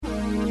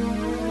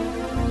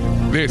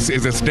This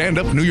is a Stand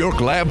Up New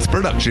York Labs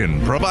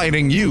production,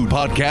 providing you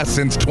podcasts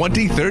since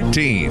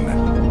 2013.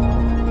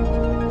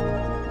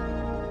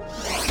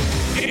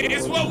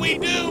 It's what we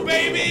do,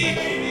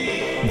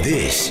 baby!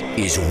 This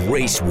is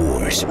Race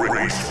Wars. I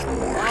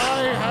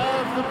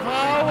have the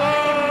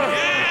power!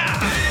 Yeah!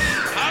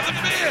 How's it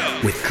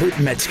feel? With Kurt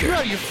Metzger. You're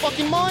out of your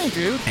fucking mind,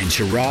 dude. And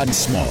Sherrod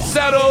Small.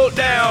 Settle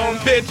down,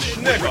 bitch,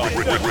 nigga.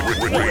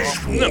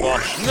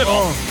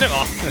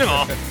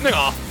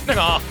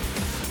 Nigga.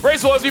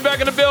 Race Wars, be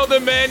back in the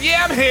building, man.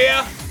 Yeah, I'm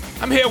here.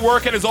 I'm here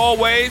working as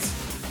always.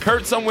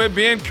 Kurt somewhere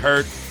being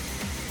Kurt.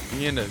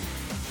 Being a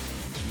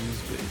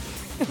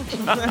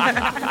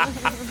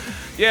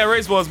yeah,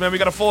 Race Wars, man. We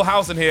got a full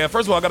house in here.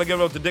 First of all, I got to give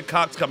it up to Dick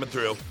Cox coming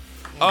through.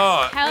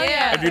 Hell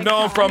yeah. If you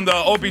know him from the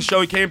Opie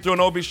show, he came through an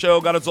Opie show,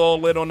 got us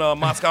all lit on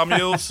Moscow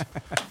Mules.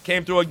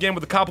 Came through again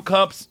with the copper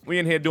cups. We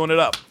in here doing it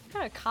up.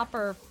 Got a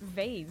copper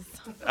vase.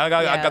 I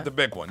got the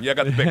big one. Yeah, I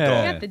got the big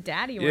dog. You got the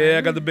daddy one. Yeah,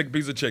 I got the big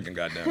piece of chicken,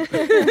 goddamn. We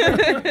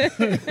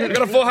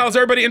got a full house.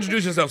 Everybody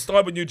introduce yourself.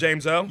 Start with you,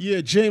 James O. Yeah,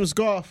 James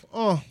Goff.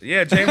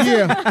 Yeah, James.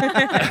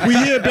 Yeah. We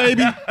here,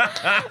 baby.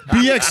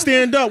 BX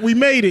stand up. We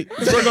made it.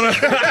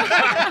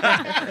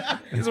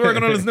 He's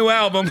working on his new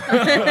album.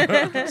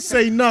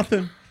 Say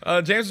nothing.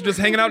 James was just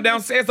hanging out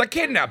downstairs. I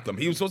kidnapped him.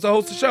 He was supposed to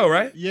host the show,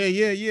 right?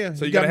 Yeah.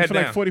 So you got gotta me head for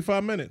down. like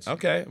 45 minutes.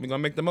 Okay, we're gonna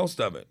make the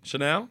most of it.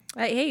 Chanel?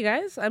 Hey, you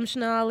guys. I'm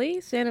Chanel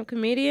Ali, stand-up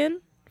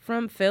comedian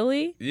from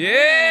Philly.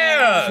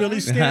 Yeah! Philly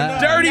stand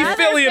up. Dirty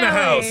Philly in the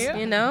house.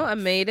 You know, I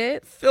made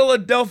it.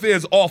 Philadelphia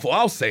is awful.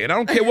 I'll say it. I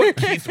don't care what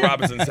Keith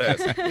Robinson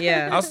says.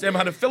 Yeah. I'll stand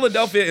behind it.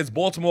 Philadelphia is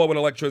Baltimore with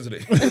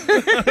electricity.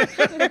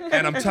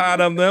 And I'm tired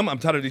of them. I'm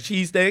tired of the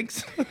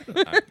cheesesteaks.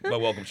 But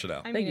welcome, Chanel.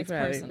 I Thank mean, you it's for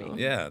having personal.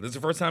 me. Yeah, this is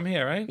your first time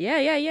here, right?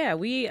 Yeah.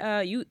 We,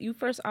 you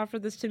first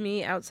offered this to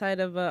me outside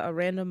of a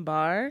random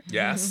bar.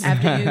 Yes.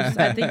 After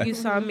I think you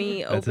saw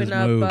me That's open his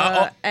up move.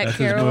 at That's his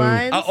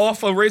Caroline's. I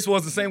offer Race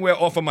Wars the same way I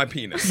offer my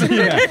penis.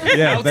 Yeah,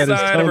 that is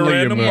Outside of a totally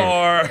your random move.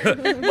 bar.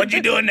 What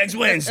you doing next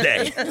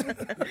Wednesday?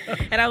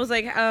 And I was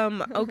like,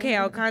 okay,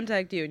 I'll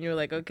contact you. And you were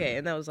like, okay.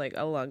 And that was like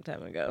a long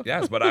time ago.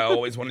 Yes, but I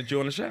always wanted you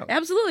on the show.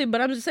 Absolutely,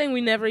 but I'm just saying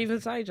we never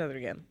even saw each other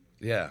again.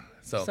 Yeah.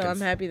 So I'm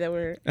happy that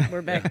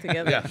we're back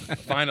together. Yeah,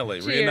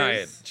 finally, Cheers.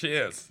 reunited.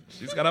 Cheers.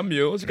 She's got a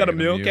mule. She got a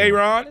mule. mule.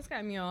 K-Ron. Just got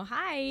a mule.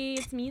 Hi,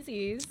 it's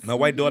Meezy's. My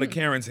white daughter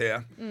Karen's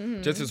here.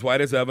 Just as white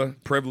as ever.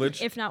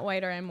 Privileged. If not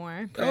whiter and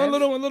more. a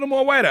little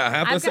more white. I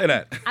have to say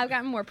that. I've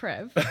gotten more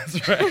priv.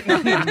 That's right.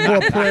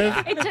 More priv.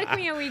 It took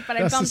me a week, but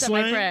I That's bumped the up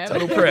my slang? priv.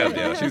 Total priv.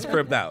 Yeah, she's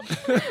prived out.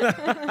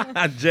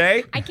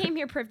 Jay. I came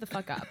here priv the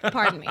fuck up.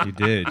 Pardon me. You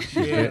did.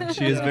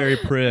 She is very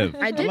priv.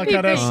 I did like be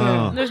how that thinking,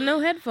 sounds. there's no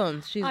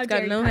headphones. She's How got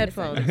dare no you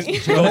headphones. condescend.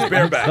 She goes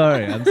bareback.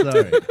 I'm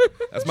sorry.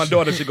 That's my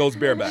daughter. She goes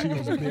bareback.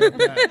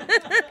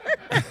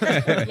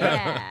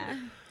 Yeah.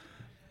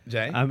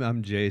 Jay.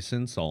 I'm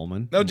Jason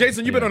Salmon. No,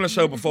 Jason, you've been on the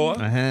show before.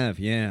 I have,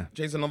 yeah.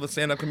 Jason, another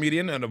stand-up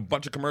comedian and a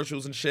bunch of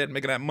commercials and shit,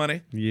 making that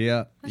money.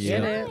 Yeah.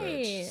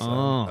 Right.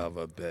 Oh. Of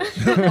a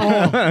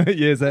bitch.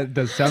 Yes, that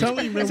does sound. Tell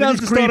me, man, we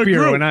sounds need to start a creepier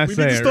group. when I We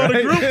say need to it, start a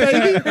right? group,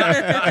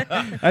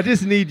 baby. I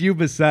just need you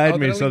beside Oh,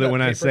 me then so we that got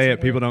when I papers say in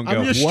it, people don't go, I'm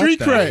your what street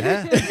the cred.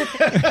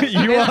 heck?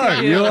 You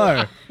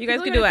are. You guys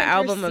People could do are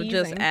an gonna think album you're of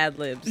just seizing. ad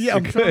libs. Yeah,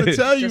 I'm trying to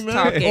tell you, Just man.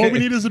 talking. All we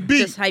need is a beat.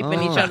 Just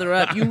hyping each other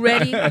up. You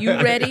ready? You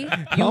ready?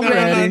 You No,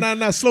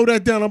 ready? Slow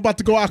that down. I'm about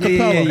to go a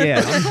cappella.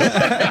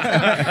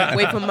 Yeah.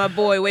 Wait for my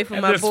boy. Wait for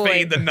And my just boy.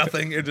 fade to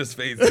nothing. It just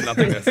fades to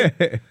nothingness.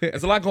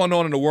 There's a lot going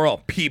on in the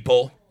world,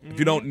 people. If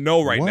you don't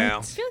know right What? now.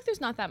 I feel like there's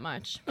not that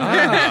much.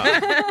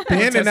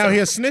 Bannon out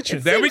here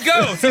snitching. There we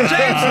go. See, James,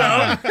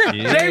 though.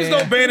 James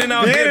don't Bannon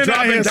out here Bannon out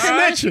dropping here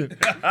dimes.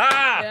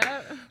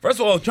 snitching. First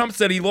of all, Trump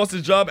said he lost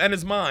his job and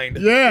his mind.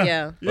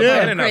 Yeah. But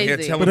Bannon out here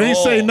Crazy. telling But he ain't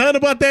all. say nothing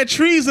about that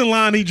treason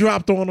line he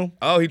dropped on him.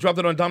 Oh, he dropped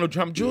it on Donald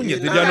Trump Jr.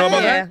 Did y'all know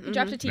about Yeah. that? You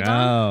dropped a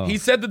T-Tom? No. He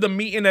said that the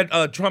meeting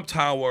at Trump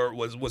Tower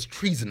was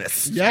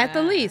treasonous. Yeah. At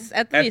the least.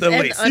 At the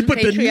least. And He put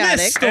the unpatriotic.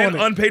 nest And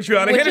on it.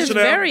 unpatriotic. Which Hit it, is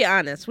Chanel. very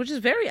honest.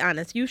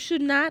 You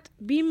should not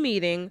be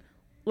meeting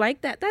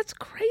like that. That's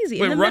crazy.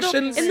 Wait, in the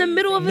Russians? Middle, in the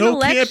middle of an No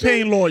election.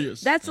 campaign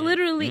lawyers. That's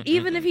literally,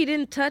 even if he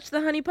didn't touch the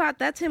honeypot,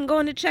 that's him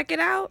going to check it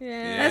out.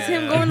 Yeah. That's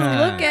him going to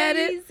look at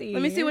it. Crazy.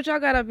 Let me see what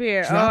y'all got up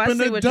here. Dropping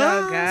I see the what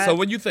y'all dime. got. So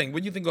what do you think?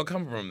 What do you think will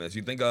come from this?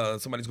 You think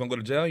somebody's going to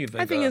go to jail? You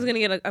think? I think he's going to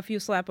get a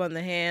few slap on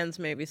the hands,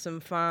 maybe some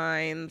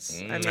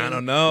fines. I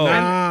don't know.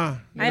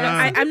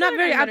 I'm not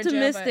very Some people are gonna go to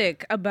jail,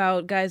 optimistic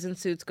about guys in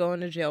suits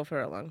going to jail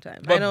for a long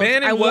time. But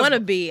Bannon I was- want to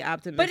be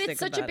optimistic. But it's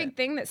such a about big it.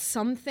 thing that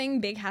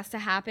something big has to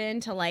happen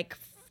to like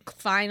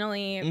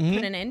finally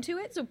put an end to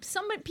it. So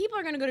people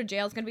are going to go to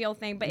jail. It's going to be a whole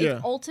thing. But Yeah.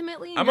 it's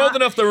ultimately I'm not, old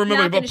enough to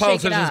remember not gonna about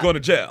shake it politicians up. going to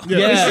jail.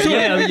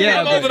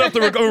 Yeah. I'm old enough to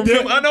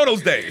remember. I know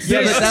those days.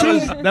 Yeah,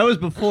 but that was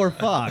before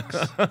Fox.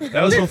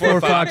 That was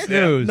before Fox yeah.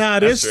 News. Nah,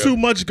 there's That's true. too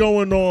much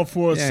going on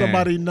for Yeah.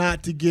 somebody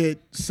not to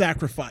get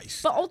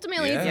sacrificed. But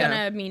ultimately, it's Yeah.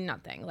 going to mean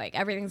nothing. Like,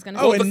 everything's going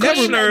to Oh, stay it the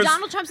same. never-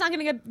 Donald Trump's not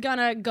going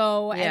to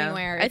go Yeah.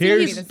 anywhere. I It's think gonna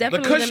he's be the same. The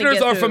definitely gonna Kushners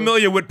get are through.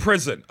 familiar with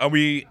prison. Are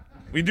we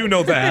We do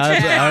know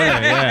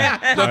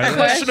that. The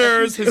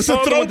Kushners, his It's a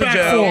father went to throwback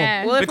jail for him.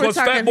 Yeah. Well, if we're because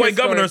Fat talking Boy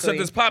Governor sent historically.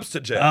 his pops to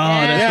jail. Oh,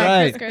 that's Yeah,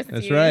 right. Chris Christie.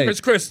 That's right.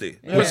 Chris Christie.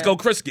 Crisco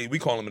Christie, we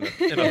call him in the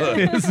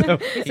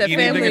hood. He said He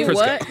family nigga Crisco.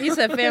 what? He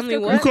said family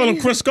You what? call him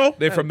Crisco?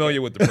 They're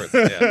familiar with the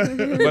prison,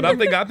 yeah. But I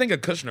think a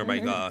Kushner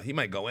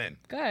might go in.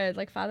 Good,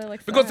 like father,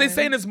 like Because they're son.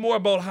 saying it's more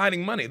about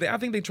hiding money. I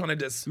think they're trying to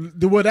just...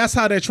 Well, that's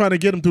how they're trying to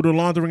get him through the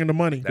laundering of the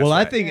money. Well,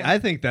 right. I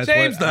think that's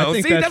James, what, I though.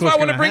 think See, that's why I what's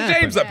want to gonna bring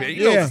happen. James up here.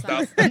 You know Yeah.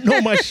 stuff. I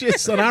know my shit,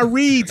 son. I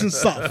reads and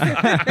stuff.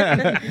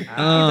 He's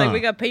like, we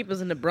got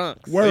papers in the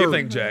Bronx. What do you Word.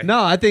 think, Jay?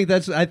 No, I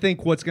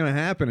think what's going to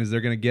happen is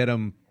they're going to get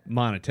him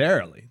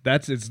monetarily.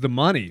 It's the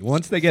money.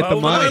 Once they get the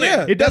Oh, money,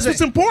 yeah, it that's doesn't.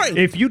 what's important.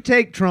 If you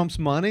take Trump's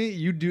money,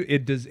 he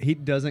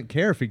doesn't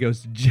care if he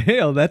goes to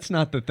jail. That's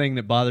not the thing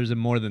that bothers him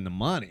more than the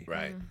money.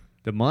 Right.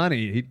 The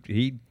money,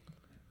 he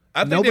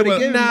I think Nobody they were,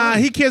 gave him Nah,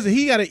 money. he cares.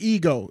 He got an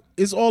ego.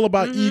 It's all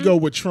about ego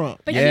with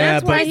Trump. But Yeah,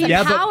 that's why but- it's a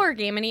yeah, but- power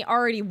game, and he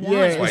already won.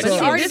 Yeah, but so- he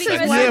already this gave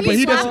is us why- yeah, but he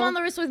he slapped doesn't- him on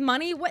the wrist with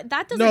money. What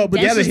that doesn't No, but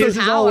dent this his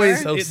is power.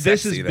 always- So this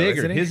sexy, is though, bigger.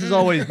 isn't he? His is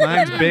always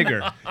mine's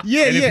bigger.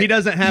 Yeah, and yeah. if he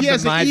doesn't have he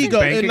has my an ego,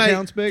 bank and, like,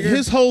 account's bigger.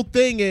 His whole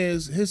thing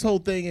is They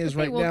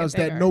right will now get is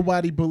that bigger.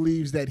 nobody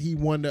believes that he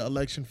won the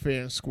election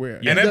fair and square.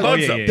 And it He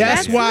bugs doesn't- him.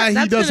 That's why he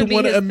that's gonna doesn't be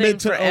want to his admit thing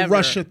to a forever.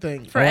 Russia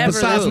thing. Forever,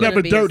 Besides that's whatever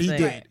gonna be dirt his he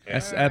thing. did.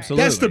 That's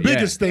absolutely. That's the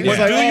biggest thing. But It's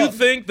like, do you oh,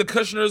 think the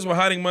Kushners were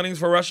hiding monies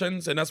for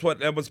Russians, and that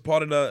was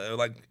part of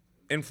the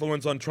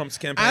influence on Trump's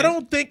campaign? I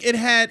don't think it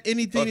had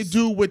anything to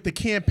do with the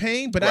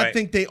campaign, but I Right.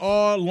 think they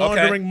are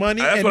laundering money,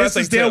 That's and what I this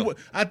is think, their. too.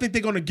 I think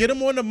they're going to get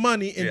him on the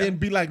money and Yeah. then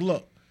be like,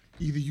 "Look,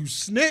 either you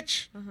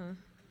snitch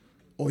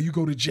or you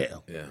go to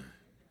jail." Yeah.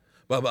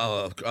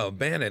 But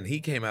Bannon, he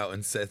came out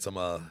and said some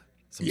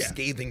Yeah.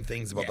 scathing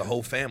things about the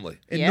whole family.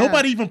 And Yeah.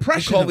 nobody even He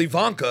pressured called him.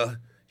 Ivanka.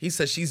 He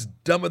said she's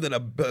dumber than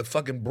a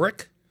fucking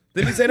brick.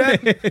 Did he say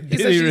that? He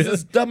said he she's really?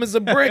 as dumb as a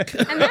brick.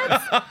 And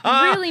that's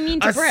really mean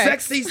to A Brick.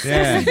 sexy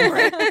Yeah.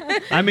 brick.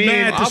 I mean,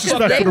 Mad I'll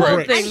disrespect fuck for the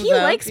that bricks. And he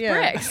up, likes yeah.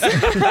 bricks.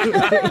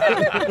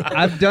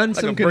 I've done a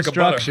some brick of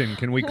butter. construction.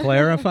 Can we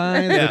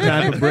clarify the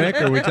type of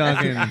brick? Or are we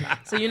talking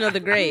So you know the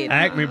grade.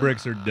 Acme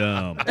bricks are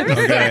dumb?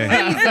 Okay.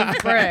 He's a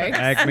bricks.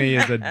 Acme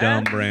is a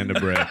dumb brand of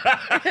brick.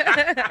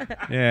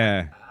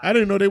 Yeah. I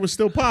didn't know they were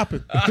still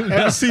popping.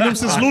 Haven't seen them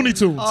since Looney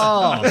Tunes.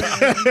 Now,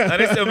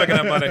 they still making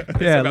that money.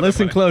 They Yeah, still got that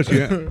listen money. close.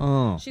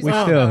 We're She's still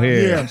awesome.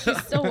 here. Yeah. She's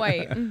still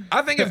white.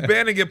 I think if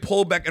Bannon get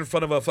pulled back in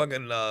front of a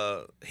fucking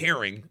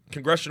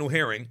congressional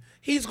hearing,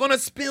 he's gonna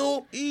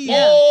spill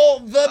all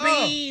the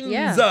beans.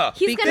 Yeah.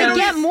 He's Because gonna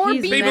get more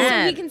he's beans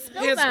mad. so he can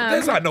spill them.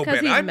 That's not no 'Cause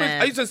Bannon. he's I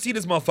mad. used to see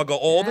this motherfucker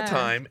all the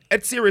time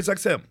at Sirius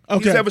XM. He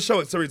used Okay. to have a show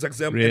at Sirius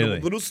XM in Really?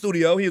 a little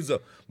studio. He has a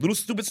little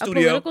stupid A studio.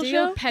 political Do you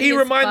show? petty He as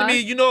reminded fuck? me,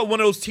 you know, one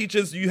of those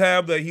teachers you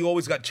have that he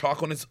always got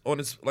chalk on his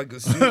like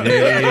his suit.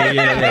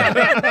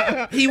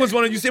 Yeah. He was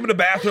one of you see him in the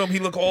bathroom. He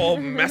look all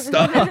messed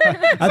up.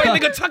 It's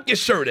like nigga, tuck your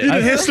shirt in.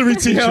 The history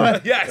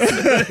teacher. Yes.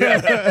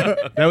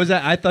 That was.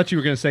 I thought you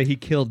were going to say he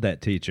killed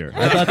that teacher.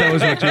 I thought that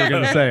was what you were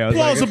going to say. I was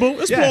Plausible.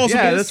 Like, It's yeah,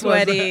 plausible. Yeah, that's what I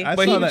was- Sweaty. I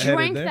But saw he that headed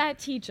Drank there. that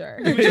teacher.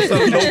 He's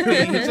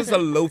just a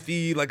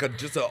loafy, like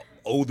just a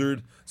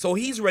oldered. So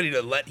he's ready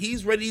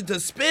to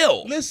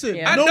spill. Listen,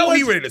 Yeah. I no know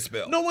one's- he ready to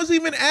spill. No one's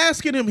even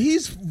asking him.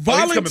 He's coming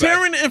back.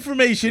 volunteering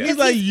information. He's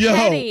like, yo.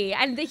 petty,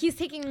 and he's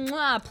taking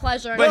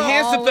pleasure. But in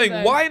here's all the of thing: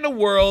 it. why in the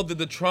world did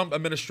the Trump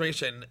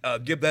administration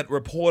give that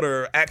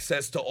reporter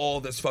access to all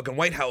this fucking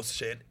White House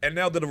shit? And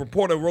now that the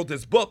reporter wrote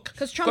this book,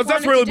 Because Trump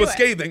that's wanted really to do was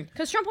scathing.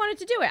 Because Trump wanted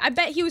to do it. I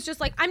bet he was just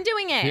like, I'm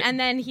doing it, and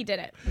then he did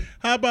it.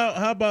 How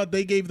about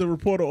they gave the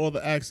reporter all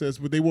the access,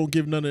 but they won't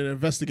give none of the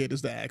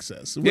investigators the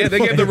access? Yeah, they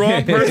gave the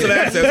wrong person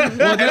access. And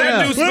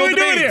that no. dude What are we spilled the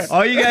doing beans. here?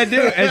 All you gotta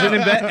do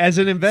as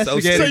an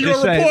investigator, So you're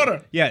just a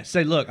reporter.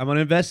 say, look, I'm gonna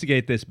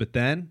investigate this, but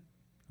then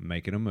I'm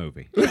making a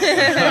movie.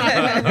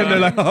 And they're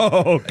like,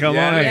 oh, come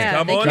Yeah, on in. Yeah,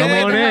 come they on can't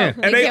in. wait to help.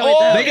 And they can't wait all-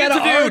 to They help.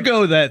 gotta interviewed.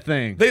 Argo that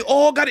thing. They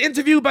all got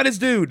interviewed by this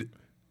dude,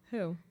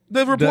 Who?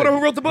 the reporter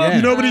who wrote the book. Yeah.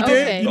 You know what he did?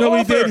 Okay. You know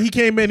what he Author. did? He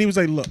came in. He was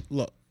like,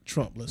 look,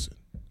 Trump, listen.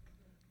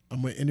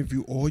 I'm going to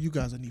interview all you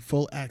guys. I need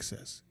full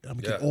access. I'm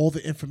going to get Yeah. all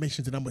the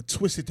information, and I'm going to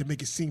twist it to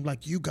make it seem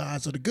like you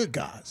guys are the good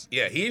guys.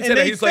 Yeah, he And said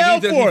that they he's like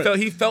fell he, for it.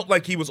 he felt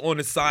like he was on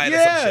his side or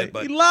some Yeah, shit,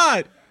 but he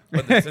lied.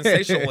 the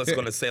sensationalist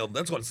going to sell.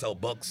 That's going to sell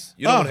books.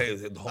 You know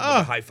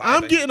what? High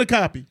five. I'm getting a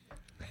copy.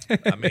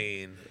 I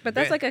mean, But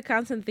that's man. like a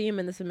constant theme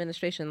in this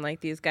administration,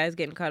 like these guys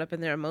getting caught up in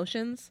their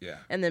emotions Yeah.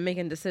 and then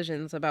making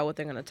decisions about what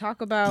they're going to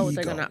talk about, what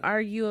they're Ego. going to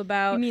argue You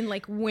about. mean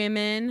like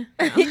women?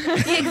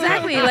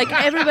 Exactly. Like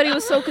everybody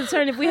was so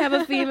concerned if we have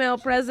a female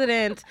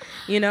president,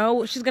 you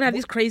know, she's going to have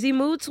these crazy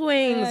mood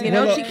swings, you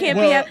know, Well, she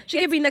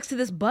can't be next to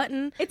this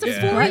button. It's a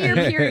 4-year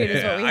period,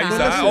 is what we I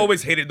have.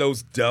 always hated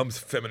those dumb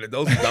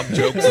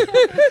jokes.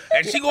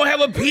 And she gonna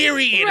have a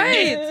period.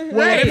 Right. And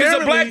Well, if it's a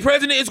apparently- black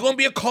president, it's gonna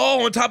be a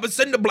car on top of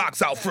cinder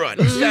blocks out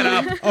front. Shut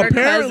up.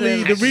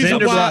 Apparently, cousin. the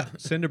reason why.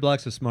 Cinder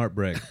block's a smart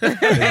brick.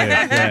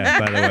 Yeah,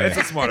 by the way. It's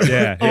a smart.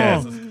 Yeah,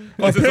 yeah.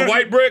 Is this a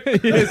white brick?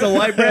 It's a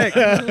white brick.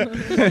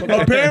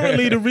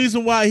 Apparently, the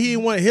reason why he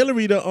didn't want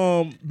Hillary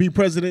to be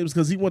president was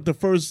because he wanted the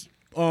first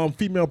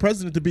female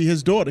president to be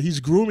his daughter. He's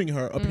grooming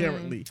her,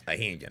 apparently. He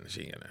ain't getting it.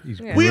 She ain't getting it.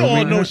 Yeah. We all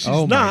Grooming know her? she's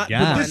Oh my not, but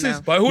God. this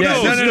is But who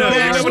knows? this is the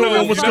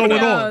backstory of what's going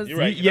on. You're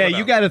right. Yeah,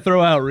 you got to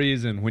throw out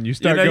reason when you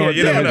start going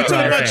you through never the know.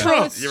 talking about process.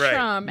 Trump. Post You're right.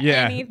 Trump,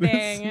 Yeah,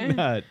 anything. it's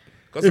not.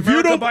 Because If you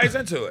America don't- buys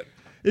into it.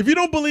 If you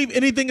don't believe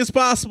anything is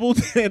possible,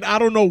 then I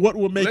don't know what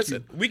will make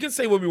Listen, you. we can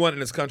say what we want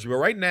in this country, but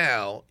right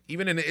now,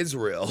 even in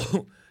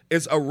Israel,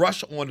 it's a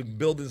rush on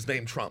buildings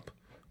named Trump.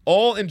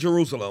 All in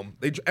Jerusalem,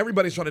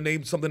 everybody's trying to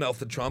name something else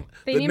to Trump.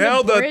 They named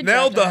a bridge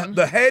after him.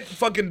 The head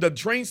fucking the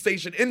train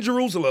station in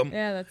Jerusalem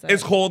Yeah, that's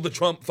is it. called the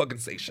Trump fucking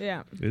station.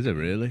 Yeah. Is it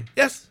really?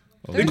 Yes.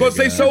 Oh Because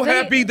my they're God. so They-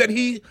 happy that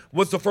he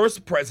was the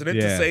first president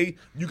to Yeah. say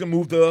you can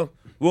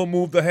we'll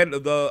move the head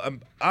of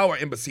our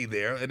embassy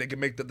there, and they can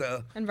make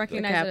the And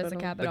recognize it as a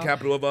the capital.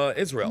 capital of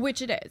Israel.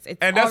 Which it is. It's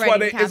And that's why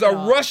already there is a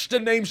capital. rush to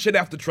name shit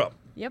after Trump.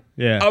 Yep.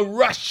 Yeah. A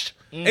rush.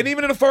 And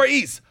even in the Far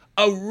East,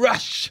 a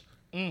rush.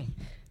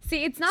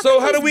 See, it's not. So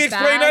that how do he's we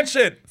explain bad. that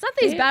shit? It's not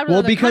that he's bad with Well,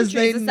 other because countries.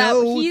 they It's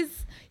know- that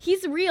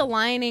he's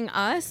realigning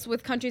us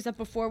with countries that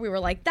before we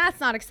were like, that's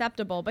not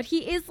acceptable. But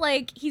he is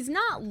like, he's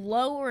not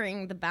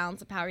lowering the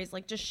balance of power. He's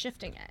like just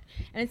shifting it,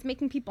 and it's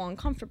making people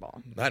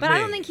uncomfortable. Not But I me.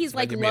 don't think he's It's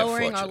like making me a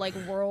lowering our fortune. like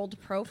world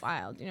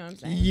profile. Do you know what I'm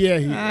saying? Yeah,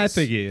 he is. I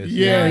think he is.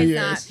 Yeah, No, he he's is.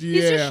 not. Yeah.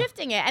 He's just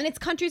shifting it, and it's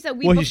countries that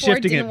we Well, he's before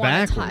shifting didn't it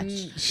want to touch.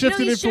 backwards.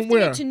 Shifting no, it he's from shifting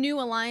where? it to new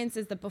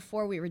alliances that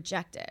before we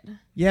rejected.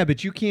 Yeah,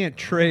 but you can't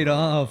trade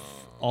off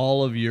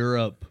all of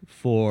Europe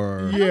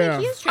for. Yeah.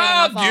 He's trading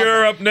off all-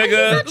 Europe,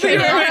 nigga.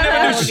 trading Europe ain't off never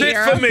all do of shit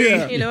Europe. for me.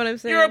 Yeah. You know what I'm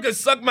saying? Europe can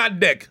suck my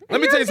dick.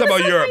 Let me tell you Europe's something about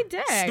gonna Europe.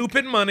 suck my dick.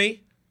 Stupid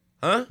money.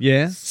 Huh?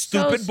 Yeah.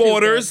 Stupid stupid.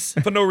 borders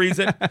for no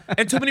reason.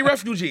 And too many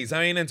refugees.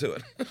 I ain't into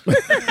it.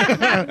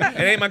 It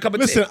ain't my cup of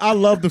Listen, tea. I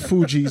love the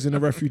Fugees in the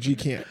refugee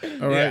camp.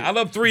 All right. Yeah, I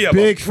love three of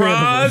Big them.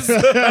 fan of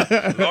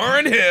Praz,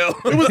 Lauren Hill.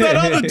 It was that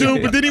other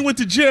dude, but then he went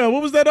to jail.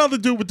 What was that other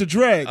dude with the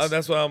dreads? Oh,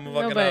 that's what I'm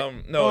fucking, but-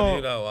 you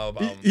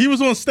know, he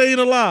was on Staying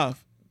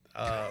Alive.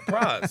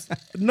 Praz.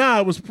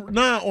 Nah, it was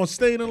on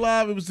Staying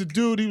Alive. It was the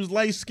dude. He was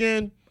light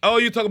skinned. Oh,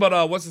 you talk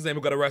about, what's his name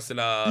who got arrested?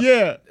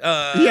 Yeah.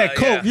 He had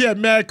coke. yeah. He had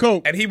mad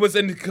coke. And he was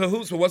in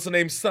cahoots with what's the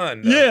name's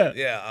son. Yeah.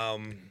 Yeah.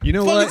 You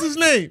know What what? is his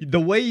name? The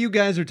way you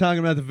guys are talking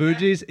about the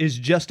Fugees is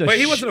just a But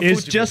he wasn't a is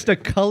Fuji just a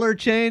color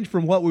change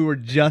from what we were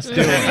just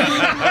doing.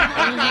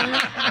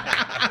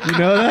 You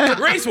know that?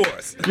 Race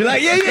wars. You're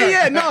like,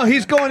 yeah. No,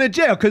 he's going to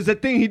jail because the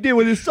thing he did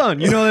with his son.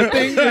 You know that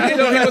thing? I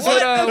know he was with,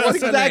 That's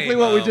what's her exactly name?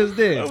 what we just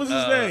did. What was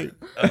his name?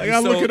 I you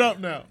gotta look so- it up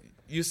now.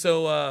 You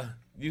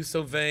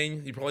so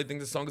vain. You probably think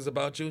the song is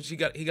about you. He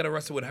got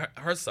arrested with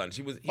her son.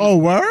 He was Oh,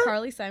 word?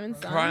 Carly Simon's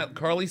son.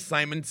 Carly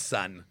Simon's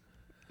son.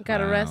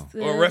 Got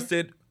arrested.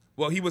 Arrested.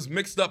 Well, he was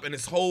mixed up in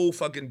this whole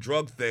fucking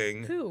drug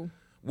thing. Who?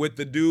 With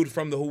the dude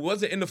from who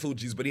wasn't in the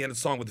Fugees, but he had a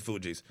song with the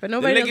Fugees. But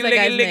nobody knows Licky, that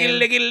guy's licky,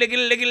 name.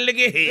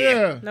 licky, here.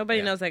 Yeah.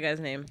 Nobody knows that guy's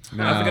name.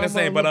 I forget his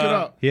I'm name, gonna but look it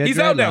up. He had he's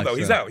out now dreadlocks, though.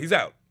 He's though. out. He's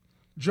out.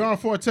 John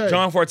Forte.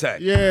 John Forte.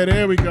 Yeah,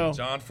 there we go.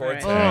 John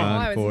Forte. Oh,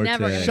 I was Forte.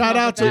 never gonna Shout come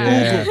out up to with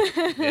that.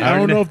 Oogle. I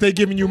don't know if they're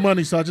giving you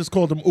money, so I just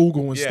called them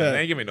Oogle Yeah, instead. they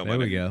ain't give me no There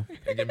money. we go.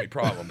 They give me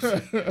problems.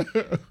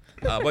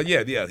 But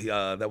yeah,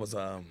 that was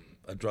a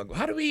drug.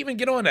 How did we even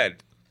get on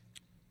that?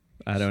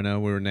 I don't know.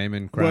 We were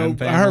naming Well, crime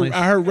families.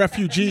 I heard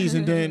refugees,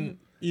 and then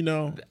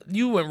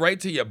You went right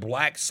to your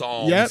black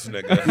songs, Yep.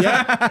 nigga,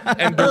 yeah,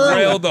 and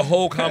derailed the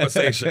whole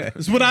conversation.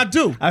 it's what I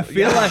do. I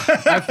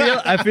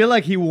feel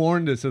like he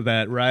warned us of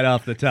that right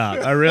off the top.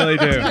 I really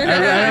do.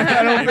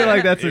 I don't feel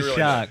like that's He a really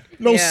shock.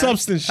 No Yeah.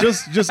 substance,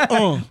 just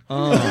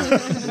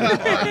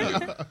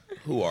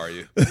Who are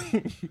you?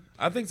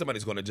 I think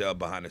somebody's going to jail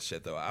behind this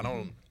shit, though.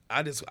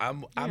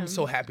 I'm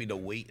so happy to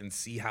wait and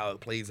see how it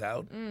plays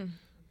out.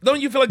 Don't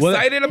you feel Well,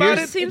 excited about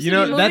here's- it? Seems You to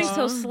know, be moving that's-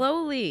 so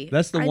slowly.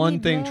 That's the I one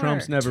need thing more.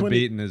 Trump's never 20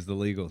 beaten is the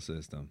legal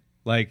system.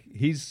 Like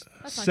he's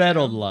not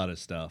settled true. a lot of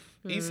stuff,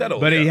 He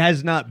settled, but he yeah.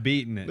 has not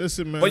beaten it.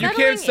 Listen, man. But you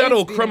Settling can't settle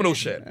is beating criminal it.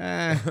 shit.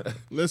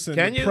 Listen,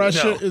 Can the you?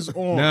 pressure No. is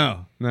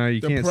on. No, you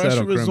The can't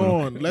settle pressure is criminal.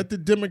 on. Let the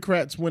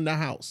Democrats win the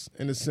House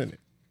and the Senate.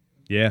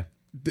 Yeah,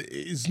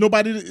 Is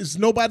nobody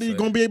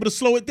going to be able to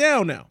slow it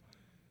down now?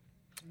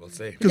 We'll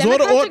see. The 'Cause all the-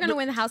 Democrats all are going to the-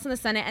 win the House and the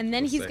Senate, and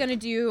then he's see. going to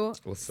do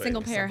We'll see.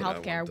 single-payer Something I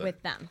health care want to-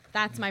 with them.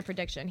 That's my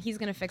prediction. He's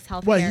going to fix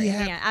health Well, care he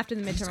have- after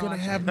the He's midterm going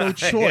to election. have no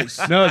choice.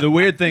 no. The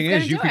weird thing gonna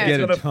is, you do could it. get He's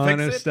a gonna ton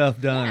fix of it. stuff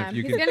done Yeah, if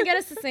you he's can. going to get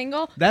us a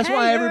single. That's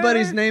why payer.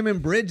 everybody's naming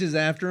bridges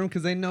after him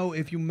because they know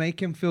if you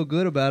make him feel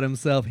good about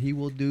himself, he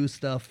will do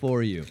stuff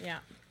for you. Yeah.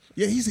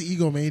 Yeah, he's an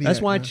egomaniac.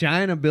 That's why man.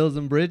 China builds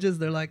them bridges.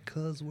 They're like,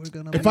 "Cause we're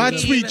gonna." If I win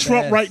tweet the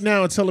Trump best." right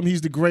now and tell him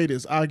he's the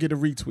greatest, I'll get a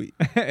retweet.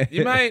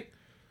 You might.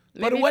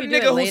 But Maybe what if you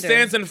do nigga it who later.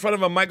 stands in front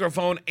of a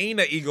microphone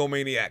ain't an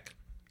egomaniac?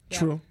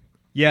 True.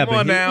 yeah, Come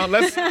on but he- now,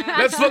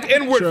 let's look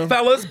inward, True.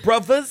 fellas,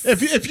 brothers.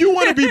 If you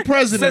want to be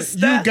president,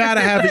 Sister. you gotta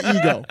have an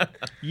ego.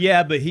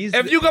 yeah, but he's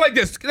If you go like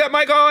this, get that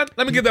mic on.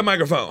 Let me get that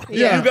microphone.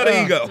 Yeah. You got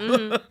an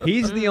ego.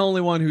 he's the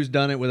only one who's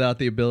done it without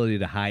the ability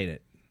to hide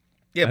it.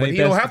 Yeah, I but think he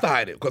don't that's- have to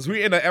hide it because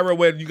we're in an era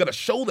where you got to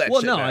show that. Well,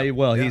 shit no, now.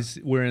 Yeah.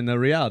 we're in the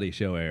reality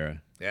show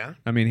era. Yeah.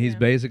 I mean, he's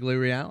basically a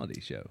reality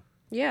show.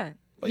 Yeah.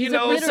 You He's a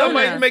know, some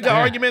might persona. make an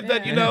argument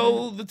that, you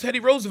know, the Teddy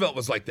Roosevelt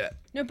was like that.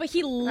 No, but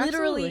he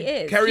literally Absolutely.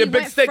 is. Carry he a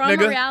big went stick, from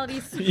nigga. a reality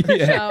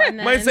show and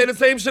then Might say the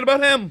same shit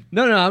about him.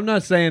 No, I'm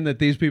not saying that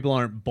these people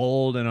aren't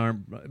bold and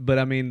aren't, but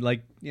I mean,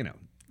 like, you know.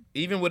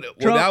 Even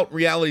without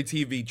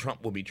reality TV,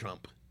 Trump will be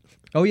Trump.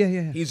 Oh,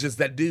 yeah. He's just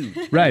that dude.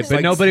 Right, It's but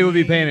like, nobody would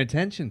be paying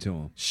attention to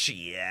him.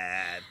 Shit.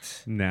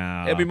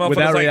 No. Every motherfucker's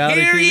Without like,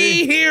 reality hear TV?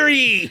 ye, hear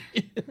ye.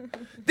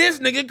 This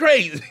nigga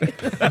crazy.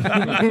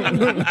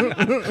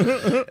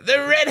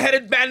 The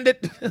redheaded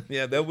bandit.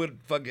 Yeah,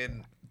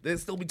 they'd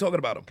still be talking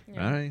about him.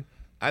 All right.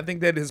 I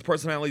think that his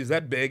personality is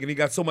that big and he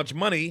got so much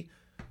money.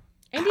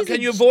 And How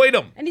can you avoid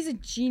him? And he's a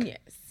genius.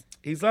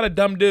 He's not a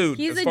dumb dude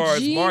He's as a far as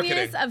genius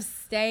marketing. of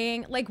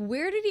staying. Like,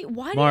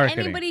 why Marketing.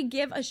 did anybody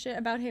give a shit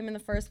about him in the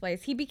first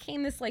place? He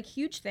became this like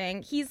huge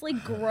thing. He's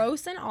like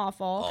gross and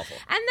awful.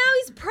 And now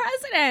he's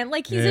president.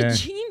 Like, he's Yeah. a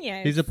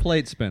genius. He's a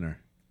plate spinner.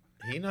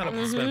 He not up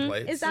to spin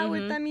plates. Is that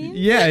what that means?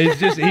 Yeah, he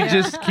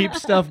just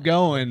keeps stuff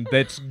going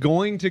that's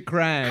going to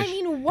crash. I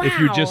mean, if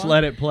you just wow.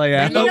 let it play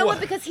out. And you know what?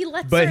 Because he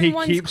lets But certain he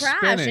ones keeps crash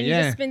spinning, and he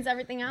yeah. just spins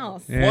everything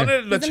else. Yeah. One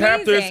of the He's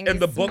chapters amazing. in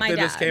the He's book my that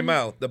just dad. came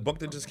out,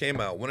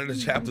 one of the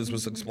chapters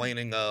was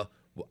explaining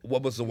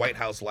what was the White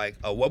House like,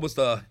 what was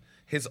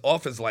his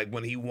office like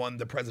when he won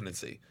the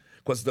presidency.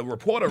 Because the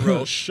reporter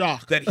wrote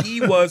Shocked. that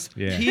he was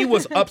Yeah. he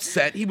was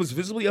upset. He was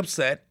visibly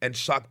upset and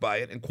shocked by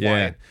it and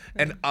quiet.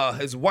 And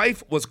his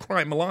wife was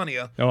crying.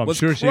 Melania Oh, I'm was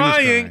sure she was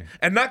crying, crying.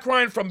 and not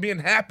crying from being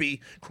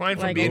happy, crying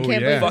from Like, I being can't yeah.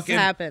 believe this fucking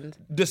happened.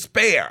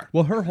 despair.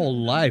 Well, her whole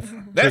life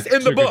That's took,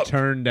 in the took a book.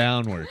 turn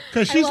downward.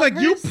 Because she's love like,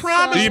 her you so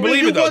promised Do you me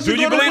believe you it though? wasn't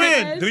Do you going to believe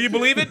win. it? Do you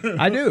believe it?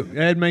 I do.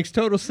 It makes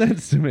total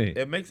sense to me.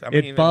 It makes. I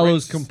mean, it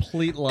follows makes-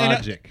 complete And,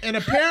 logic. and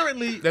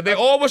apparently, That they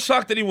all were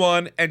shocked that he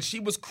won, and she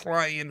was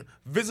crying,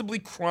 visibly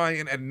crying,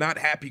 and not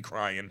happy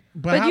crying.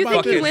 But how you about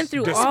think he fucking went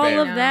through despair? all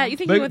of that? You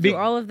think he But went through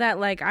all of that?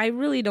 Like, I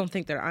really don't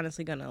think they're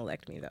honestly going to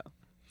elect me, though.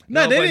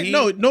 No, they but didn't. he-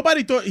 No,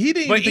 nobody thought he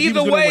didn't. But even think either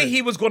he was way,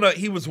 gonna win.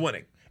 he was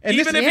winning. And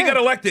Even this- if he Yeah. got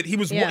elected, he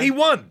Yeah. he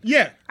won.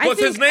 Yeah, I Because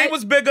his think name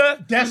was bigger.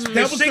 that His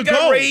was shit the got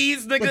goal.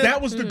 raised, nigga. But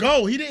that was the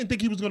goal. He didn't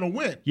think he was gonna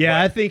win.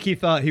 Yeah, I think he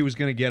thought he was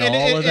going to get And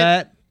all it- of it-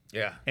 that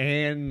yeah.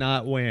 and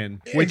not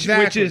win, which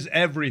Exactly. is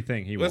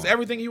everything he It was wants.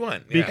 everything he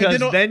won. Yeah. Because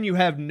And then- then you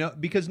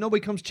have because nobody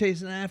comes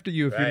chasing after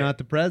you if Right. you're not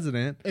the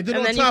president. And then And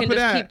on then you top can of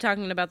just that, keep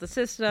talking about the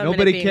system.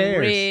 Nobody and it being cares.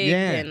 rigged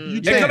Yeah. And, You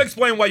They Yeah. could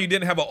explain why you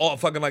didn't have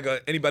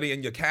anybody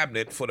in your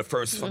cabinet for the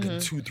first fucking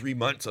 2-3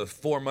 months or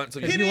 4 months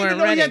of he your didn't weren't even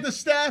know he ready. had to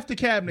staff the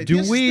cabinet. Do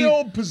There's we-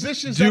 still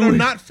positions do that are we-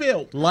 not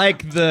filled.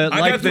 Like the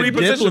got 3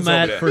 positions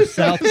diplomat over for there.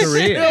 South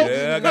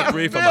Korea. Yeah, I got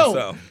 3 for Phil.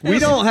 myself.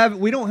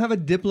 We don't have a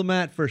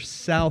diplomat for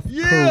South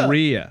Yeah.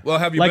 Korea. Well,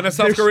 have you Like, been to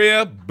South there's-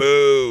 Korea?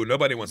 Boo.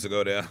 Nobody wants to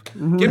go there.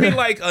 Give me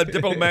like a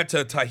diplomat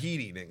to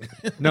Tahiti.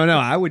 Nigga. No,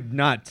 I would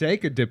not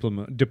take a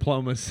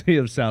diplomacy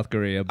of South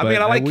Korea. But mean,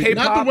 I like would-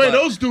 K-pop. Not the way but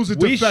those dudes are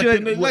we defecting.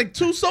 should- Like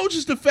 2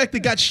 soldiers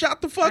defected, got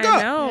shot the fuck I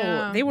up. know.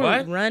 Yeah. They were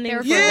What? running They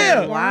were for for their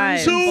their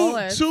lives.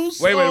 bullets. Two.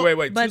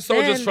 Wait. But 2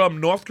 soldiers then- from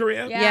North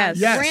Korea? Yes.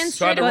 Yes. Ran Tried to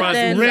straight run-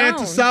 into the ran to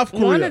zone. South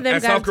Korea. One of them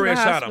And got South to Korea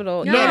the shot him.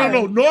 hospital.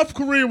 No. North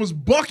Korea was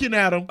bucking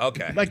at them.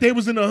 Okay. Like they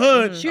was in the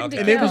hood. Shooting Okay. to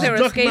And they kill. was They were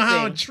ducking escaping.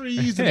 behind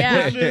trees and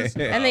Yeah. bushes.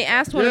 And they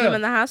asked one of Yeah. them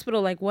in the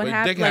hospital, like, what Wait,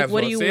 happened? Dick Like, has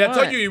what do one. you See, want? I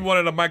told you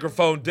wanted a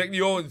microphone, Dick.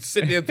 You always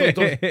sit there. One dude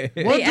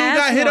got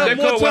asked hit one. up Dick,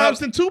 more go, what times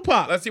up? than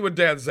Tupac. Let's see what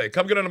Dan say.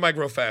 Come get on the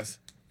micro fast.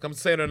 Come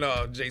say it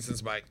on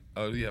Jason's mic.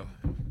 Oh, yeah.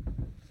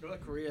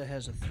 North Korea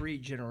has a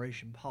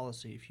 3-generation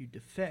policy. If you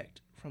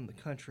defect from the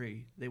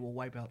country, they will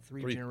wipe out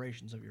 3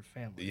 generations of your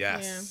family.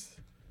 Yes.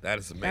 That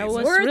is amazing. That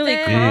was Worth really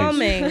it.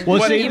 calming.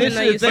 Well, see, even this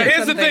though is you the said thing. But here's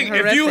the something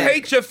thing. If you horrific.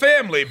 hate your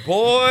family,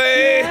 boy.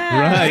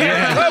 Right,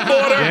 yeah. Come,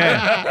 border.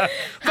 Yeah.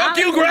 Fuck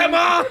you,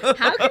 grandma.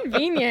 How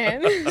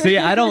convenient. See,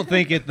 I don't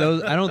think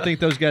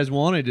those guys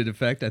wanted to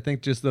defect. I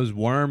think just those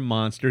worm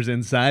monsters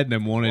inside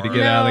them wanted to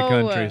get out of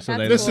the No, country. So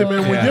that's they Listen,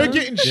 man, when Yeah. you're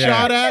getting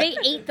shot at, They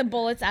ate the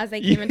bullets as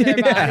they came into their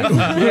bodies.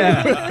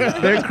 yeah,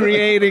 they're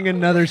creating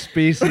another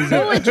species.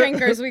 Bullet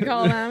drinkers, we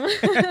call them.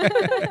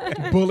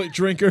 bullet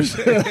drinkers.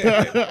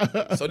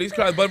 So these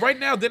guys, but right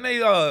now, didn't they?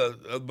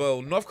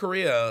 Well, North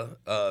Korea,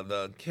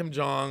 the Kim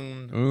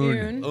Jong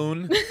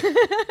Un,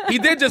 he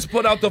did just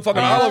put out the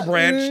fucking olive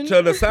branch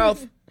to the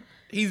south.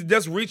 He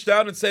just reached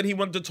out and said he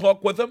wanted to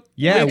talk with him.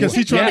 Yeah, Because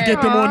he's trying to get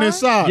them on his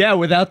side. Yeah,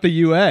 without the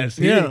U.S.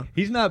 Yeah.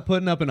 He's not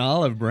putting up an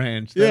olive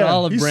branch. That Yeah,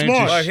 olive he's branch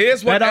smart. is, But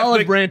here's what that olive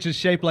ethnic- branch is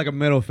shaped like a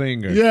middle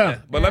finger.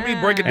 Yeah. But let me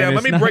break it And down. Let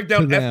it's me not break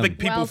down to them. ethnic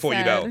people Well for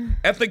you, said. though.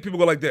 Ethnic people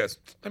go like this.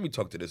 Let me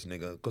talk to this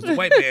nigga, because the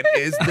white man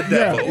is the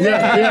devil.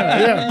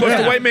 Yeah. Because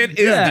the white man is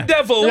Yeah. the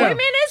devil. The white man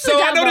is the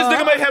So I know this devil.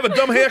 nigga might have a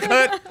dumb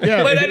haircut.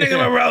 Yeah. But that nigga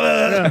my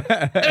brother.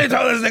 Let me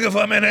talk to this nigga for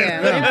a minute.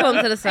 Yeah, let me pull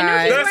him to the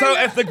side. That's how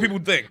ethnic people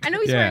think. I know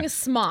he's Yeah. wearing a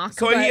smock.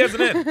 So he has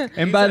an in.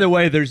 And by the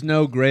way, there's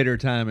no greater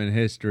time in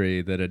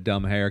history that a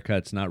dumb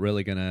haircut's not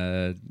really going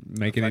to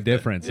make any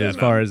difference as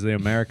far as the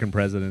American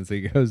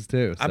presidency goes,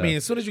 too. So. I mean,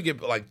 as soon as you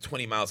get like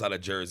 20 miles out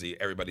of Jersey,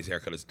 everybody's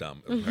haircut is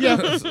dumb. Yeah,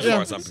 As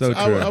far as I'm So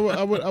concerned. true.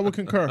 I would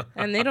concur.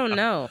 And they don't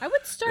know. I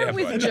would start Yeah,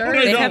 with but-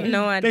 Jersey. They have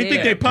no idea. They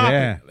think they popping.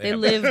 Yeah. They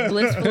live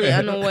blissfully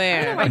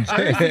unaware.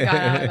 Jersey got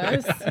out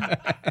of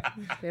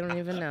us. They don't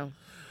even know.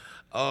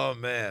 Oh,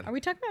 man. Are we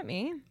talking about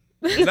me?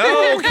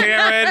 No,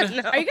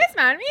 Karen. Are you guys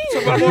mad at me?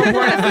 But more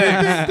important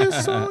thing.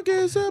 This song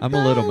is about I'm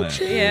a little mad.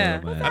 you.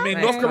 Yeah. I mean,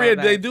 Right. North Korea,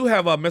 Right. they do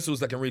have missiles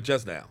that can reach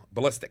us now.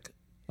 Ballistic.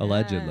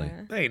 Allegedly.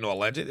 They ain't no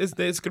alleged.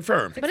 It's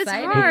confirmed. But it's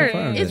exciting. hard.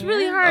 Confirmed. It's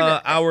really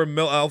hard.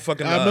 Our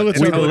fucking Our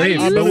military- We believe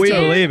Are it, you but we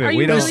scared? believe Are it. you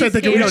We don't. They said they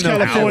can really reach scared?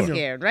 California. I'm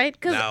scared,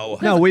 right? 'Cause No.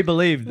 No, we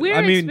believe. We're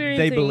I mean, they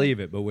experiencing- believe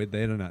it, but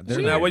they don't.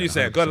 They're Now, not what are you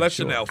saying? Go ahead, let 100%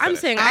 Chanel I'm finish.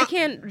 saying I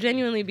can't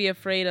genuinely be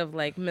afraid of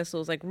like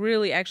missiles, like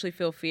really actually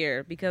feel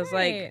fear because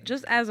Right. like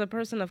just as a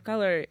person of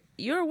color,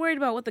 you're worried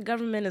about what the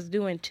government is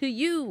doing to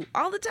you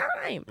all the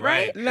time, Right.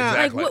 right?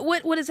 Exactly.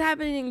 Like what is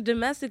happening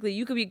domestically,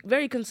 you could be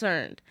very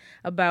concerned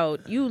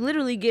about you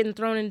literally getting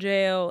thrown in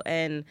jail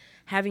and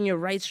having your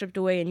rights stripped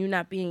away and you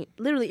not being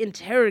literally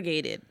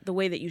interrogated the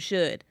way that you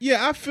should.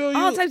 Yeah, I feel you.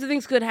 All types of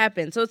things could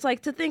happen. So it's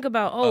like to think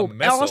about,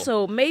 missile.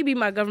 also maybe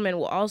my government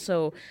will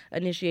also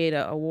initiate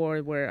a war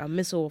where a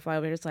missile will fly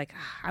over here. It's like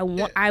I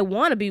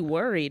want to be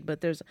worried,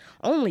 but there's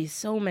only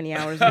so many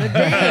hours in the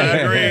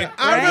day. Agreed.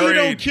 I really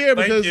don't Agreed. care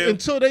Thank because you.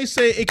 until they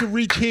say it can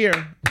reach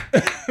here,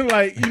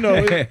 like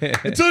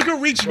until it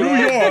can reach New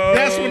York,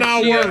 that's when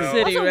I New York worry.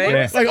 City, Also, right? what are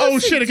we Like, oh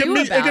supposed to shit, it can do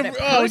meet, about it can hit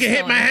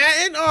personally?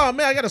 Manhattan. Oh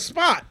man, I got a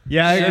spot.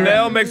 Yeah, I agree.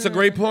 Chanel makes a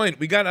great point.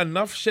 We got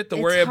enough shit to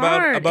It's worry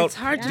hard. about It's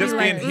hard to just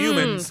be being like,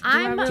 humans.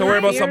 I'm To worry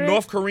about some fear it.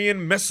 North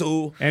Korean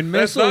missile. And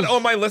That's missiles- not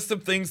on my list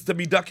of things to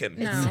be ducking.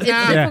 No.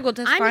 It's difficult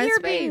to I'm find here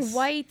space. being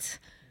white,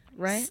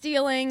 right?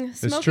 stealing,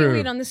 smoking true.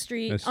 weed on the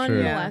street, That's true.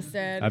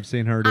 unmolested. I've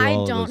seen her do I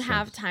all of don't those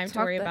have things. time to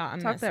worry about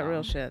a Talk that missile.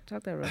 real shit.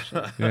 Talk that real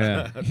shit.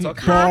 Yeah.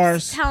 Talk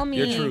Bars. Cops tell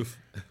your me, truth.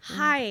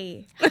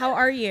 hi, how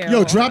are you?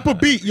 Yo, drop a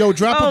beat. Yo,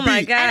 drop Oh a beat.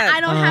 my god! And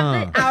I don't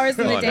have the hours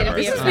in the Lord day to have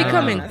be This is mercy.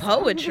 becoming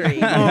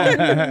poetry.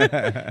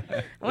 I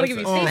want to give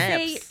you They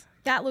snaps. say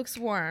that looks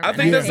warm. I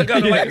think that's the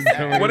kind of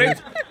like when they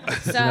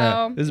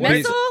So, This is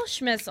missile,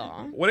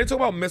 schmissile. when they talk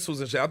about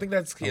missiles and shit. I think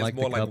that's I it's like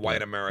more the like couplet. white I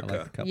like America. the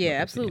couplet Yeah, at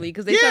the absolutely. end.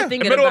 Because they Yeah. start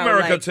thinking Middle about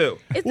America, like, too.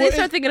 If Well, they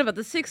start thinking about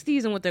the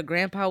 '60s and what their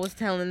grandpa was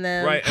telling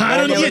them. Right. Hide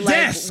And under all your the- Like,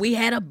 desk. we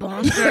had a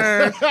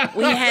bunker.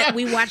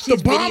 we watched The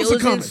these bombs are videos in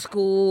coming.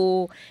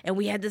 school, and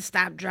we had to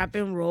stop, drop,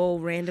 and roll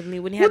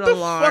randomly when you had What an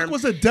the alarm. fuck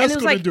was a And it desk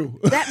was gonna like, do?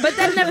 But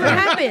that never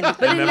happened.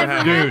 But it never never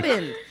happened.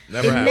 happened.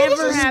 Never It happened. never What was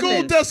a school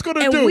happened. desk gonna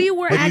and do? we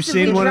were Have you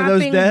actually seen one of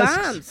those dropping desks?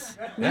 bombs.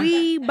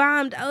 We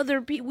bombed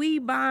other people. We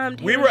bombed.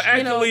 We were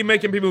you know, actually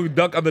making people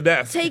duck on the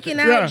desk. taking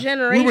out Yeah,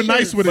 generations. we were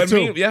nice with it But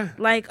too. me, yeah.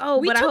 Like, oh,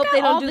 We but I took hope they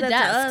out all don't do the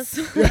that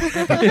desks. to us.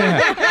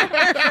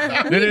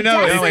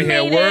 No. Y'all ain't hear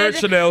a word Decimated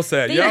Chanel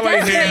said. the Y'all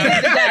ain't hear.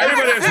 decimated desk.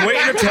 Everybody that's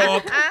waiting to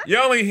talk.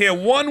 Y'all ain't hear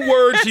one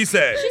word she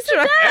said.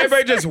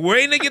 Everybody just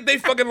waiting to get their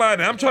fucking line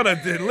in. I'm trying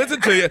to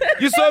listen to you.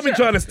 You saw me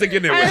trying to stick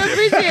in there I with you.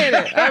 appreciate it. I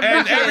And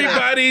appreciate it.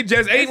 everybody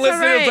just ain't It's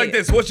listening. It's alright. like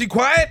this. Was she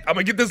quiet? I'm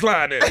gonna get this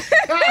line in.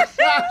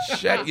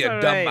 Shut your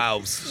It's dumb alright.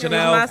 mouths. Those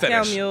Chanel, Moscow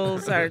finish.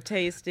 mules are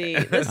tasty.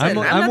 Listen, I'm I'm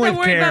not with that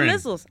worried about Karen.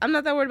 missiles. I'm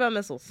not that worried about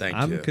missiles. Thank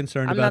I'm you.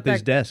 concerned I'm about not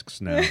these that-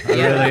 desks now. I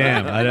really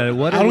am.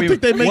 What I are don't we,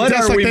 think they make what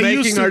desks are like we they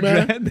making used to, our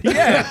man.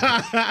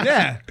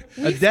 Yeah.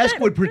 A desk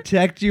would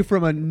protect you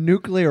from a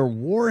nuclear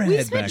warhead We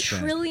back spent then.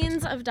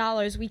 trillions of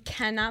dollars. We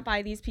cannot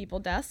buy these people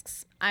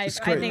desks. I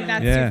crazy. think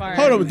that's Yeah. too far.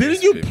 Hold on,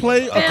 didn't you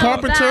play a Build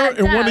carpenter that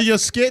in one of desk. your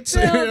skits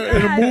in Build a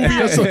that movie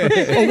or,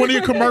 desk. or one of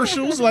your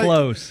commercials? Like,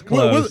 Close.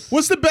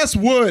 What's the best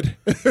wood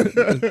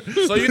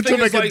So you to think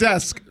make it's a like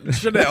desk?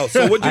 Chanel?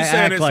 So what you I saying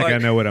act is like I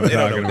know what I'm they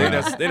don't talking know.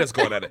 about. They just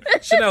going at it.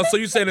 Chanel. So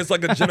you saying it's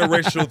like a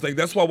generational thing?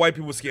 That's why white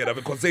people were scared of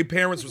it because their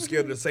parents were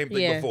scared of the same thing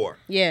Yeah. before.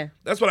 Yeah.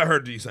 That's what I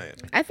heard you saying.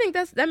 I think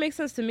that makes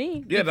sense to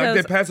me. Yeah, like because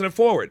they're passing it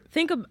forward.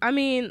 think of, I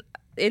mean,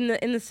 in the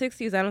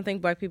 60s, I don't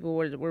think black people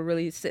were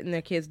really sitting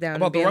their kids down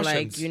About and the being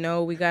Russians?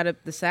 like, we got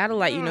the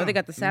satellite. They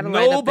got the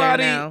satellite Nobody. up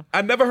there now.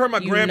 I never heard my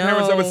You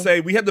grandparents know- ever say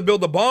we had to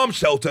build a bomb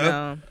shelter.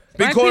 No.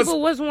 Black Because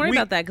people wasn't worried we-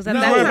 about that because at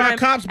No, that worried time, about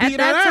cops beating at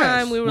that our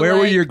ass. time, we were Where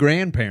like, were your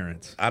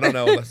grandparents? I don't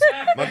know.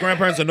 My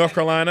grandparents in North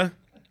Carolina.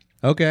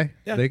 Okay.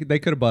 Yeah. They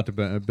could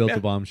have built Yeah. a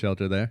bomb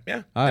shelter there.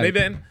 Yeah, All and they right.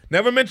 didn't.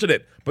 Never mentioned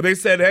it, but they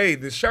said, "Hey,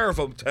 the sheriff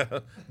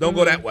don't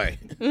go that way."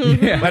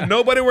 Yeah. But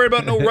nobody worried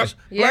about no Russian.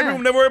 Black Yeah.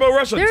 people never worry about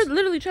Russians. They're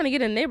literally trying to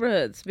get in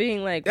neighborhoods,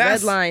 being like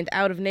Yes. redlined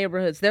out of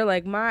neighborhoods. They're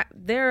like,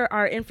 there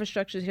are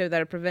infrastructures here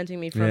that are preventing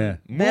me from Yeah.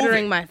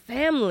 bettering Moving. my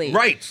family.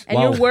 Right. And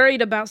Wow. you're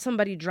worried about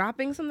somebody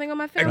dropping something on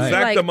my family.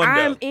 Exactamundo. Like,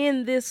 I'm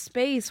in this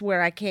space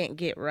where I can't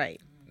get right.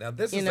 Now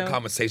this You is know? the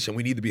conversation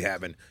we need to be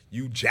having.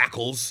 You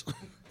jackals.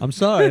 I'm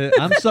sorry.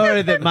 I'm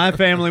sorry that my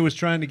family was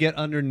trying to get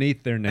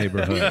underneath their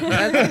neighborhood.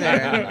 That's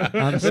fair.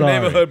 I'm The sorry.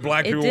 neighborhood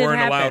black It people did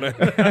weren't allowed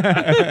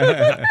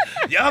happen.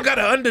 in. Y'all got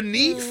an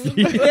underneath?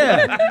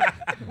 Yeah.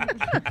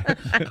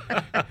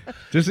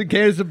 Just in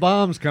case the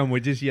bombs come, we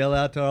just yell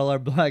out to all our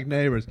black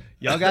neighbors,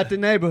 y'all got the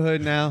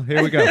neighborhood now.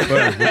 Here we go.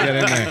 Boom. We get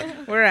in there.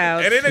 We're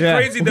out. And isn't it Yeah,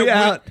 crazy we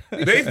out.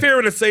 that they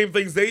fearing the same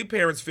things they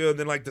parents feared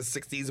in like the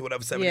 60s or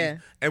whatever, 70s. Yeah.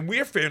 And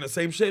we're fearing the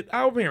same shit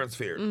our parents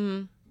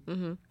feared.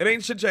 It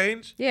ain't shit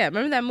change. Yeah,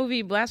 remember that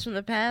movie Blast from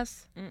the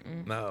Past?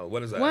 No,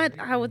 what is that? What?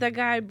 How with that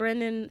guy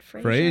Brendan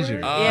Fraser? Fraser.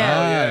 Yeah. Oh,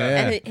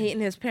 yeah.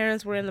 And his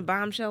parents were in the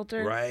bomb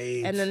shelter.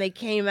 Right. And then they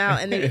came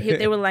out and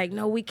they were like,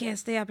 "No, we can't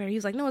stay up here." He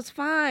was like, "No, it's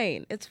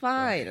fine. It's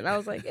fine." And I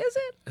was like, "Is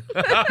it?"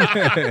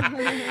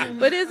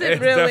 But is it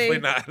It's really? definitely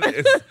not.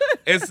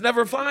 It's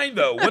never fine,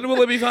 though. When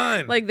will it be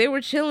fine? Like they were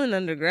chilling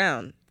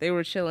underground. They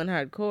were chilling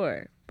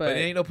hardcore. but But there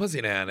ain't no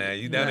pussy down there.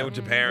 You down there with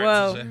your parents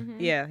well, and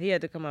shit. yeah, he had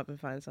to come up and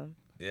find some.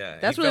 Yeah.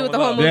 That's he really fell what the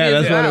in whole love. movie Yeah, is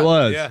that's what about. it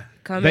was. Yeah.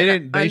 Come They in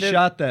didn't. They under-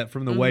 shot that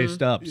from the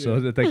waist up so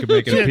that they could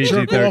make it a Can't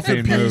PG-13 jerk off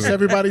in peace. movie.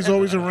 Everybody's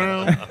always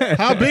around.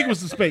 How big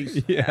was the space?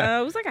 It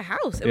was like a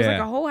house. It was Yeah.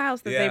 like a whole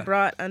house that Yeah. they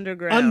brought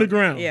underground.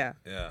 Underground. Yeah.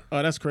 Yeah.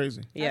 Oh, that's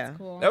crazy. Yeah. That's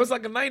cool. That was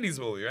like a 90s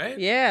movie, right?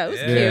 Yeah, it was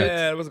yeah, cute.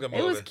 it was a good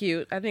movie. It was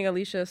cute. I think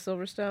Alicia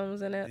Silverstone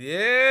was in it. Yeah.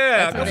 I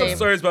That's got her some name.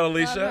 stories about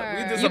Alicia. Love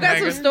We her. did You some got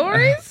hanging. some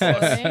stories?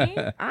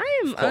 Right?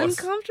 I am course.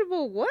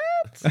 uncomfortable. What?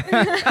 Like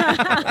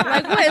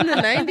what, in the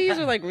 90s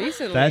or like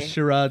recently? That's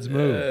Sherrod's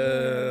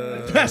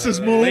move. That's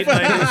his move. Late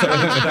 90s,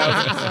 early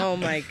 2000s. Oh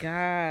my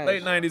god.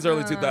 Late 90s,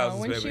 early 2000s,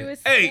 when she baby. was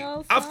Hey,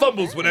 still I so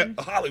fumbles with young.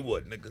 that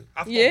Hollywood, nigga.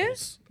 I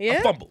fumbles. Yeah? Yeah?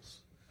 I fumbles.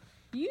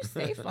 You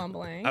say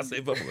fumbling. I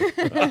say fumbles.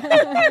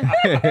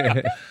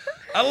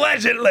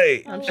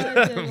 Allegedly. I'm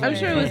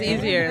sure it was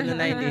easier in the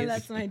 90s.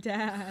 That's my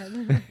dad.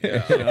 I'm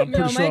Yo, pretty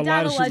my sure a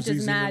dad lot of shit was alleges easy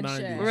in the mad 90s.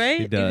 shit. Right?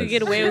 He You does. could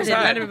get away with it.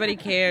 Hell Not everybody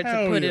cared to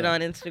yeah. put it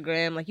on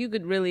Instagram. Like you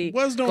could really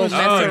Was go doing mess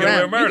shit. Oh, get away with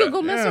around. You murder. could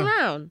go mess Yeah.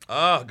 around.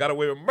 Oh, got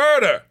away with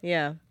murder.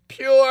 Yeah.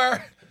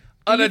 Pure,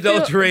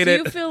 unadulterated.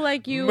 Do you feel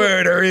like you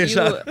murder-ish.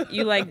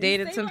 you like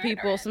dated some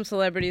people, some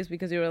celebrities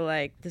because you were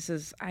like,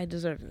 I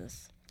deserve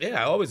this. Yeah,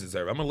 I always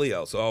deserve it. I'm a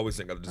Leo, so I always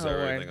think I deserve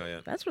word. everything I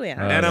am. That's really Oh,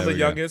 honest. And I'm there the we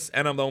go. youngest,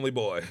 and I'm the only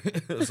boy.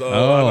 So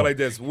Oh. I go like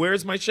this.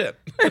 Where's my shit?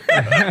 That's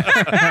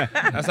how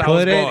I was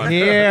Put it born.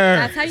 here.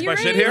 That's how you my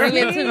raise shit here? Bring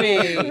it to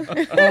me.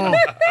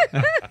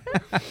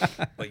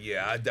 But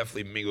yeah, I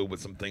definitely mingled with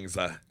some things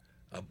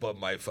above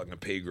my fucking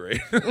pay grade.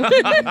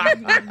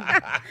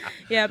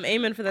 Yeah, I'm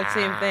aiming for that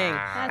same thing.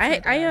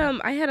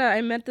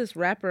 I met this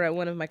rapper at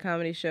one of my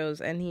comedy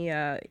shows, and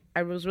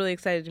I was really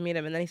excited to meet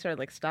him, and then he started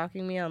like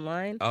stalking me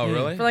online Oh,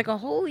 really? for like a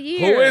whole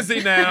year. Who is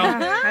he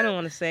now? I don't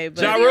want to say,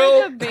 but Ja Is he Rule?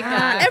 like a big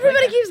guy?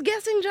 everybody keeps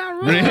guessing Ja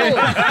Rule.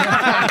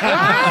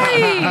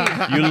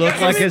 Why? You look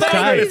like his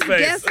Everybody His type. keeps face.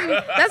 guessing.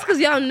 That's because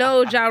y'all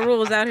know Ja Rule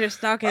was out here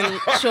stalking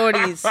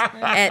shorties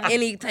at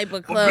any type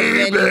of club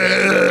venue.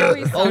 know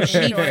he's Oh, stalking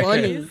she shorties.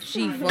 funny.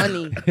 She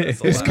funny.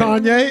 It's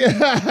Kanye.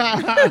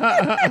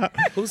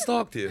 Who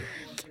stalked you?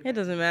 It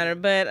doesn't matter,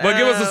 but But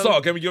give us a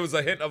song. Can we give us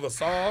a hint of a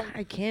song?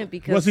 I can't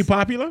because Was he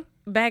popular?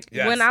 back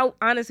Yes. when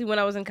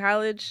I was in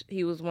college,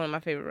 he was one of my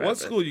favorite rappers. What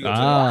school you go to?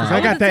 Ah. I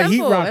got went to that heat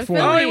Temple rock in for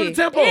Philly. Oh, him. you went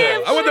to Temple. Yeah,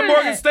 I went to sure.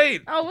 Morgan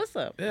State. Oh, what's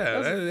up? Yeah,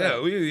 What's yeah,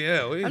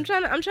 up? we. I'm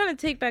trying to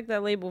take back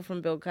that label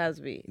from Bill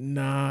Cosby.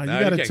 Nah, you Nah,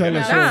 you gotta can't tell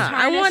get us. that. Nah,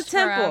 I Tarnished want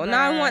Temple. forever. No,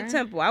 I want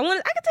Temple. I can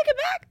take it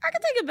back. I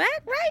can take it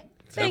back, right?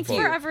 Thank Temple.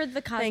 you. Forever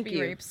the Thank Cosby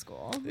you. rape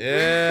school.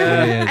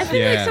 Yeah. I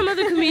think like some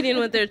other comedian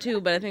went there too,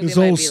 but I think His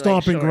they might old be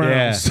stomping like short.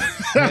 grounds.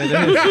 Yeah.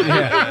 It is,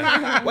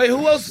 yeah. Wait,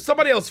 who else?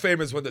 Somebody else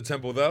famous went to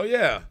Temple, though.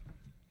 Yeah.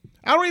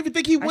 I don't even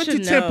think he went to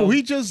should Temple. know.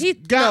 He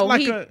just got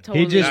like a.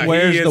 totally He just Nah,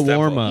 wears he the is Temple.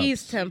 warm up.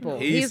 He's Temple.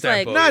 He's He's like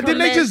Temple. Nah, didn't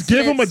they just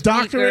give him a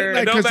doctorate?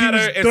 It don't Because he matter.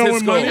 was It's his throwing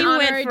school. money. He went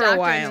Honorary for a doctorate,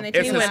 while. and they It's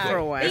He his went school. for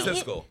a while. It's his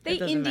school. They It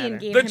doesn't Indian matter.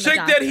 gave The him a chick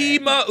that he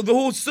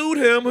who sued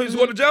him, who's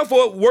going to jail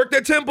for, worked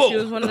at Temple. She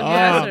was one of the Oh,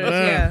 professors.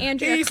 man. Yeah.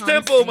 Andrea He's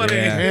Constantine. Temple money.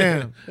 Yeah.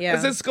 Damn, Yeah.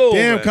 It's his school.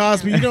 damn, man.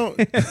 Cosby, you don't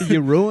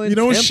You ruined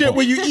shit Temple.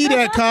 where you eat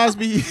at,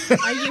 Cosby.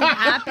 Are you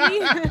happy?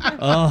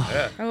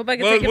 Oh, I hope I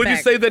can Well, take it would you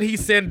back. say that he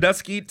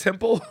Sandusky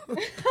Temple?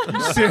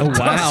 oh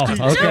wow.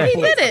 No, Okay.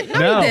 he didn't. No,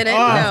 No. he didn't. Oh.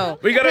 No.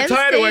 We got a Penn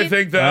title, I State-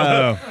 think,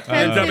 though. Oh.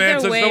 Penn Dumb State,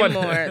 answers. they're No way one-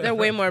 more. They're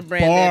way more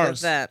branded Bars.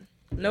 with that.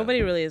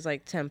 Nobody really is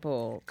like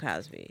Temple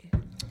Cosby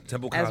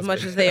Temple Cosby. as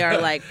much as they are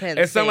like Penn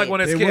It sounds like State.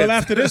 one of his They kids. will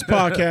after this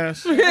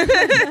podcast.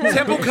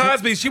 Temple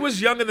Cosby. She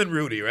was younger than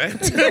Rudy, right?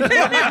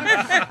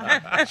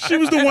 She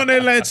was the one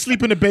that let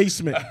sleep in the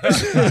basement.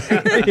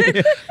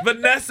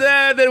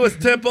 Vanessa, that was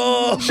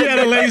Temple. She had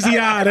a lazy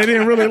eye. They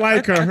didn't really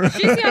like her.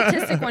 She's the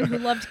autistic one who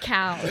loved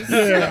cows.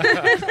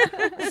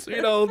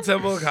 Sweet old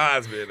Temple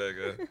Cosby,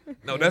 nigga.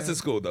 No, that's his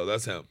school, though.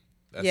 That's him.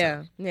 That's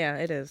him. Yeah,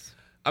 it is.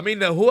 I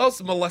mean, who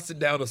else molested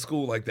down to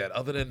school like that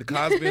other than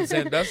Cosby and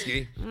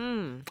Sandusky?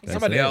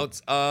 Somebody it.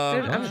 else.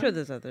 I'm sure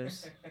there's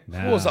others.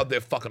 Who was out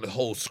there fucking the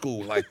whole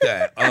school like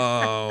that?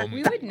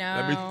 We would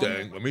know.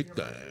 Let me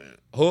think.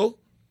 Who?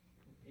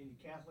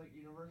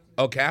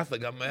 Oh,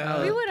 Catholic. I'm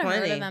mad. We would have heard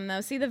Plenty. of them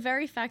though. See, the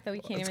very fact that we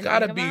can't It's even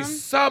gotta think be of them.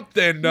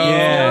 something, though.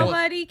 Yeah.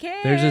 Nobody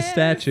cares. There's a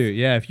statute.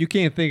 Yeah, if you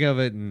can't think of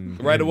it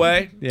Right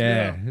away?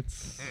 Yeah,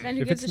 it's Then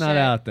who if gives it's a not shit?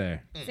 out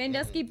there.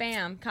 Sandusky,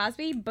 bam.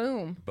 Cosby,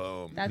 boom.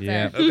 Boom. That's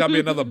Yeah. it. There's gotta be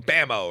another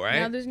bammo, right?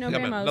 No, there's no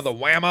Gotta be bamos. Another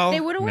whammo? They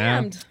would have No.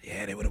 whammed.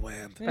 Yeah, they would have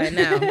whammed. By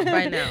now.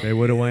 By now. They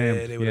would have Yeah,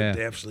 whammed. they would Yeah. have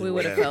absolutely We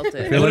would have whammed. felt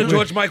it. They would have like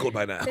George Michael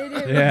by now. They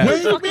did. Yeah.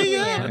 Wake Fucking me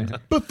whammed.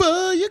 up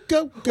before you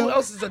go. Who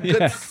else is a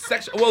good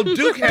section? Well,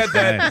 Duke had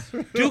that.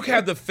 Duke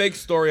had the fake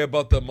story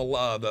about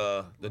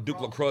the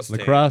Duke lacrosse team.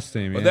 Lacrosse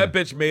team, But yeah. that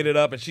bitch made it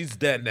up, and she's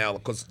dead now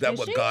because that Is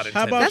what she? God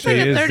How intended. about That's She like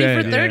a is 30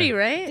 dead, for yeah. 30,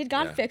 right? Did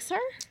God fix her?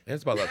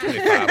 It's about like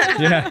 25.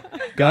 Yeah.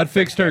 God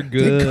fixed her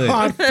good.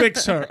 God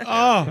fix her.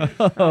 Oh,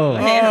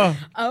 Oh,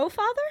 Oh,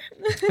 Father?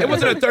 It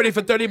wasn't a 30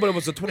 for 30, but it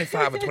was a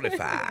 25 for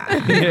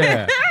 25.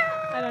 yeah.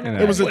 I don't You know.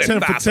 know. it was a 10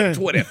 for 25 10.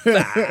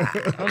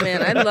 25. Oh,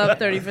 man. I love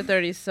 30 for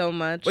 30 so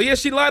much. But yeah,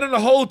 she lied on the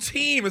whole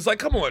team. It's like,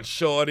 come on,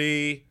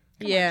 shorty.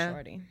 yeah.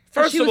 Shorty.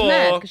 First she of was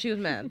mad all, 'cause she was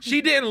mad.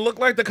 she didn't look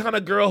like the kind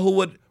of girl who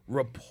would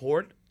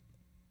report.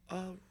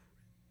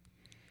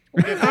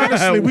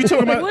 Honestly, we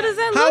talking about What does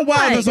that how look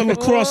wild like? does a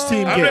lacrosse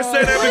team I'm get? just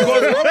saying that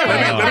because let me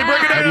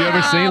break it down. Have you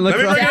ever seen Let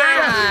me break it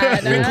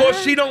lacrosse? down.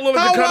 Because she don't look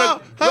like the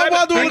kind of. How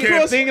wild do I can't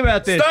lacrosse? Think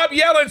about this. Stop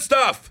yelling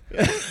stuff.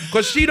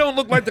 Because she don't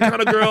look like the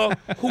kind of girl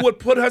who would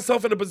put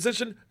herself in a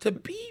position to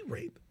be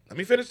raped. Let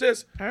me finish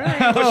this. All right.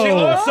 But she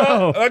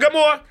also, I got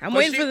more. I'm But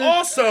waiting she for the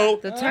also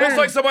turn. looks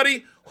like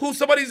somebody who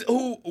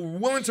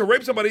willing to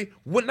rape somebody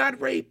would not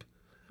rape.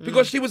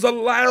 Because she was a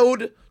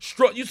loud,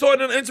 you saw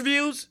it in the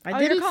interviews? I Oh,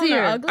 you're didn't calling see her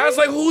her. ugly? I was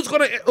like, who's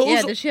gonna?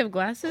 Yeah, does she have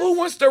glasses? Who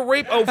wants to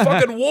rape a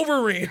fucking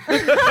Wolverine?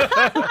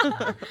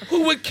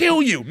 Who would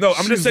kill you? No,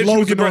 I'm just saying she was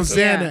Logan on aggressive.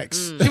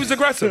 Xanax. She was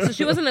aggressive. So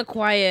she wasn't a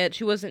quiet,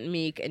 she wasn't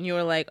meek, and you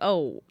were like,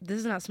 oh, this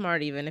is not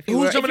smart even. If you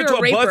Who's were, jumping if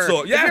you're into a a raper,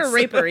 buzzsaw? if you're Yes. a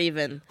raper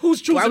even. Who's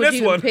choosing Why would this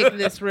you even one? pick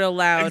this real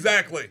loud?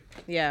 Exactly.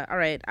 Yeah, all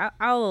right.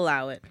 I'll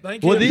allow it.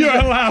 Thank you. Well, these You're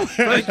are, allowed.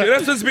 Thank you.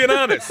 That's just being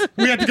honest.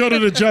 We had to go to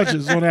the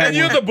judges on that And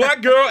you're one. the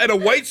black girl at a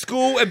white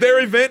school at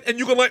their event, and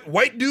you can let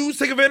white dudes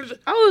take advantage.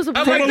 Oh, it was a I'm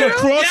black like From a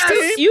this. girl? lacrosse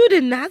Yes. team? You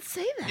did not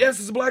say that. Yes,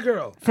 it's a black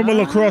girl. From a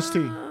lacrosse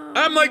team.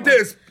 I'm like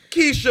this,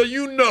 Keisha.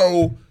 You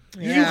know,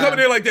 you Yeah. come in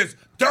there like this.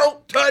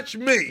 Don't touch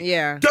me.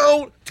 Yeah.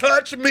 Don't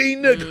touch me,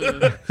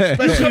 nigga. You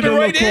Especially coming the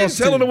right in, lacrosse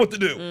telling team. them what to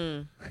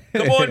do.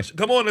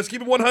 Come on, let's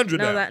keep it 100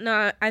 No,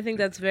 now. I think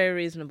that's very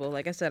reasonable.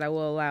 Like I said, I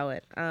will allow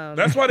it.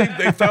 That's why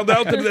they found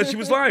out that she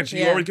was lying. She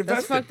yeah, already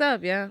that's confessed it. fucked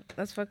up. Yeah,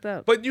 that's fucked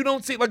up. But you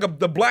don't see like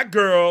the black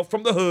girl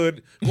from the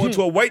hood going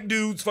to a white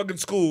dude's fucking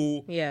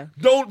school. Yeah.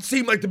 Don't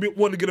seem like the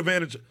one to get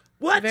advantage of.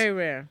 What? Very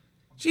rare.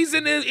 She's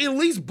in there at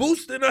least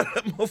boosting that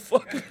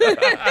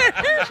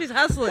motherfucker. She's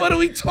hustling. What are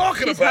we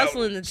talking She's about?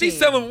 hustling the She's team.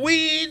 selling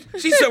weed.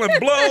 She's selling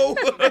blow.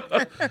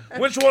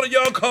 Which one of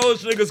y'all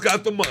college niggas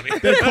got the money?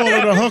 They call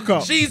it a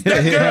hookup. She's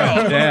that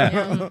girl.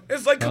 yeah.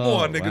 It's like, come Oh,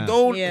 on, nigga. wow.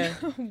 Don't. Yeah.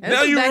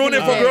 Now you ruin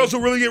it for girls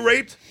who really get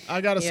raped? I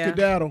got to Yeah.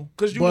 skedaddle.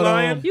 'Cause you But,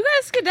 lying? You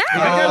guys skedaddle. I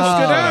got to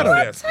skedaddle.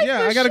 Yes.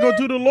 Yeah, I got to go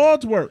do the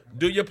Lord's work.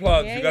 Do your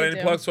plugs. Yeah, you got you any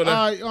do. plugs for All that?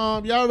 right,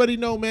 y'all already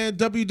know, man.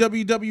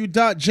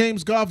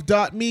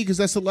 www.jamesgoff.me, because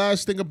that's the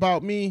last thing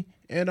about me.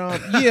 And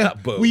yeah,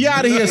 Boom. we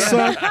out of here,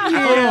 son.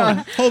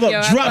 Hold up,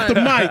 Yo, have drop fun.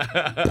 the mic.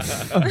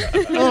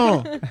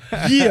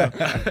 Yeah.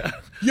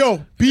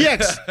 Yo,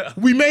 BX,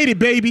 we made it,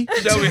 baby.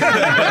 Shall we?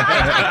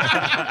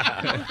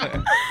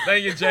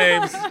 Thank you,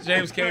 James.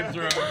 James came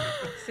through.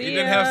 See He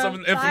did ya. have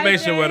some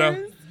information with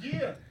him.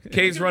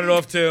 Kate's running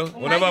off too.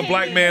 Whenever a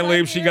black man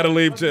leaves, she gotta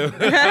leave too.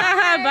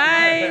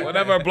 Bye.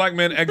 Whenever a black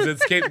man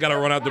exits, Kate gotta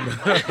run out the.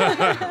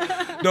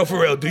 No, for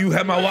real. Do you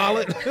have my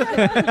wallet?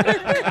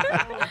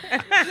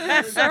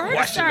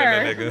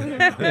 Questioning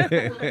the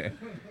nigga.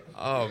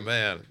 Oh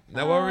man.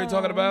 Now what were we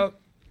talking about?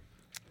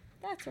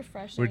 That's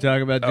refreshing. We're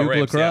talking about Duke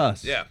Rapes,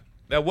 lacrosse. Yeah.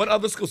 Now what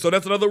other school? So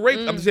that's another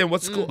rape. I'm saying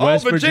what school?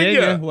 West Oh,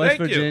 Virginia. West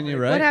Thank you. Virginia,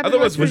 right? What happened I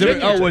thought it with was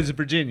Virginia. Oh, was it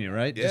Virginia,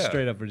 right? Just Yeah.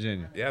 straight up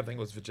Virginia. Yeah, I think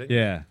it was Virginia.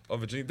 Yeah. Oh,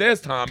 Virginia. There's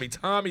Tommy.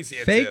 Tommy's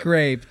here Fake too.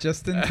 rape,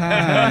 just in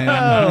time.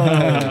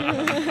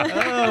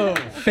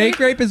 Fake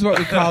rape is what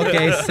we call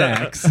gay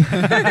sex.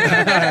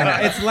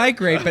 It's like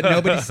rape, but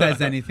nobody says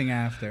anything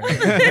after.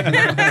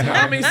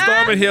 Tommy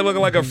storming here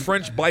looking like a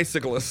French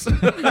bicyclist.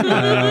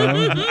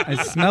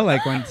 I smell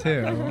like one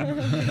too.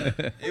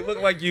 You look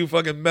like you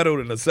fucking meddled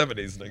in the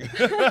 70s,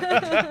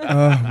 nigga.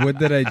 Oh, would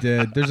that I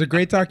did. There's a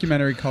great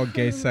documentary called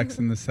Gay Sex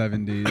in the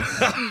 70s.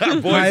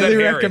 Boys Highly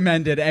and hairy.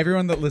 recommended.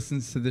 Everyone that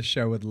listens to this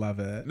show would love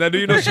it. Now, do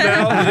you know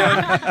Chanel?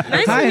 Yeah.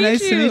 Nice Hi, to meet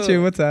nice you. to meet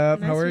you. What's up?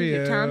 Nice How to are meet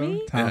you, you?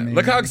 Tommy? Tommy.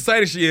 Look how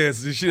excited she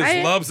is. She just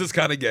I- loves this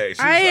kind of gay. She's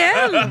I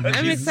am. I'm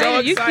She's excited. so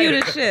You cute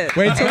excited. as shit.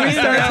 Wait till we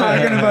start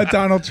talking about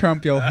Donald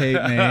Trump. You'll hate me.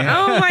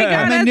 Oh my god.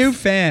 I'm a that's- new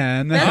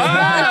fan. That's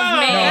love,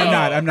 man. No, I'm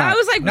not. I'm not. I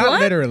was like, not what?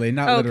 literally.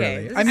 Not Okay.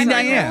 literally. This I is mean, like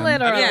I am. I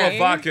need literally. more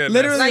vodka in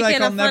Literally, this. Like like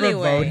in a I'll never funny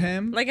vote way.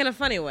 him. Like in a a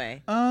funny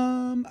way?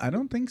 I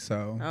don't think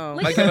so. Oh,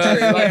 Like in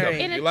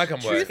him. a You like him,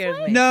 truth what?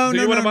 way? No, Do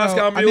no, you want a no,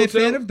 Moscow no. I'm Mule a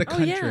fan too? of the Oh,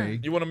 yeah. country.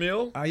 You want a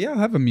mule? Yeah, I'll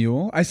have a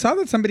mule. I saw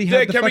that somebody Yeah,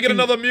 had the can we get fucking-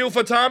 another mule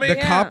for Tommy? the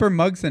copper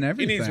mugs and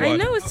everything. needs I one.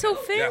 know, it's so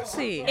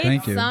fancy. Thank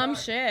It's you. some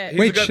shit. He's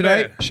a Wait, good should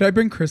man. I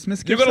bring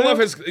Christmas You're gifts? gonna love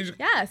out? his.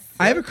 Yes.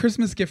 I have a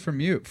Christmas gift from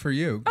you for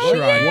you. Oh,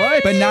 Sherrod.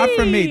 yay. But not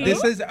from me.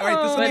 This is all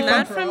right. This will But be fun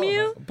not for from all of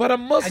you? us. But a I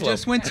Muslim.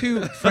 just went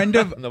to friend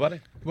of. Nobody.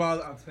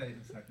 Well, I'll tell you in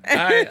a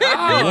second.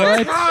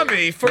 Oh,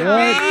 Tommy, for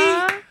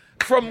me?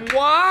 From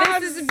what?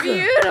 This is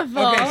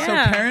beautiful. Okay, so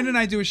Yeah. Karen and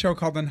I do a show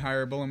called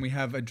Unhireable, and we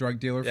have a drug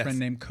dealer friend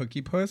named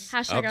Cookie Puss.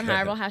 Hashtag Okay.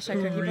 unhireable.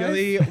 Hashtag cookie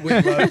Really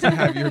would love to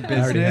have your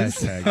I already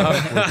business.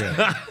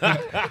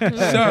 hashtagged. We're good.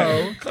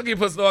 So Cookie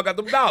Puss know I got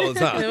them dollars,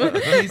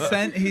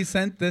 huh? he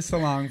sent this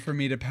along for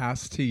me to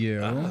pass to you.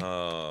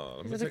 Oh,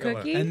 let me Is it take a a look.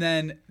 cookie? And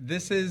then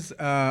this is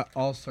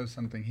also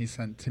something he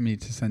sent to me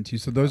to send to you.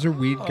 So those are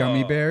weed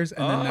gummy bears,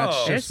 and then that's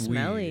Oh. They're just weed.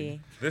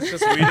 smelly. This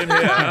just weed in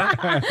here,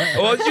 huh?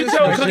 Well, you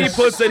tell Cookie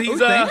Puss that he's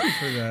thank you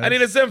for this. I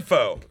need his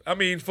info. I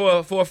mean, for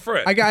a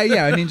friend.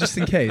 I mean, just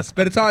in case.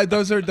 But it's all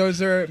those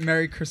are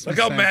Merry Christmas.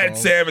 Look how mad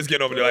samples. Sam is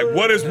getting over there. Like,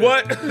 what is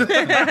what?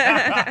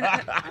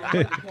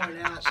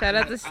 Shout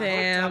out to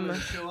Sam.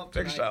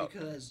 Big shout.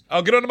 Because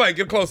Oh, get on the mic.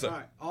 Get closer. all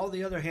right, all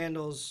the other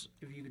handles,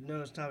 if you could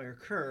notice, Tommy, are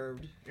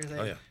curved. Everything,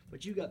 Oh, yeah.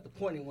 But you got the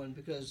pointing one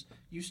because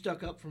you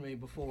stuck up for me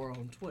before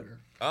on Twitter.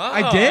 Oh,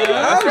 I did?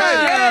 That's Oh,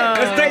 right.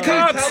 shit. Let's take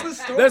Tell the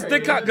cuts. story. Let's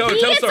take cuts. Go, He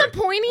tell the gets a story.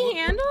 pointy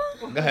handle?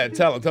 Go ahead.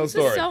 Tell the This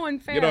story. is so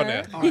unfair. Get on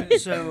there. All right,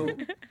 so,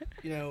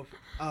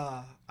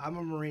 I'm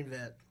a Marine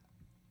vet,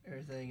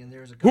 everything, and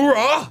there's a couple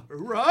Hoorah!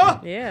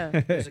 Hoorah! Yeah.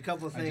 There's a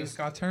couple of I things. just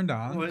got turned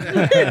on. But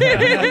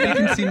You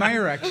can see my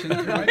erection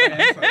through my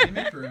pants. Let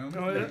me make room.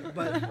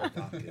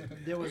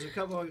 there was a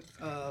couple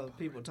of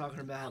people talking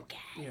about,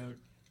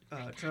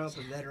 Trump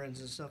and veterans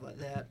and stuff like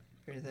that,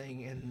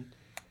 everything, and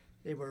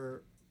they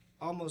were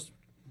almost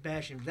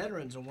bashing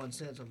veterans in one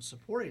sense of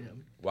supporting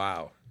them.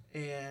 Wow.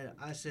 And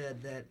I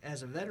said that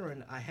as a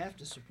veteran, I have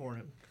to support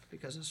him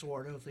because I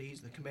swore an oath that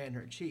he's the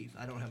commander-in-chief.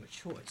 I don't have a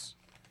choice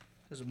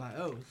because of my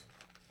oath.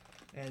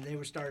 And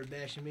they started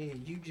bashing me,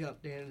 and you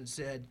jumped in and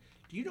said,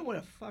 "Do you know what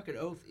a fucking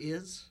oath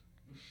is?"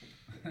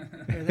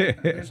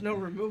 There's no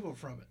removal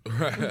from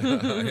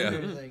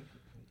it.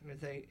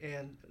 Everything.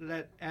 And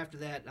that after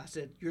that, I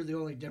said, "You're the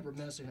only Deborah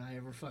Messing I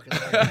ever fucking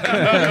liked."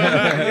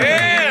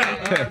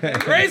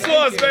 Yeah! Race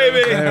horse,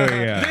 baby! There we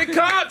go. Big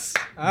Cox!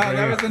 Oh,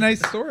 that was a nice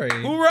story.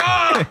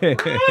 Hoorah!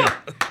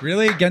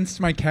 Really against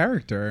my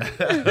character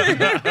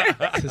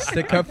to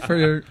stick up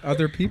for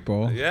other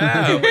people.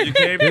 Yeah, but you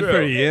came Good for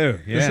through. you.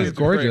 This Yeah. is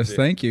gorgeous. crazy.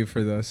 Thank you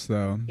for this,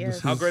 though. Yes.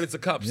 This How is- great it's a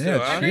cup Yeah, still,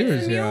 huh?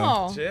 cheers. Mule.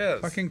 Yeah.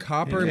 Cheers. Fucking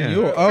copper Yeah.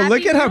 mule. Oh,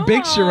 look Happy at how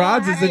big Mule.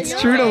 Shiraz is.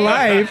 It's true to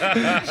life.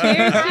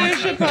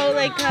 Cheers to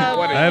Chipotle cup.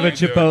 What I have a you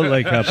doing?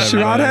 Chipotle cup. Shiraz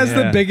everybody, has the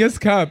yeah. biggest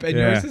cup, and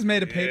Yeah. yours is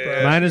made of paper.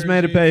 Yeah. Mine is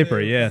made of paper,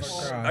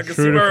 yes. I can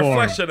True see to my form.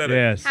 reflection in it.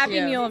 Yes. Happy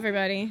Yeah. meal,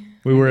 everybody.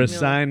 We were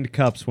assigned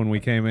cups when we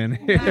came in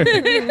here.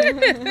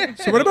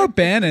 So what about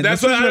Bannon? That's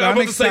This what is what I'm I'm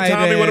about to say,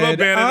 Tommy. What about excited.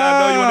 Bannon? I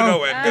know you want to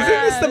go in.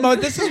 Isn't this the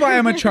most? This is why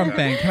I'm a Trump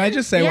fan. Can I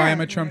just say why Yeah.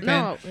 I'm a Trump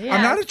No, fan? yeah,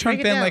 I'm not a break Trump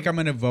it fan. down. Like I'm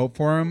gonna vote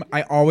for him.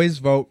 I always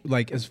vote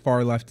like as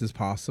far left as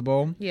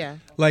possible. Yeah.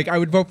 Like I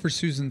would vote for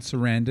Susan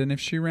Sarandon if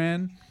she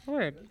ran,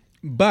 Word.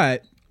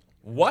 but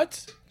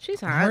What? She's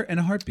heart hot. in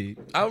a heartbeat.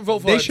 I would vote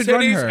for They her should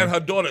run titties her. and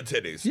her daughter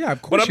titties. Yeah,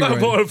 of course But I'm not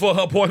you would. voting for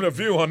her point of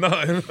view on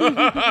nothing.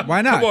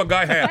 Why not? Come on,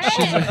 Guy Hatch.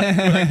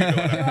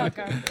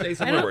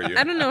 Jason, I where were you?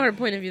 don't know her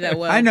point of view that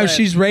well. I know but-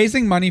 she's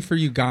raising money for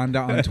Uganda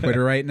on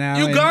Twitter right now.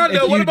 and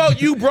Uganda, if what you-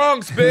 about you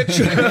Bronx, bitch?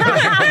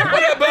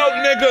 What about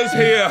niggas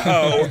here,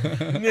 ho?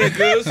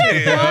 Niggas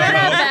here, What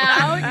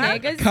ho.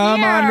 about niggas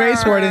Come on, here?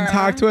 Race Warden,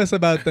 talk to us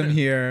about them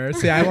here.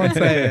 See, I won't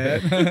say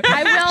it.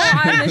 I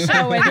will on the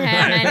show with him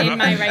and in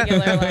my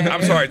regular life.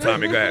 I'm sorry,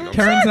 Tommy, go ahead.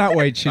 Karen's not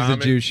white. She's a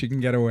Tommy. Jew. She can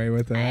get away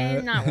with it.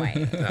 I'm not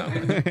white. No.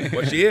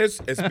 What she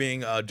is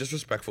being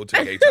disrespectful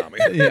to gay Tommy.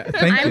 Yeah,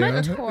 thank I'm you.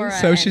 a Torah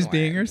So she's N-word.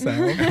 being herself.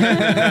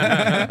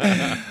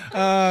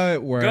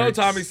 It works. Go,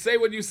 Tommy, say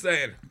what you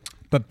saying.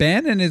 But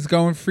Bannon is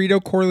going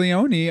Frito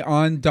Corleone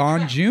on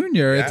Don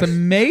Jr. Yes. It's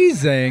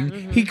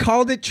amazing. He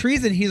called it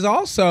treason. He's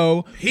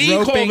also He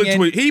roping called it in-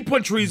 tweet. He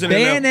put treason in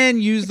there. Bannon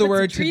used the put some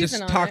word to treason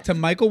just on talk it. to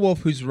Michael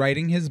Wolff, who's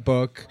writing his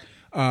book.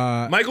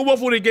 Michael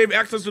Wolff would have gave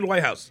access to the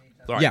White House.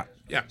 Sorry. Yeah.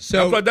 Yeah.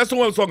 So- that's the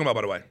one I was talking about,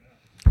 by the way.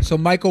 So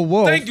Michael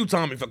Wolff. Thank you,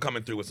 Tommy, for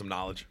coming through with some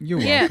knowledge. You're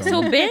Yeah, welcome.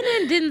 so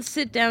Bannon didn't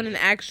sit down and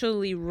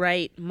actually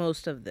write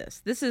most of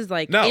this. This is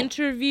like No.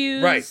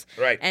 interviews,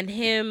 Right. and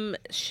him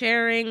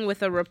sharing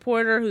with a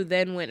reporter who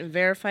then went and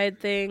verified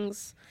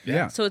things.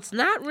 Yeah. So it's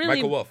not really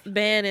Michael Wolff.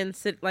 Bannon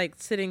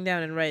sitting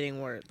down and writing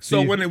words.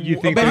 So you- when you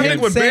think but I But think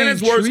him when saying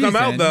Bannon's words come out,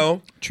 treason-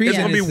 though, it's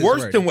treason going to is be his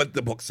worse word. than what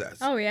the book says.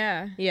 Oh,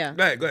 yeah. Yeah.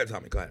 Go ahead,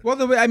 Tommy. Go ahead.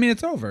 Well, I mean,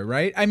 it's over,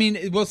 right? I mean,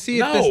 we'll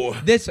see if No.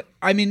 this.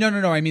 I mean, no.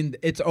 I mean,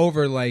 it's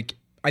over. Like,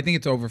 I think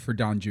it's over for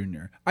Don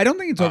Jr. I don't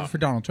think it's over for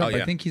Donald Trump. Oh,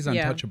 yeah. I think he's Yeah.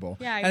 untouchable.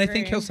 Yeah, I and I think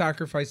agree. he'll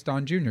sacrifice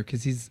Don Jr.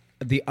 because he's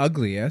the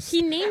ugliest.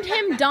 He named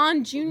him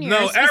Don Jr.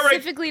 No, Eric-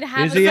 specifically to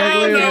have Is a he No,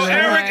 ugly no, or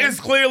Eric is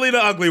clearly the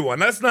ugly one.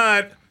 That's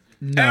not.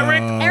 No.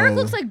 Eric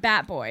looks like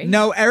Bat Boy.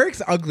 No,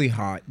 Eric's ugly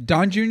hot.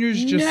 Don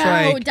Jr.'s just no,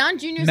 like Don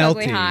Jr.'s melty.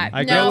 ugly hot.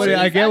 I no,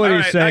 get what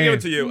he's saying. I give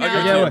it to you.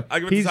 No. I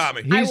give it to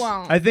Tommy. I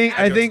won't. I think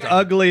give it to Tommy.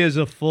 ugly is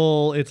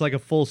it's like a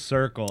full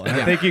circle. And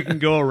I think you can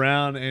go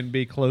around and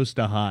be close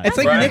to hot. It's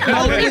like Nick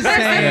Mullen is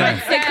saying.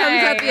 It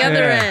comes out the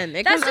other end.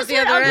 It That's comes out just the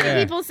what other ugly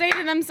end. people say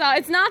to themselves.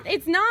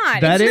 It's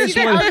not. That it's is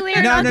just what- uglier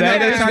and No, no, no, That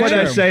uglier. is not what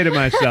I true. say to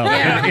myself.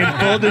 In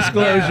full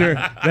disclosure,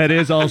 that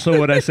is also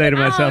what I say to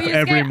myself you just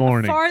every get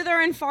morning. Farther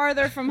and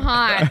farther from hot.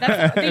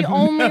 That's the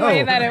only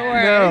way that it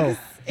works.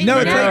 It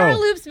No, never no.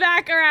 loops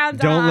back around. to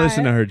Don't hot.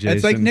 listen to her, Jason.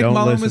 It's like Nick Don't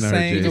Mullen listen was to her,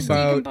 saying Jason.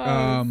 about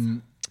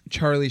Decompose.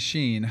 Charlie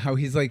Sheen, how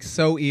he's like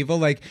so evil,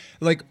 like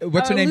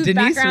what's her name, looped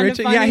Denise back around to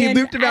Richards. funny Yeah, he and-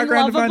 looped it back and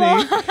around to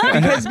lovable.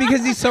 funny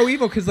because he's so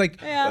evil. Because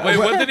like, Yeah. Wait,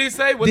 what did he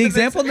say? What the did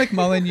example They Nick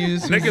Mullen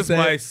used. say? Nick was is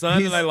my that son,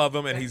 he's and I love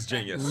him, and he's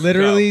genius.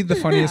 literally Go.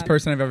 the funniest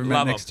person I've ever met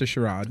Love next him. to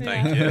Sherrod.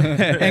 Thank you.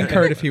 And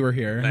Kurt if he were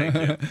here. Thank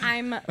you.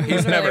 I'm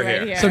He's literally never right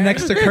here. here. So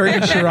next to Kurt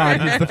and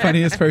Sherrod, he's the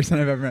funniest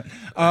person I've ever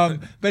met.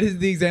 But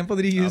the example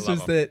that he used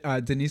love was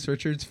that Denise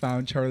Richards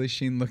found Charlie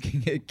Sheen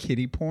looking at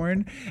kitty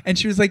porn, and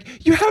she was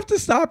like, "You have to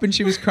stop!" And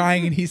she was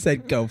crying, and he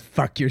said, "Go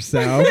fuck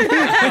yourself."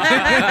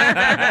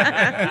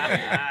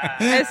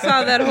 I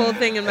saw that whole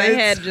thing in my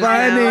head just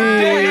funny.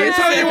 now. I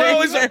tell you what,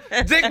 always,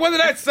 Dick, what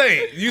did I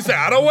say? You say,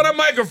 I don't want a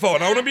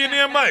microphone. I want to be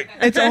near a mic.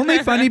 It's only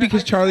funny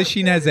because Charlie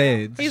Sheen has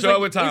AIDS. He's Show like,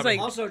 it with Tommy. he's like,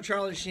 Also,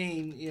 Charlie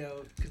Sheen,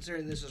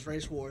 considering this is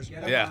race wars.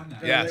 Yeah,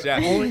 yes.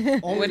 Only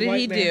What did white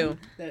he man do?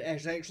 That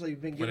has actually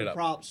been it given up.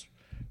 props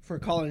for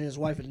calling his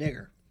wife a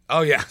nigger.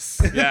 Oh, yes.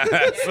 Yes.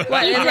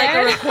 what, it's like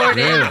a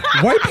recording.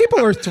 White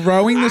people are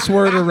throwing this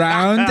word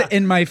around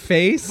in my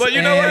face. But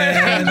you know what?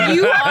 And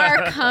you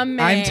are coming.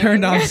 I'm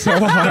turned on so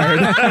hard.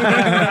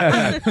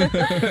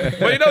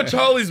 Well, you know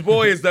Charlie's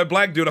boy is that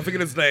black dude. I forget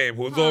his name.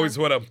 Who's always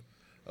with him.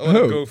 Oh,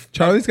 Who? Goof.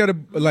 Charlie's got a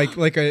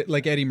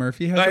like Eddie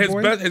Murphy has a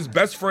boy. His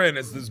best friend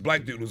is this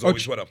black dude who's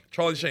always with him.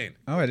 Charlie Sheen.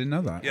 Oh, I didn't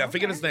know that. Yeah, I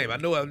forget his name. I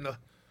know.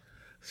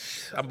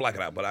 I'm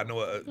blacking out, but I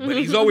know. But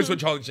he's always with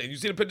Charlie Sheen. You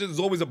see the pictures? There's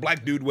always a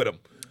black dude with him.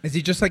 Is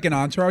he just like an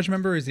Entourage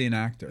member, or is he an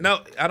actor?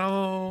 No, I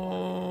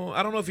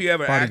don't know if he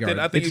ever Bodyguard. acted.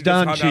 I think It's he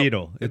Don just hung out-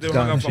 Cheadle. they It's hung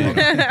Don out for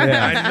Cheadle. long.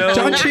 I know.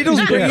 John Cheadle's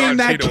Don bringing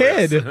that Cheadle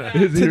kid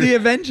is. to the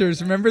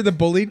Avengers. Remember the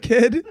bullied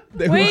kid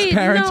whose Wait,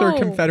 parents are no.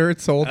 Confederate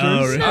soldiers? Oh,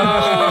 really?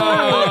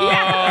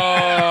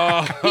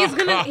 He's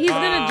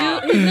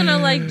gonna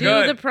like do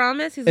Good. the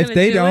promise. He's If gonna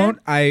they do don't,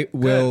 it. I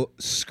will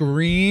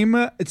scream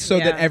so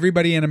that Yeah.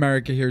 everybody in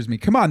America hears me.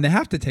 Come on, they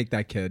have to take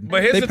that kid.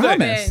 But here's they the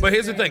promised. thing. But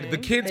here's the thing. The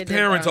kids' They did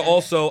parents are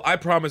promise. also. I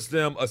promised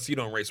them a seat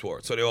on Race War,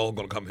 so they're all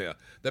gonna come here.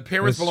 The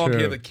parents That's belong true.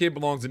 here. The kid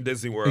belongs in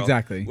Disney World.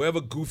 Exactly.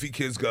 Wherever goofy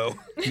kids go.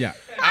 Yeah.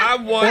 I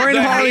want Or in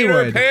the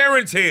Hollywood. hater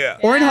parents here.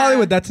 Or in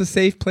Hollywood, that's a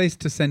safe place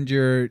to send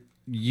your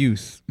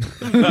youth.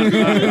 It is,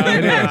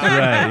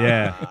 right,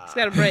 yeah. It's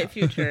got a bright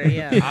future.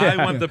 Yeah.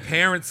 I want the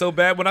parents so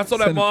bad. When I saw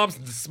that Send- mom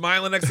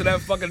smiling next to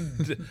that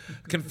fucking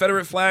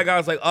Confederate flag, I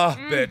was like, oh,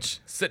 bitch,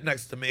 sit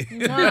next to me.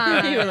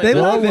 Mwah. They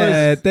love was-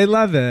 it. They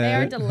love They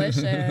are it.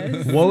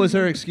 delicious. What was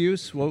her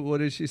excuse? What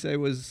did she say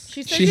was?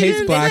 She She hates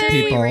didn't black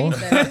say people.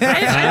 racist.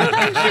 I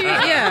don't think she.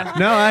 Yeah.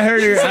 No, I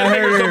heard her. I Don't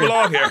heard her.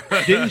 belong here.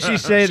 Didn't she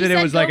say She that it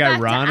said was go like back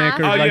to ironic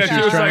or Oh, like yeah, she's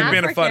she was trying?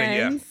 like being funny. Yeah,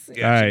 Africans.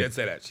 yeah, All she right. did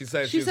say that. She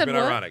said She she was said being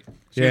what? ironic.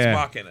 She was Yeah.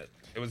 mocking it.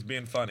 It was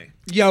being funny.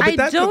 Yeah, but I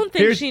that's don't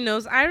think here's- she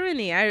knows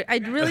irony. I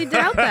really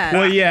doubt that.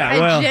 Well, yeah, I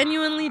well-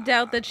 genuinely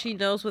doubt that she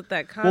knows what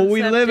that concept Well,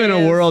 we live in a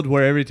is. world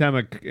where every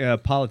time a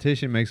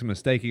politician makes a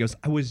mistake, he goes,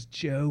 "I was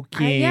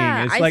joking."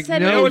 Yeah, it's I like,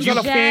 said no, it you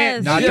in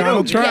can't. jest. Not you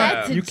Donald don't Trump.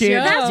 get to You can't.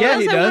 joke. That's Yeah,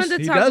 what he else I does. wanted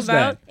to He talk does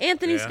about. that.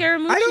 Anthony Yeah.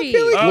 Scaramucci. I don't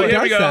feel like Oh, he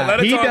here we does go. that. Let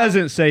it He talk.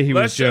 doesn't say he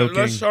was Let's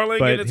joking, Charlene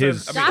but get into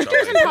his I mean,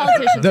 Doctors and Charlene.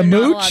 politicians The are not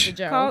allowed mooch? to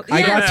joke. Call-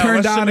 I got Yeah. turned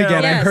Let's on sit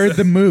again. down. I Yes. heard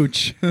the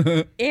mooch.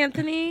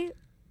 Anthony.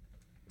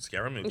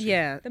 Scaramucci.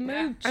 Yeah. The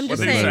mooch. I'm What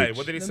just did he say? saying.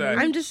 What did he say?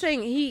 I'm just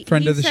saying he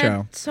Friend he of the said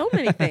show. so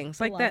many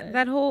things like Love that it.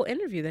 that whole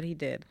interview that he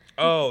did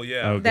Oh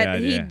yeah. Oh, that God,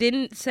 he yeah.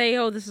 didn't say,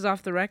 oh, this is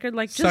off the record,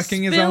 like just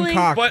Sucking his own spilling-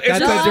 cock. But That's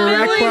it's a just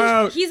direct spilling.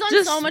 quote. He's on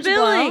just so much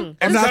spilling. blow.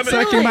 I'm not It's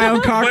sucking my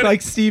own cock But-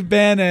 like Steve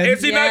Bannon.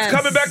 Is he Yes. not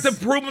coming back to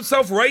prove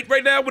himself right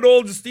now with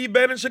all the Steve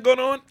Bannon shit going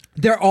on?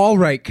 They're all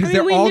right because I mean,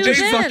 they're we all knew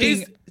just then.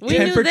 fucking We knew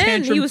temper then he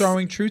tantrum was-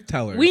 throwing truth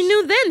tellers. We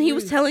knew then he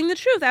was telling the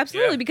truth,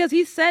 absolutely, Yeah. because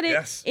he said it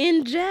Yes.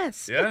 in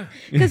jest. Yeah.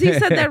 Because he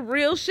said that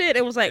real shit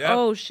and was like, Yeah.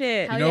 oh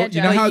shit. Hell You know, yeah,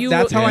 you know Joe. how You-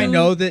 that's how I you-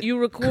 know that you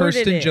recorded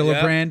Kirsten it.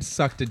 Gillibrand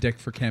sucked a dick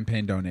for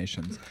campaign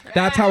donations.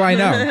 That's how I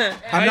know.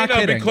 I'm not you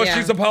know, kidding. Because Yeah.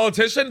 she's a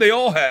politician, they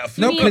all have.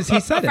 No, because he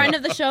said Friend it.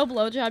 of the show,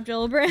 Blowjob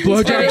Gillibrand.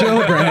 Blowjob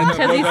Gillibrand,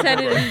 Because he said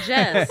it in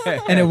jest.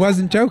 and it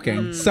wasn't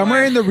joking.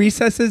 Somewhere in the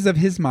recesses of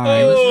his mind,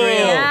 Oh.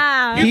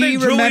 Yeah. You he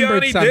think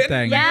remembered Giuliani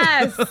something.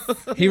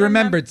 Yes. He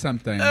remembered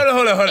something.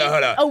 Hold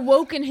on.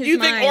 Awoke in his You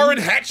mind. think Orrin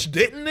Hatch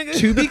didn't, nigga?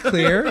 To be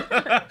clear,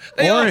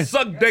 They all Orrin-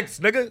 suck dicks,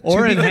 nigga.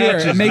 Orrin to be clear,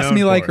 Hatch it is makes known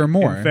me for like it, her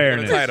more. in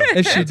fairness. Title.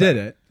 if she did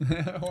it.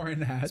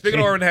 Orrin Hatch. Speaking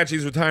of Orrin Hatch,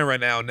 he's retiring right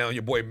now. Now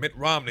your boy Mitt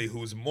Romney,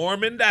 who's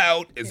Mormoned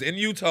out, is in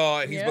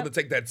Utah, and he's going to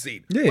take that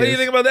seat. Yeah, What do you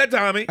think about that,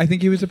 Tommy? I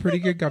think he was a pretty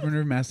good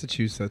governor of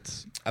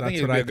Massachusetts. I think That's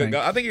he'd what be I a good think.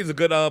 guy. I think he's a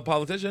good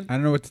politician. I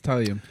don't know what to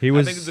tell you. He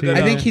was. think it's a good-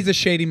 I think he's a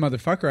shady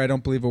motherfucker. I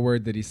don't believe a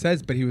word that he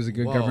says, but he was a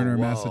good governor of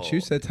whoa.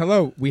 Massachusetts.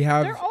 Hello, we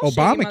have They're all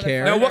shady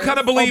Obamacare. Now, what kind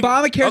of belief?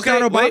 Obamacare's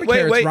not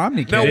Obamacare, it's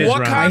Romney Now, care.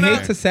 what It is kind I of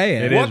hate to say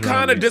it. It what is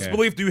kind of Romney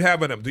disbelief do you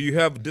have in him? Do you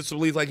have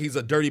disbelief like he's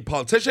a dirty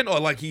politician, or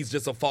like he's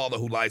just a father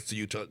who lies to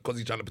you because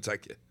he's trying to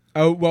protect you?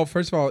 Oh, well,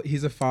 first of all,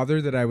 he's a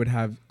father that I would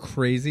have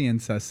crazy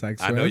incest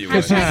sex I with. know you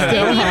would. Literally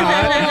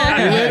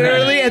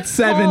at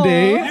 70.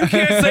 You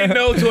can't say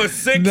no to a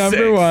 6'6".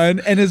 Number one.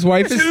 And his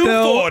wife is still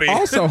 240.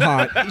 also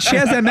hot. She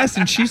has MS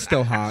and she's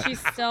still hot. She's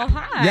still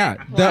hot. Yeah,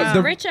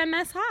 Wow. Rich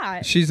MS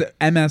hot. She's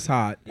MS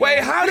hot. Wait,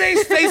 how they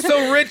stay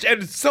so rich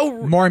and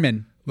so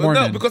Mormon.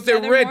 No, because they're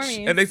Yeah, they're rich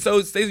Mormons. and they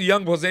stay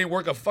young because they ain't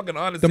work a fucking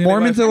honest. The day in their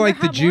Mormons life. are like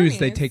the hot Jews.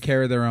 They Mormons. take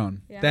care of their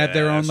own. Yeah. They have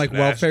their own like That's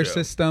welfare true.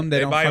 system. They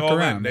don't buy fuck all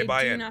around. In. They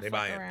buy do in. not They fuck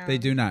buy in. around. They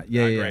do not.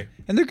 Yeah, I yeah. agree.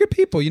 And they're good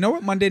people. You know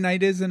what Monday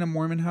night is in a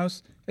Mormon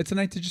house? It's a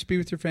night to just be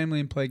with your family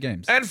and play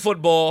games. And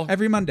football.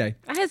 Every Monday.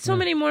 I had so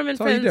many Mormon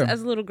That's all you friends do.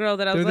 as a little girl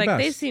that I They're was the like,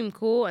 they best. seem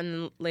cool, and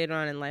then later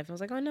on in life, I was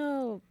like, oh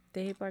no,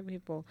 they hate black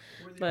people.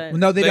 But Well,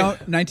 no, they don't.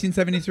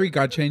 1973,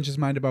 God changed his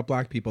mind about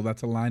black people.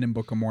 That's a line in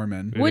Book of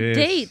Mormon. what is.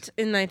 date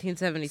in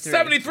 1973?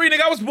 73,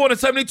 nigga. I was born in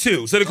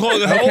 72. So they call it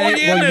the whole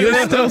Okay, year. well, you're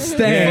nigga. still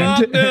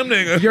stand. Fuck them,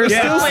 nigga. You're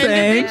still When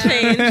did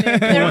staying. they change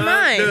their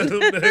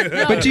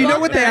mind? But do you know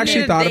what they I actually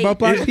need a thought date. about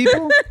black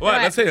people?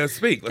 What? Let's say let's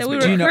speak. Let's That we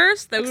speak. were you know-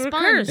 cursed. That we were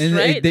Expunged. cursed, And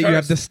right? that you have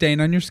Cursed. the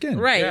stain on your skin.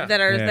 Right, Yeah. that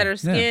are Yeah.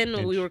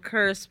 skin. We were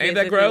cursed. Ain't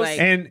that basically, gross?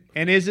 Like,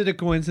 And is it a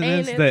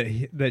coincidence Ain't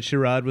that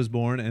Sherrod was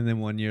born and then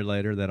 1 year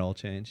later that all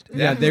changed?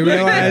 Yeah, they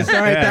realized,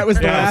 all right, that was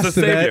the I was last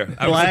the of savior. it.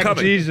 I was Black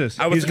coming. Jesus.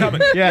 I was He's-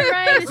 coming. Yeah.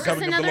 Right, it's just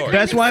Coming of the another Lord.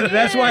 That's why.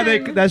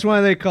 skin. That's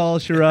why they call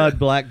Sherrod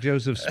Black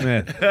Joseph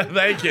Smith,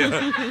 Thank you.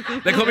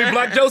 They call me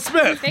Black Joe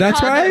Smith. They That's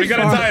call right. We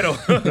got a title.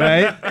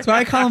 right? That's why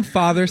I call him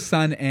Father,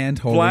 Son, and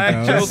Holy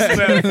Black Joe Ghost.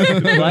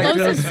 Smith. Black Joseph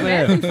Joseph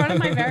Smith in Smith. front of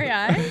my very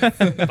eyes.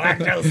 Black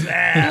Joe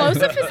Smith.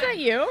 Joseph, is that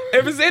you?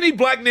 If it's any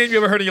black name you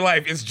ever heard in your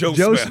life, it's Joe,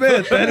 Joe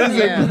Smith. That is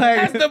Yeah. a black.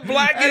 That's the That is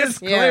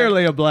blackest. Yeah.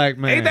 clearly a black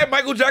man. Ain't that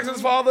Michael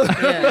Jackson's father?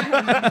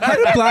 How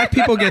did black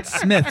people get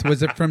Smith?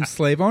 Was it from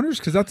slave owners?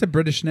 Because that's a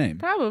British name.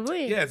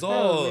 probably. Yeah, it's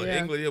all Probably, yeah.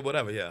 English, yeah,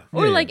 whatever, yeah.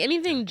 Or Yeah. like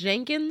anything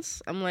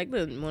Jenkins. I'm like,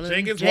 look, one of them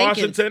Jenkins, Jenkins,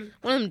 Washington.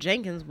 One of them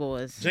Jenkins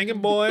boys.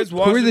 Jenkins boys, Who are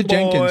Washington the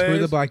Jenkins? Who are the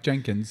boys. black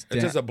Jenkins?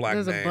 It's just a black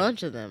There's name. a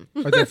bunch of them.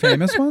 Are there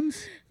famous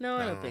ones? No,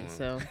 I don't think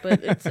so.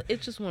 But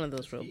it's just one of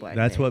those real black.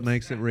 That's what names.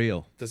 makes it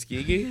real.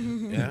 Tuskegee?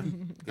 Yeah.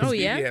 Oh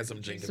Tuskegee yeah, has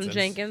some Jenkins. Some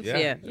Jenkins.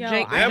 Yeah, Yo,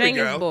 There we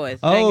Jenkins go. boys.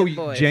 Oh, Jenkins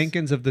boys.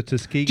 Jenkins of the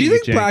Tuskegee. Do you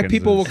think black Jenkinses.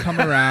 people will come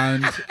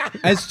around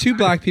as two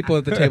black people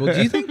at the table?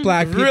 Do you think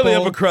black people Really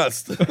upper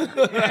crust I want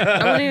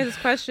to hear this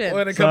question.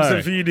 when it comes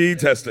Sorry. to VD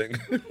testing.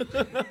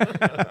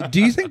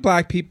 Do you think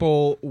black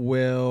people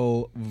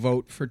will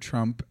vote for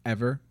Trump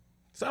ever?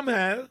 Some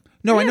have.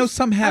 No, I know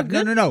some have.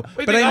 No. What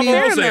But do you I think mean,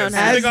 Fair Omarosa is? amount You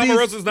has. think As these-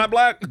 Omarosa's not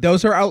black?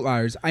 those are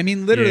outliers. I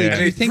mean, literally, Yeah. And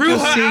do you they think threw you'll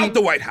her see out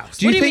the White House.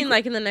 Do What you do you think mean,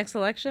 like in the next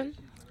election?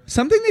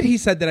 something that he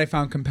said that I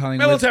found compelling?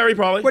 Military, was,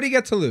 probably. What do you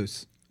get to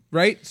lose?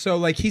 Right? So,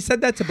 like, he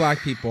said that to black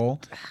people.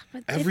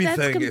 But Everything if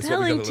that's is what we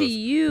compelling gotta to lose.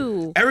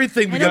 you.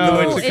 Everything we I got don't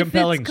to know it's lose. a if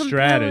compelling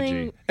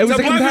strategy. It was So a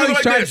black compelling people like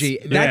strategy.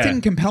 this. That Yeah.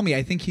 didn't compel me.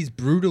 I think he's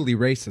brutally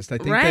racist. I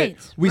think Right,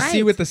 that we see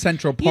right. with the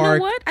Central You know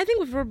Park. what? I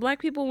think for black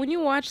people, when you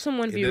watch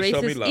someone be He did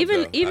show me racist, love, even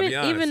though. I'll be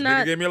honest. even Nigga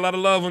not. gave me a lot of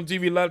love on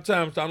TV a lot of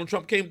times. Donald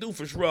Trump came through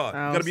for Sherrod.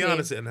 Oh, Gotta be see.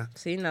 honest here now.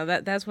 See, now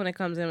that's when it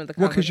comes in with the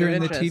Well, 'cause conflict you're of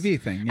in the interest. TV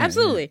thing. Yeah,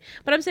 Absolutely,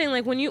 but I'm saying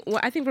like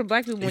I think for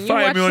black people, He when you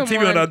fired watch me on TV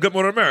someone on Good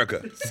Morning America.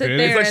 sit He's there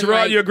He's like, and Sherrod,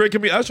 like, you're a great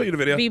comedian. I'll show you the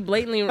video. be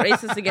blatantly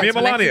racist against and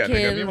Melania, nigga. Me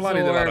Mexicans and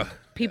Melania did a lot or of-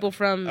 people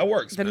from That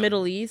works, the man.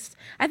 Middle East.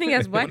 I think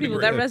as black people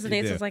that Yeah,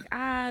 resonates. yeah. It's like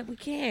we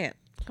can't.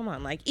 Come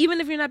on, like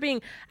even if you're not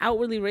being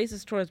outwardly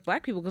racist towards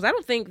black people, because I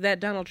don't think that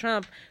Donald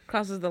Trump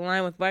crosses the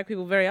line with black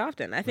people very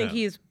often. I think No.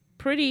 he's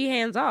pretty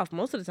hands off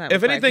most of the time.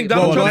 If with black anything, people.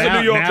 Donald Trump's a now,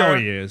 New Yorker. now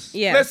he is.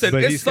 Yeah. Listen,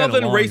 But it's he's got a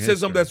Southern long racism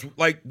history. that's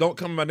like, don't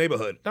come in my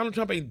neighborhood. Donald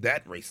Trump ain't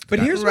that racist. But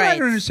here's what I Right.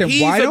 don't understand.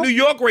 He's Why a don't New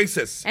York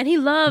racist. And he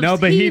loves. No,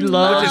 but he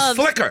loves- Which is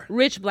slicker.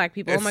 Rich black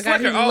people. It's oh my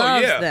god, he slicker. Oh,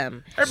 loves yeah.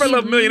 them. Everybody He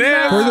love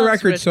millionaires. For the loves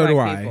record, rich so do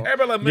black I. people.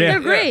 Everybody love Yeah.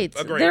 millionaires. They're great.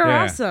 Agree. They're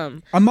Yeah.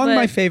 awesome. among But-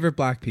 my favorite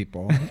black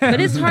people? But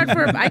it's hard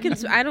for I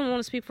don't want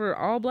to speak for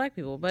all black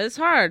people, but it's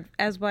hard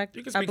as You can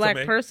a speak for black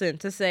me. person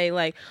to say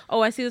like,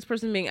 oh, I see this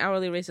person being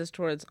outwardly racist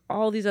towards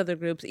all these other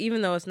groups, even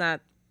though it's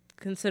not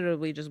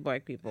considerably just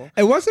black people.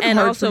 It wasn't And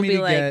hard also for me be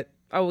to like, get.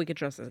 oh, we could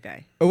trust this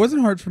guy. It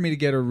wasn't hard for me to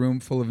get a room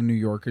full of New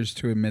Yorkers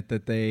to admit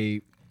that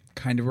they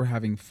kind of were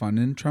having fun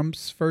in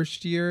Trump's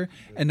first year.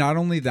 And not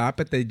only that,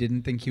 but they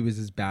didn't think he was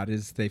as bad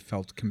as they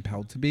felt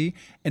compelled to be.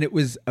 And it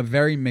was a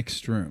very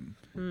mixed room.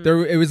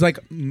 It was like,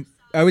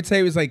 I would say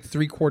it was like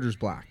 3/4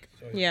 black.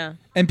 Yeah.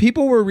 And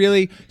people were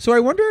really so I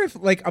wonder if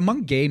like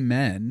among gay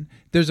men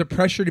there's a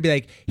pressure to be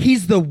like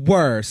he's the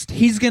worst.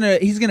 He's going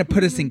to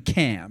put us in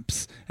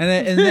camps. And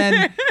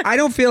then I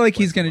don't feel like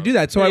he's going to do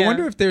that. So I Yeah.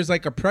 wonder if there's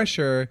like a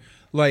pressure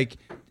like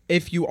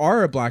if you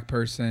are a black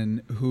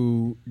person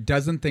who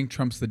doesn't think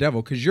Trump's the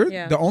devil, because you're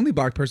the only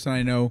black person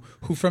I know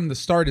who from the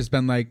start has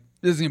been like,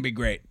 this is going to be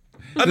great.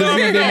 I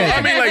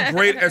mean, like,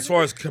 great as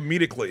far as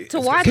comedically. To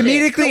watch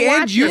comedically,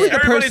 and you, the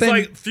everybody's person,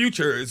 like,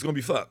 future is gonna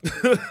be fucked.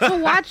 To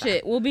watch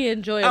it will be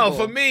enjoyable. Oh,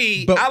 for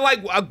me, I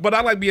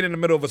like being in the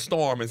middle of a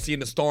storm and seeing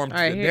the storm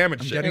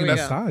damage shit. getting a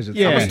massage. I'm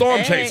a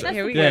storm chaser.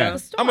 Here we Yeah. go.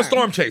 I'm a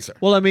storm chaser.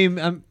 Well, I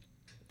mean,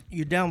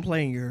 You're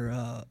downplaying your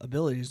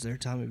abilities there,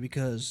 Tommy,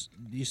 because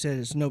you said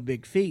it's no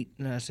big feat,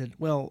 and I said,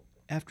 well,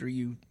 after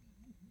you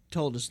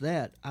told us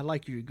that, I'd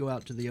like you to go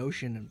out to the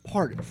ocean and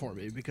part it for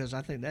me, because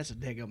I think that's a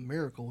daggum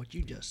miracle what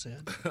you just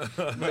said.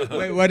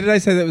 Wait, what did I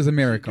say that was a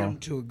miracle? Them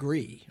to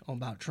agree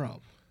about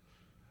Trump.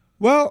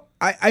 Well,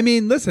 I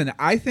mean, listen,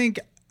 I think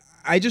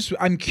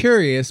I'm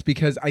curious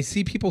because I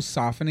see people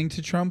softening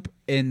to Trump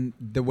in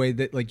the way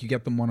that like you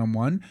get them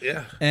one-on-one.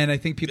 Yeah. And I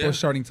think people are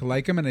starting to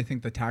like him, and I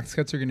think the tax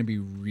cuts are going to be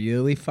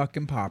really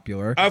fucking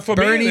popular. For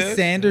me, Bernie it is.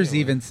 Sanders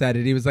even said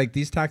it. He was like,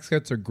 these tax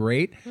cuts are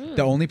great.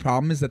 The only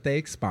problem is that they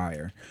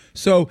expire.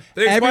 So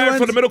They expire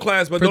for the middle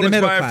class, but don't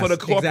expire for the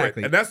corporate.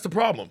 Exactly. And that's the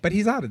problem. But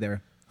he's out of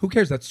there. Who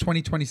cares? That's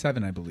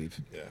 2027, I believe.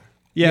 Yeah.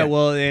 Yeah,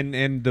 well,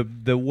 and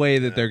the way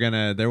that they're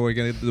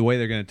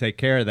gonna take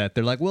care of that,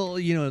 they're like, well,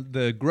 you know,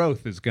 the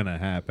growth is gonna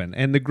happen,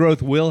 and the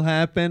growth will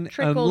happen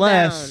Trickle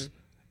unless down.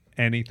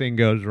 anything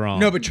goes wrong.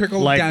 No, but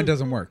trickle down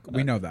doesn't work.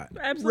 We know that.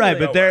 Absolutely.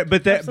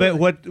 Right,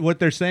 but what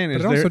they're saying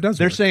is But it also does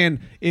they're work. saying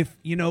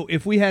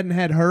if we hadn't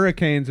had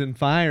hurricanes and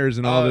fires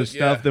and all this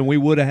stuff, then we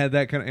would have had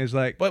that kind of. It's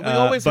like, But we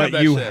always have but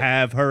that you shit.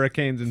 have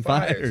hurricanes and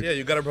fires. Yeah,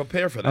 you got to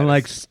prepare for that. I'm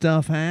like,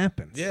 stuff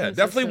happens. yeah,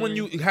 definitely when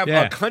you have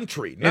Yeah. a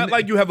country, not And-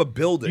 like you have a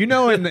building. You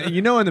know, in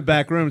the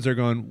back rooms, they're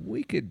going,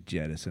 we could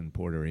jettison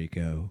Puerto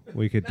Rico.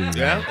 We could do that.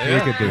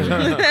 Yeah. We could do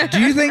that. Do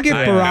you think if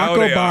Barack know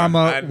they are.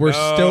 Obama I were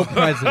know. still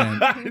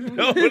president, I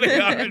know they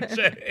are,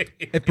 Jay.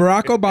 if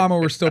Barack Obama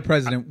were still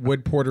president,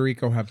 would Puerto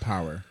Rico have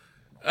power?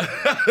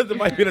 That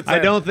might be the I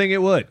time. don't think it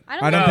would.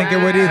 I don't think it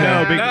would either.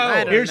 No, No. because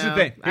I don't here's know. the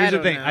thing. I Here's the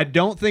don't thing. know. I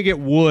don't think it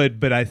would,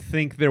 but I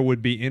think there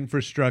would be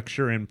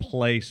infrastructure in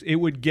place. It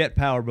would get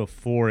power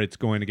before it's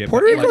going to get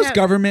Puerto power. Rico's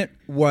government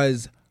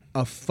was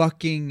a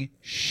fucking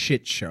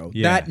shit show.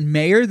 Yeah. That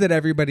mayor that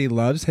everybody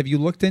loves, have you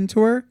looked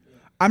into her?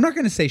 I'm not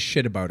going to say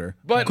shit about her.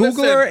 But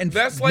Google listen, her and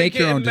that's like make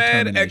your own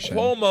getting mad at determination.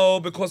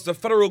 Cuomo because the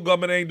federal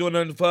government ain't doing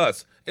nothing for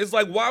us. It's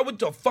like, why would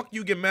the fuck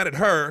you get mad at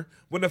her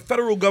when the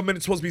federal government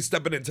is supposed to be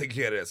stepping in and taking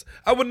care of this?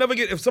 I would never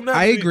get, if something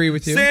happened I to me- agree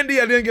with you. Sandy,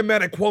 I didn't get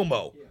mad at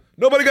Cuomo.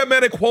 Nobody got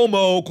mad at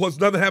Cuomo because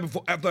nothing happened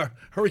after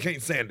Hurricane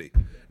Sandy.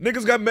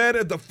 Niggas got mad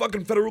at the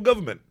fucking federal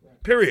government.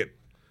 Period.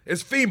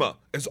 It's FEMA.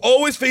 It's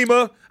always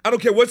FEMA. I don't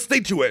care what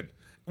state you in.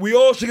 We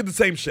all should get the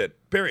same shit.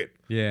 Period.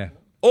 Yeah.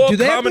 Or Do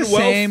they have the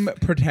Commonwealth. same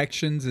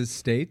protections as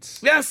states?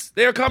 Yes,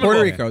 they are Commonwealth.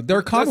 Puerto Rico. They're a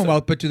Listen,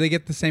 Commonwealth, but do they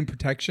get the same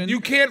protection?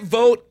 You can't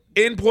vote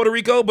in Puerto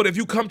Rico, but if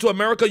you come to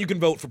America, you can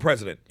vote for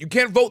president. You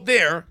can't vote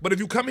there, but if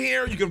you come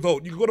here, you can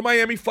vote. You can go to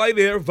Miami, fly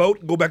there,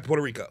 vote, and go back to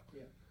Puerto Rico.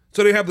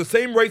 So they have the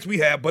same rights we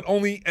have, but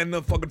only in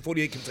the fucking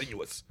 48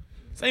 continuous.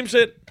 Same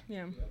shit.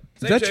 Yeah. Is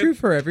Same that shit. true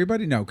for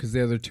everybody? No, because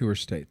the other two are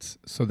states,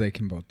 so they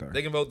can vote there.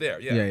 They can vote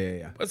there, yeah.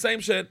 Yeah. But same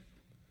shit.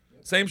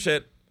 Same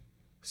shit.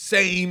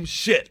 Same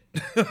shit.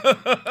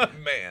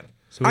 Man.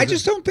 So I is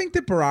just don't think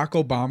that Barack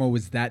Obama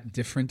was that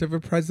different of a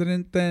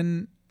president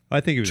than I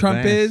think it was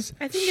Trump Vance. is.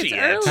 I think it's Shit.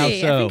 early. How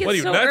I so? think What are it's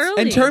you, so nuts?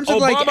 early. In terms of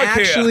like Obamacare.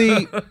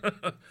 actually,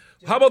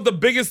 How about the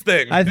biggest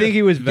thing? I think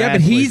he was. yeah,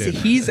 but vastly different.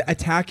 he's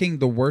attacking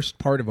the worst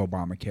part of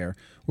Obamacare,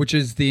 which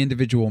is the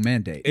individual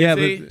mandate. Yeah, Is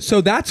he? but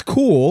So that's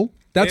cool.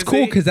 That's Is cool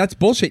he? because that's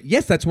bullshit.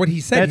 Yes, that's what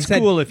he said. that's he said,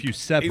 cool if you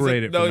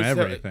separate it no, from he said-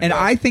 everything. And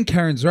I think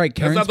Karen's right.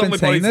 Karen's not the been only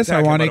party saying he's this. I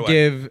attacking, want by to the way.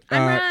 give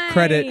I'm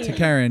credit to right.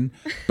 Karen,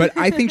 but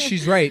I think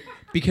she's right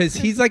because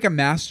he's like a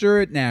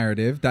master at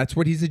narrative. That's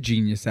what he's a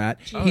genius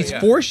at. He's yeah.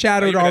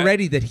 foreshadowed I agree with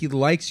already that he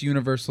likes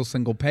universal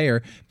single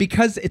payer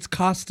because it's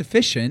cost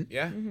efficient.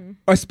 Yeah.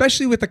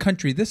 Especially with a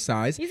country this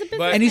size. He's a business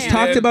But- And he's man.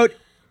 talked about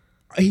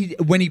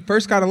when he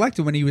first got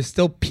elected, when he was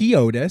still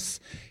POTUS,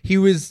 he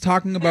was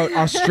talking about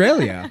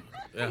Australia.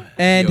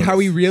 And how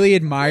he really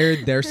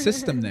admired their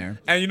system there.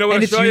 And you know what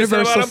And it's Australia said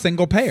universal about him?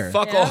 single payer.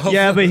 Fuck off.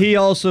 yeah, but he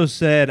also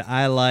said,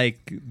 I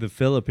like the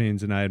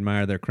Philippines and I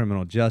admire their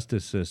criminal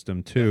justice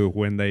system too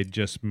when they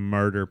just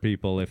murder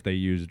people if they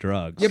use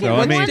drugs. Yeah, but so,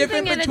 what's I mean, One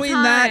different thing at a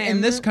between that and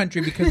time. this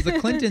country? Because the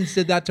Clintons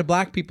did that to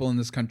black people in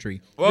this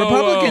country. Whoa,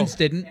 Republicans whoa.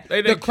 didn't.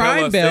 They The didn't kill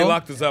crime us. They bill.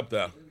 locked us up,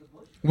 though.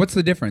 What's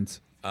the difference?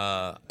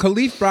 Khalif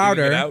get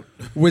Browder out?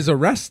 was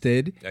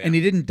arrested Yeah. and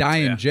he didn't die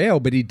Yeah. in jail,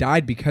 but he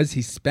died because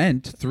he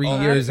spent 3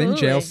 years in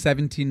jail, absolutely.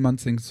 17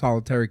 months in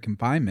solitary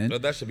confinement. No,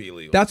 that should be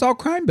illegal. That's all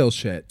crime bill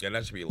shit. yeah,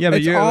 that should be illegal. yeah, but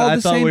It's you're, all I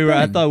the thought same we were.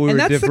 I thing. thought we And were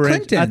that's the different. I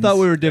Clintons. thought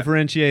we were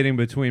differentiating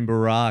between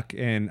Barack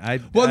and I.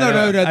 Well,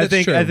 no, I that's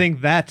think true. I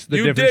think that's the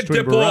You difference did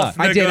between dip Barack. off,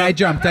 I did. nigga. I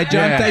jumped.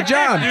 Yeah. I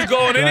jumped. You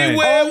going Right.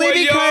 anywhere Only where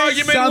your because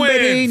argument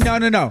somebody.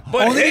 wins. No.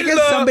 But Only Hitler,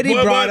 because somebody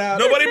but brought up.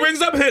 Nobody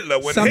brings up Hitler.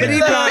 When Somebody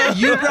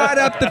Hitler, brought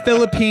up the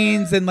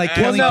Philippines and like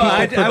killing no,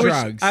 people for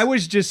drugs. I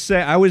was just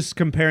saying. I was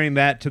comparing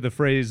that to the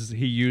phrase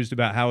he used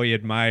about how he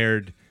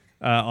admired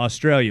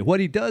Australia. What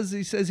he does,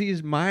 he says he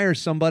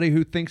admires somebody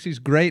who thinks he's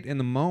great in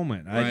the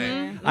moment.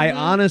 Right. I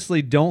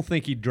honestly don't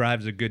think he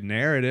drives a good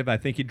narrative. I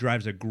think he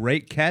drives a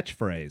great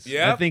catchphrase.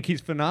 Yep. I think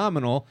he's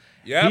phenomenal.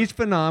 Yep. He's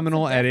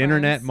phenomenal at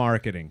internet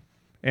marketing.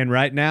 And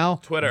right now,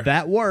 Twitter.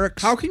 that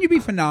works. How can you be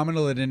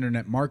phenomenal at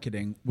internet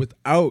marketing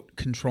without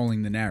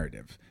controlling the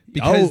narrative?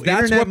 Because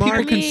that's internet what people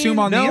marketing- consume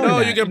on the No, internet. No,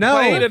 you can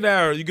play the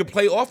narrative. You can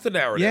play off the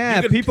narrative. Yeah,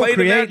 you can people play the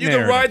create You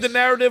can ride the narratives.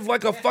 narrative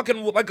like a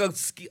fucking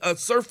a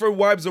surfer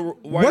wives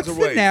What's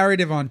away. the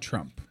narrative on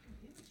Trump?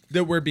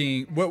 That we're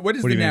being. What is What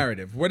the do you mean?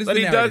 narrative? What is That the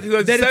he does- narrative?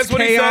 that that says it's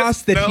what he chaos.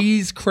 says? That No.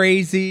 he's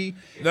crazy.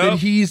 No, That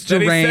he's that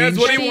deranged. he says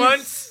what he He's-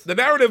 wants. The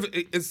narrative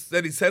is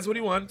that he says what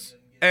he wants,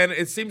 and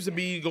it seems to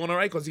be going all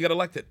right because he got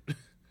elected,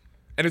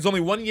 and it's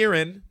only 1 year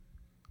in.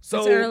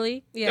 So It's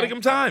early. Yeah. gotta give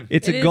him time.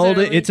 It's It a is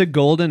golden. early. It's a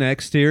golden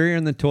exterior,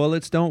 and the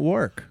toilets don't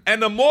work.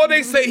 And the more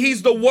they say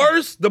he's the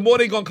worst, the more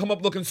they gonna come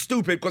up looking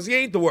stupid because he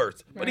ain't the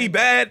worst. But he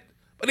bad.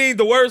 But he ain't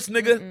the worst,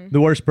 nigga. The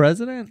worst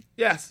president?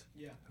 Yes.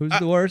 Who's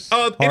the worst?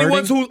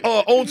 Anyone who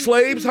own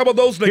slaves? How about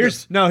those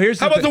niggas? Here's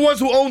How the about the thing. ones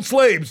who own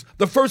slaves?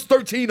 The first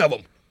 13 of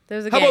them.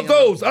 There's a How gang about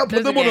those? of I'll put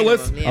There's them a on the gang of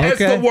list them, yeah. as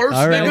Okay. the worst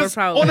All right. They were niggas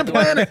probably on the the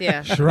worst, planet.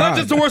 yeah. Not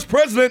just the worst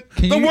president,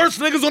 Can the you- worst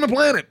niggas on the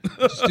planet.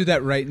 Just do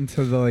that right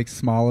into the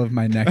small of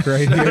my neck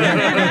right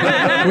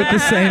here, with the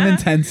same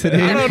intensity.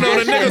 I don't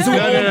know the niggas who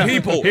own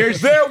people.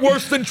 They're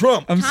worse than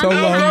Trump. I'm so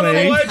I'll go to the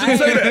lonely. legend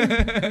say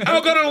that.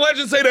 I'll go to the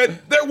legend say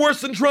that they're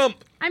worse than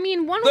Trump. I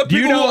mean, one The of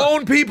people know- who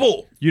own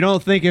people You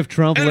don't think if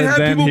Trump and lived have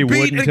then people he beat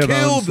wouldn't and have owned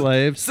killed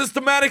slaves?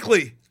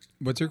 systematically.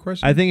 What's your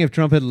question? I think if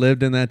Trump had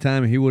lived in that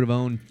time, he would have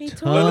owned He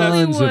totally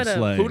tons of would've.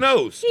 slaves. Who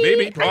knows?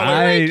 Maybe, probably.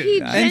 I-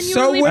 he and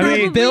so genuinely would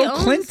probably Bill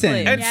owns Clinton.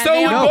 slaves. And Yeah, so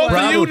they would all- both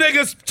of you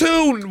niggas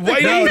too,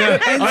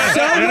 whitey. and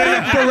so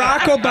would Barack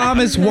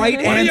Obama's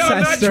white What are y'all,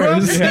 not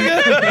Trump, ancestors.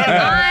 nigga?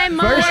 I'm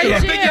a Why you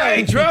think y'all Jew.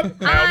 ain't Trump?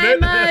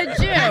 I'm a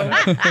Jew.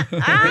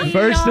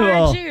 First of We are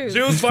all- Jews.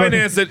 Jews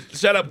finance it.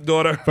 Shut up,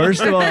 daughter.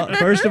 First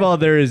of all,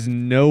 there is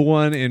no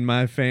one in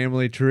my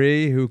family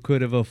tree who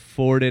could have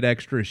afforded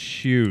extra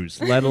shoes,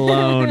 let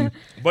alone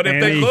But if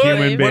any they could,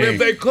 human but being. if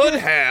they could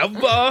have,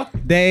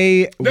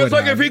 They. that's would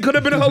like have. if he could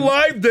have been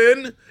alive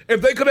then. If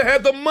they could have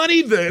had the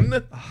money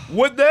then,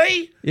 would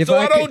they? If So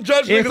I I don't could-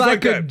 judge if niggas I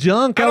like could that.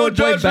 junk, I don't would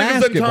play judge niggas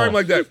in basketball. time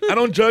like that. I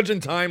don't judge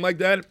in time like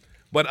that.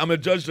 But I'm gonna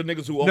judge the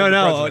niggas who own No, the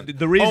no. president.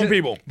 The reason own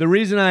people. the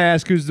reason I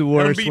ask who's the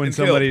worst beaten when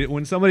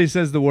and somebody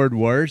says the word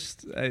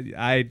worst,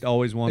 I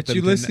always want It's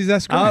them Ulysses to.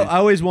 S. Grant. I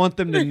always want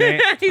them to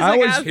name. He's I like,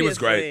 always He was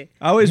great.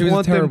 I always He was a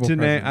want them terrible to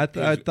name.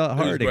 president. I thought he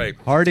was Harding. great.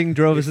 Harding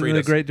drove He us into freed the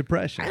us. Great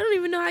Depression. I don't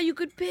even know how you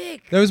could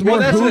pick. There was Well,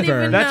 more that's,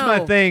 Hoover. that's my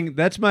know. thing.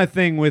 That's my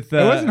thing with.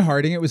 It wasn't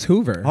Harding. It was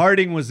Hoover.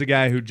 Harding was the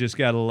guy who just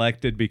got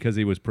elected because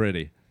he was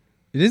pretty.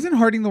 It isn't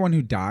Harding the one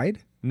who died.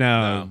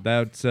 No,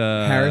 that's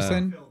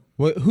Harrison.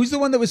 Who's the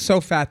one that was so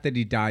fat that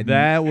he died?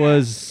 That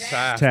was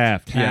Taft.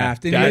 Taft. Yeah.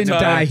 Taft. And he Died didn't in a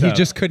die. He bathtub.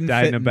 just couldn't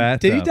Died fit in a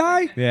bathtub. Did he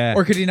die? Yeah.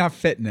 Or could he not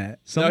fit in it? No,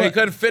 Somebody, he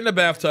couldn't fit in the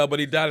bathtub, but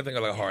he died, I think,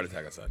 of like a heart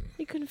attack or something.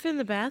 He couldn't fit in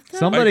the bathtub.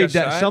 somebody, Like a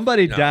shot?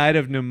 somebody No. died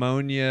of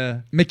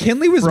pneumonia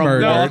McKinley was From-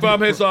 murdered. No,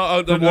 from his from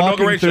walking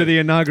inauguration. through the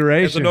His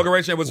inauguration.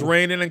 inauguration, it was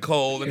raining and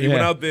cold, and he Yeah.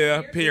 went out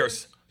there.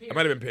 Pierce. It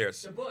might have been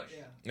Pierce. The Bush.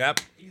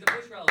 Yep. He's a Bush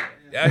relative.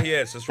 Yeah, he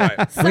is. That's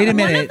right. So Wait a one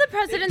minute. of the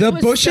presidents The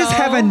was Bushes so-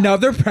 have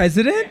another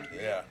president?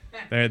 Yeah.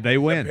 They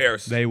win.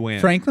 Pierce. They win.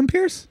 Franklin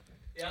Pierce?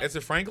 Is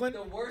it Franklin?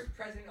 The worst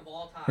president of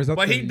all time. Or is that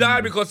But he the-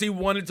 died because he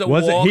wanted to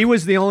Was walk. it? He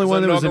was the only his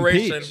one that was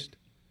inauguration. impeached.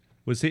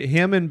 Was he?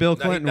 Him and Bill No,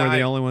 he Clinton were the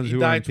died- only ones he who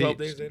were died 12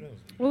 impeached. days later.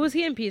 What was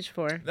he impeached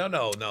for?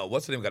 No.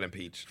 What's the name got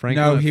impeached?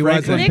 Franklin, No, he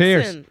Franklin wasn't.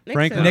 Pierce. Nixon.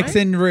 Franklin.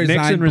 Nixon resigned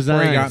Nixon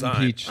before he resigned. got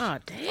Resigned. impeached. Oh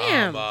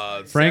damn!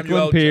 Franklin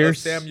Samuel, Pierce.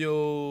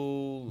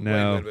 Samuel.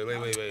 No.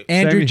 Wait.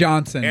 Andrew Samuel-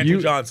 Johnson.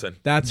 Andrew Johnson.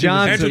 That's who was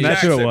Johnson. Andrew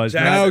That's who it was.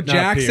 Jackson. No, not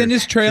Jackson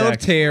Pierce. is Trail of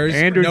Jackson. Tears.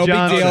 Andrew no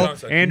Johnson. big deal.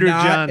 Johnson. Andrew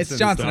Nah, Johnson. It's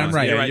Johnson. I'm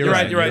right. You're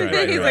right. You're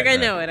right. He's like, I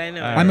know it.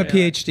 I'm a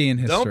PhD in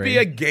history. Don't be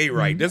a gay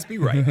right. Just be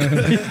right. I'm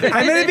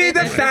gonna be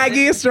the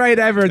faggiest right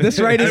ever. This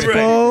right is Right.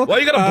 full. Why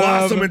you gotta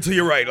blossom of- into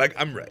your right? Like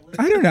I'm right.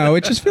 I don't know.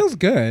 It just feels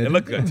good. It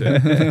looked good too.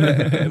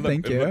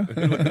 Thank you.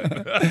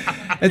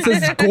 It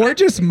says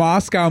gorgeous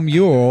Moscow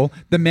mule,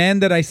 the man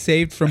that I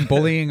saved from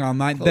bullying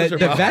online. Close The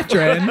your mouth.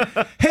 veteran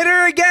hit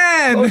her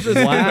again.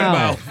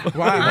 Wow.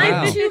 Wow.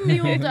 I'm too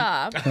muled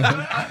up.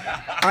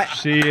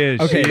 She is.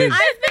 Okay. She is.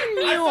 I've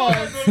been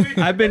muled.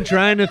 I've been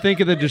trying to think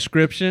of the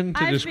description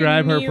to I've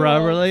describe been her muled.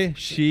 properly.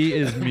 She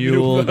is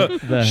muled the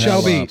hell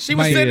Shelby, up. She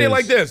was my sitting there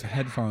like this.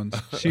 headphones.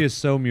 She is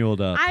so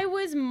muled up. I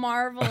was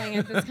marveling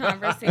at this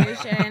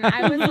conversation.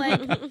 I was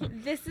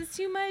like, this is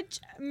too much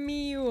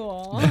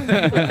mule. Shut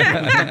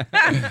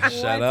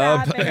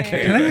up.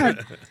 Can I have?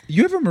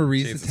 You have a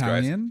Marie's Jesus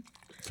Italian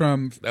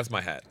from? That's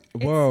my hat.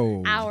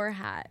 Whoa. Our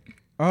hat.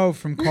 Oh,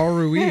 from Carl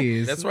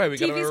Ruiz. That's right. We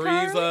got TV's a Carl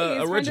Ruiz Ruiz,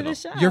 friend of original. the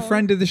show. Your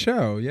friend of the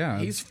show, yeah.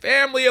 He's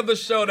family of the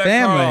show. That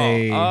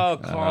Family. Carl.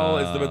 Oh, Carl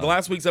is the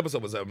last week's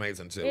episode was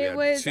amazing too. We It had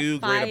was 2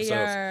 great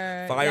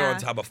episodes. Fire Yeah. on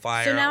top of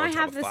fire. So now on I top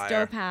have of this fire.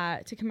 dope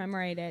hat to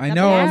commemorate it. I that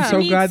know. I'm belongs to so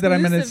me glad that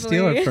I'm going to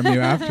steal it exclusively. from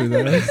you after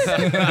this.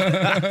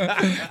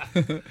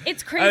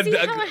 It's crazy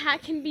And, how a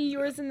hat can be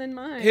yours and then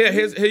mine. Here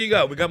you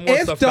go. We got more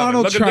If stuff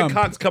Donald coming. Look Trump- at Dick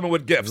Cox coming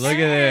with gifts. Look at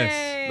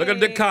this. Look at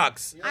Dick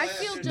Cox. I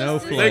feel just No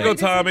as flake. There you go, great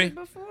as I Tommy. did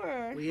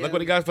before. We Look have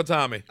what he got for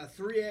Tommy. a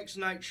 3X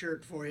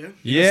nightshirt for you.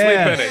 You can sleep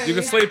in Yeah. it. You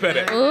can sleep in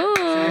it.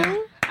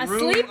 Ooh. A Room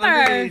sleeper.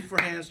 underneath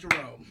for hands to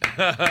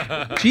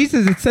roam.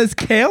 Jesus, it says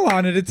kale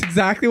on it. It's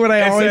exactly what I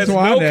It always says no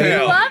wanted.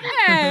 kale. Love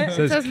It it.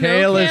 says says no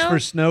kale is kale? for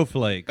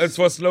snowflakes. It's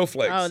for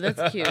snowflakes. Oh,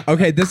 that's cute.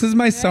 Okay, this is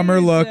my summer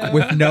look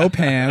with no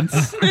pants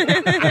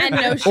And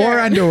no shirt. or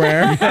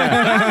underwear.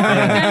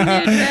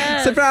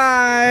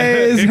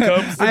 Surprise! Here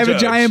comes the I have a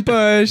judge. giant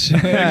bush. You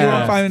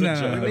won't find the it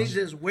judge. It now. means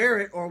is wear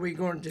it or we're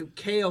going to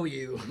kale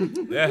you. There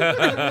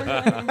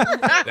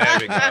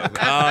we go.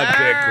 Ah,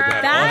 Dick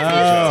with that.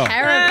 That is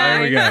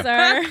There we go. terrifying,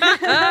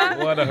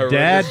 sir. What a horrendous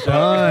Dad show.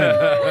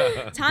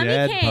 pun. Tommy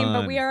Dad came, pun.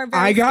 but we are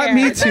very I got scared.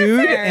 me That's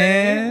too, scary.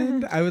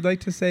 and I would like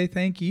to say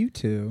thank you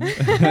too.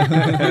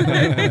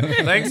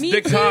 Thanks, Me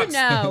Dick too, Cox.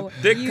 no.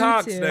 Dick You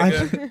Cox, too.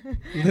 nigga.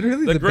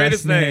 Literally The the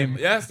greatest best name. name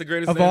Yes, the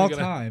greatest of name all you're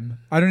gonna- time.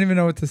 I don't even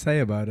know what to say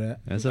about it.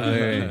 That's a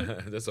very.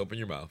 Just open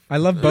your mouth. I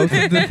love both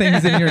of the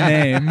things in your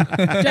name.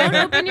 Don't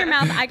open your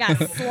mouth. I got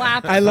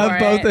slapped. I love for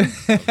both.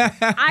 it.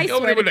 I Over swear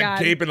there to with a God.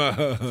 gaping.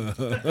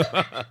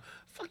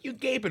 Fuck you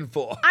gaping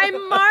for?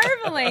 I'm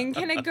marveling.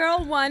 Can a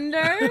girl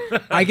wonder?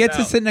 I get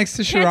to sit next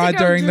to Can't Sherrod you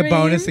go during the dream?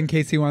 bonus in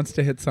case he wants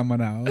to hit someone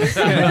else.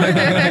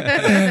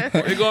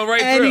 You're going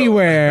right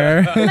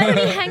Anywhere. Let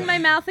me hang my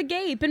mouth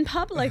agape in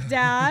public,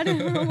 Dad.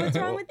 What's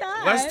wrong with that?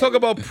 through. Let's talk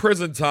about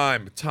prison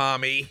time,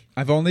 Tommy.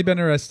 I've only been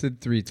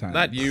arrested 3 times.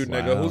 Not you,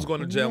 nigga. Who's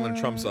going to jail in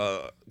Trump's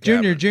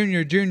Junior,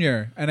 cabinet?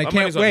 junior. And I My can't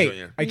money's on wait.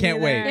 Junior. I can't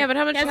Me wait. neither. Yeah, but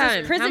how much He has his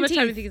time? prison How much time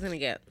do you teeth. think he's gonna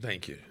get?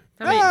 Thank you.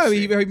 Oh,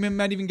 he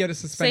might even get a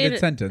suspended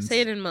sentence. Say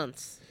it in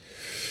months.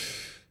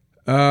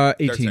 18.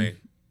 13.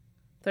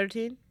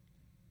 13.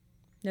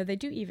 No, they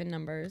do even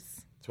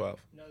numbers. 12.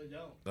 No, they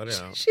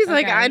don't. She's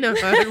like, Okay. I know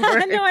how it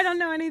works. No, I don't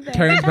know anything.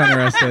 Terrence's been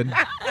arrested.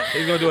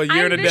 He's going to do a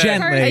year and a I'm day. this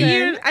Gently.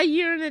 person. A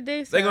year and a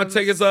day. They're going to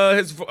take sounds-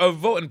 his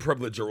voting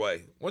privilege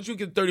away. Once you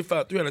get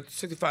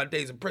 365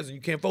 days in prison,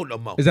 you can't vote no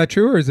more. Is that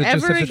true, or is it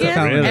just Ever if it's a again?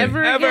 felony? Really?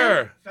 Ever again?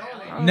 Ever.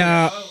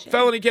 No,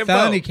 Felony can't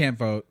felony vote. can't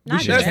vote. We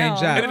Not should jail. change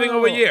that. Anything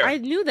over a year. I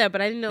knew that,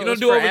 but I didn't know You it don't was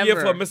do over a year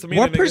forever. for a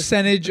misdemeanor. What nigga.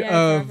 percentage Yeah,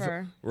 of?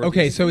 forever.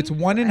 Okay, so it's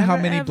 1 in how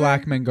Ever, many ever?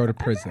 black men go to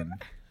prison?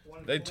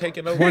 They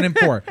taking over. 1 in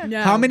 4.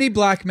 No. How many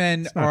black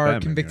men not are that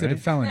many, convicted right?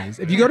 of felonies?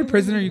 If you go to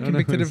prison, are you No,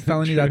 convicted no, of is that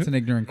felony? true? That's an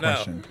ignorant No,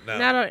 question. no.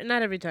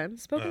 Not every time.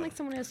 Spoken like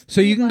someone has. So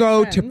you can black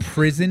go to friends.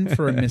 prison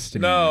for a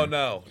misdemeanor.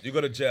 No. You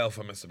go to jail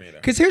for misdemeanor.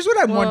 Because here's what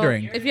I'm Well,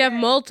 wondering. if you have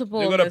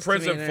multiple, You go to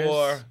prison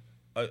misdemeanors.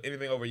 for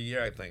anything over a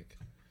year, I think.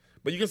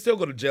 But you can still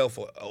go to jail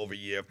for over a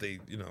year if they,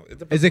 it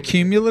depends Is it on the-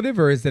 cumulative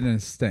or is it an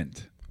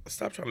stint?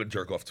 Stop trying to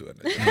jerk off to it.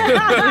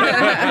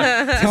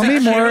 Tell me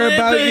more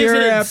about your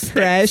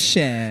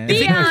oppression.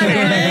 Be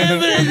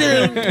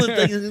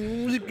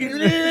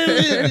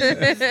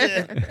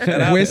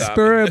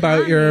Whisper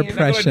about your You're not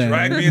gonna oppression.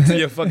 drag me into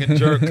your fucking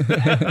jerk.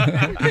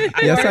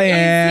 Yes, I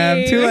am.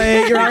 easy. Too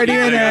late. You're already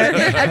in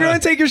it. Everyone,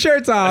 take your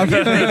shirts off. You're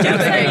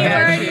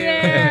already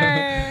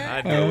there.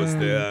 I know it's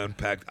there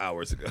unpacked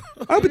hours ago.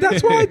 Oh, but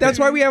that's why. That's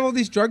why we have all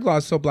these drug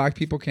laws so black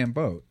people can't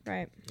vote.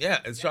 Right. Yeah,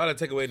 it's trying to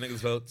take away niggas'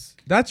 votes.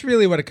 That's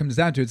really what it comes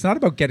down to. It's not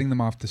about getting them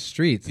off the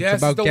streets. Yes,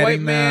 it's about the getting white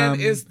man them.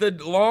 is the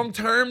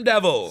long-term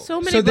devil. So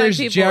many So black there's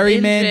people in jail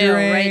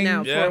right gerrymandering.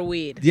 now Yeah. for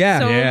weed. Yeah.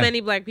 So Yeah.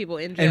 many black people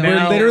in jail. and right we're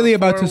now literally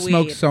about for to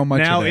smoke weed. so much.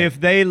 Now, of it. if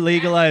they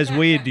legalize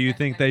weed, do you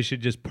think they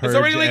should just purge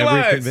already every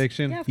legalized.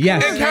 conviction? Yeah, of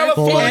Yes. course. In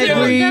California.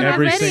 Every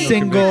Every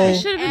single It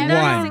should have been one.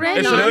 done already.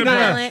 It should have been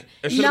Non-violent,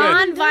 It should have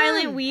been.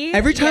 non-violent weed.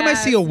 Every time I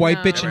see a white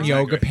Yes, bitch no. in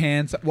yoga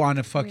pants on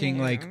a fucking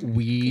like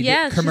weed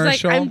Yeah, she's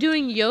commercial. like, I'm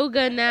doing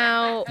yoga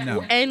now,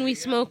 No. and we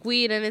smoke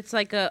weed, and it's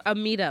like a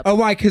meetup. Oh,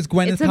 why? Because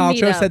Gwyneth It's a Paltrow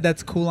meetup. said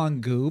that's cool on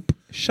Goop.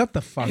 Shut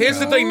the fuck Here's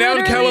up. the thing. Now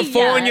in Literally,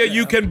 California, yes.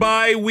 you can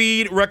buy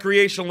weed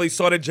recreationally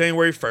started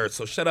January 1st.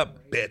 So shut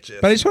up,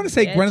 bitches. But I just want to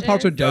say, Gwyneth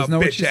Paltrow does know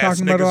what she's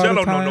talking about all Y'all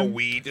the don't know time. no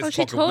weed. It's Oh,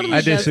 she fucking totally weed.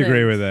 I does.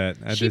 disagree with that.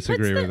 I She puts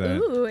disagree the with that.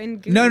 ooh in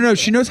Goop. No,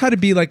 she knows how to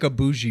be like a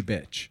bougie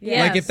bitch.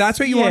 Yes. Like if that's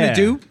what you want Yeah. to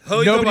do, Who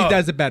you nobody talking about?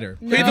 does it better.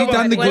 No. Have you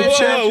done the Whoa, Goop Whoa,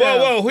 shit? whoa, whoa,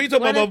 whoa. Who you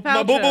talking Gwyneth about?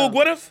 My boo-boo Paltrow.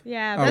 Gwyneth?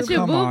 Yeah. Oh, That's your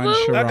come on,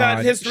 boo-boo? I got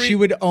Sherrod. history. She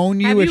would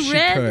own you Have if you she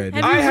read- could.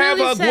 have I you have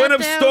really a sat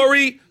Gwyneth down?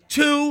 story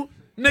too,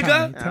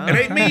 nigga. It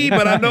ain't me,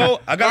 but I know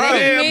I got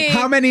It ain't fam. me.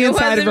 How many It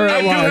inside of wasn't her I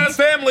at do have once?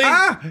 family.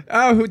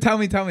 Oh,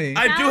 tell me.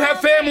 I do have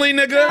family,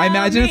 nigga. I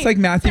imagine it's like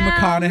Matthew Tell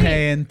McConaughey me.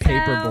 and Tell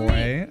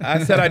Paperboy.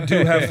 I said I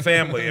do have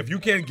family. If you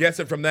can't guess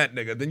it from that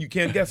nigga, then you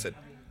can't guess it.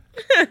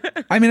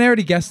 I mean, I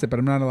already guessed it, but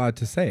I'm not allowed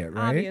to say it,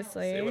 right?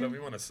 Obviously. Say whatever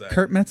you want to say.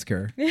 Kurt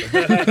Metzger.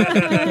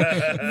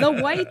 The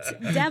White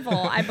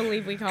Devil, I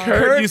believe we call him.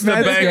 Kurt used to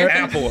bang Metzger.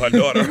 Apple, her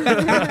daughter.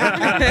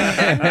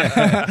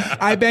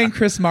 I banged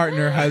Chris Martin,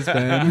 her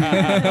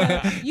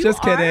husband. You Just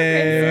are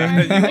kidding.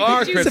 Chris Martin. You are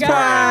Where'd you Chris go?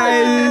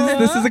 Surprise!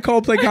 This is a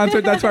Coldplay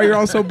concert. That's why you're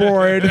all so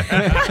bored. It's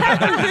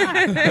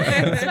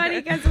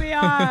funny because we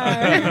are.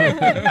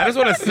 I just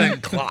want to sing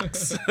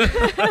clocks.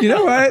 You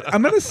know what?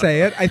 I'm going to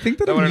say it. I think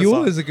that That a one is mule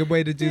song. is a good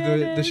way to do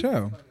the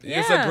show.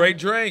 It's Yeah. a great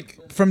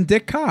drink From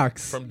Dick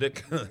Cox. from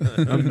Dick.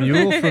 A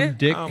mule from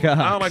Dick I don't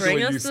Cox. like the Bring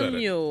way you us said some it.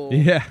 mule.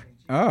 Yeah.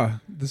 Oh,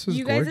 this was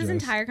You guys' gorgeous.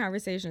 entire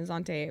conversation is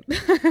on tape.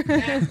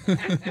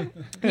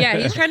 Yeah,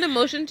 he's trying to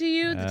motion to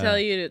you to tell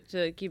you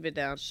to keep it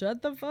down.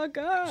 Shut the fuck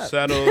up.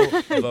 Settle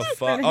the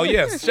fuck. Oh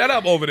yes, shut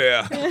up over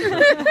there.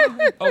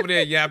 Over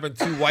there yapping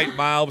two white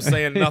mouths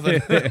saying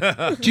nothing.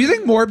 Do you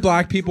think more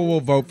black people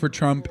will vote for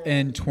Trump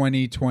in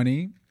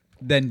 2020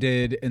 than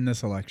did in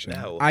this election?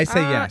 No. I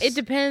say yes. It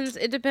depends.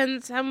 It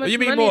depends how much You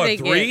mean money more they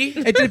three?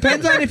 get. It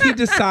depends on if he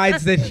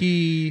decides that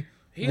he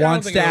I don't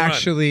wants think to he'll run.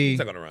 actually. He's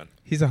not gonna run.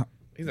 He's a.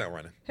 He's not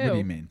running. What do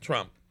you mean?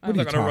 Trump. What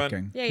He's are not you gonna talking?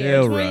 run. Yeah,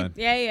 He'll 20 run.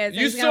 Yeah.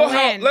 You saw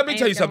how? Let me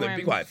tell you something.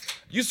 Be quiet.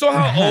 You saw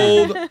how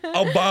old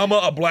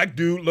Obama, a black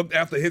dude, looked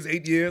after his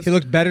 8 years. He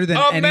looked better than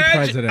any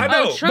president. I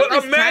know, Oh, Trump but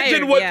is imagine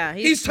tired. what Yeah,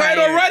 he's tired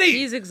tired. already.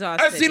 He's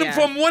exhausted, I've seen him yeah.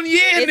 from 1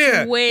 year in It's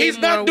there. way He's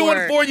not more doing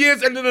work. 4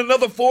 years and then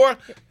another 4.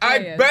 I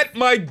yes. bet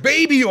my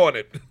baby on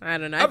it. I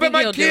don't know. I bet think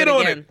my he'll kid do it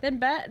on again. it. Then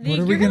bet. What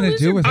are we gonna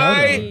do without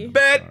I him?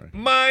 bet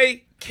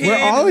my kid.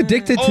 We're all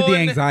addicted to the on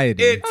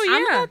anxiety. it. Oh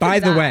I'm yeah. about By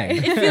to the die. way,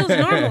 It feels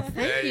normal.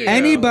 Thank you.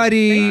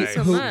 anybody Thank you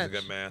so who. much. He's a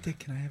good man. Dick,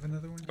 can I have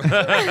another one?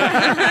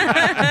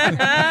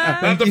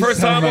 Not the you first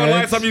so time or much.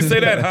 last time you say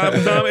that, huh,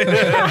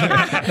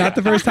 Tommy? Not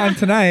the first time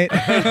tonight.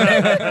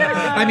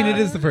 I mean, it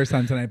is the first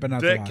time tonight, but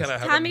not Dick, the can I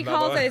last. have Tommy another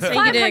calls one? it his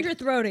Thank you, Dick.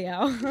 500th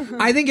rodeo.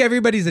 I think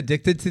everybody's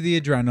addicted to the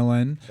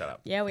adrenaline.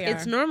 Yeah, we are.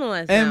 It's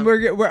normalized And now.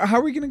 we're how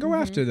are we going to go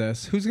after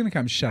this? Who's going to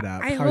come? Shut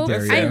up. I How hope-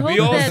 dare you? I hope We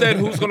all that- said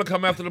who's going to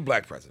come after the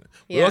black president.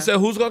 We Yeah. all said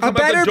who's going to A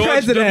come after better George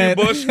president.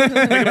 W. Bush.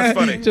 Making us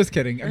funny. Just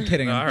kidding. I'm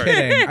kidding. I'm All right.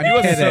 kidding. I'm You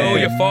are kidding. so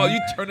your father. You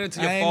turn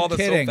into your I'm father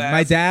kidding. so fast.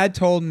 My dad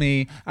told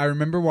me. I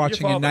remember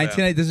watching in father now.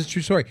 1990. This is a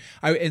true story.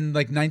 In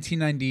like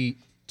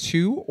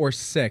 1992 or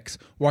 6,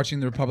 watching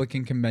the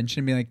Republican convention,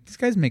 and being like, "These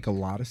guys make a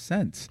lot of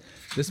sense.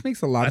 This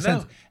makes a lot of I know.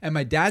 sense." And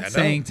my dad I know.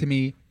 saying to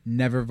me,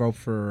 "Never vote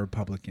for a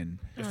Republican.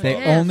 They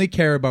yeah. only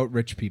care about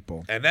rich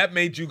people." And that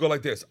made you go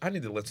like this. I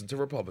need to listen to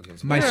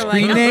Republicans. My You're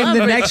screen like, name I the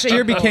love next rich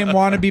year people. became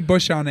wannabe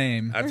Bush on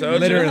aim. I told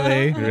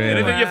Literally. you.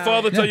 Anything your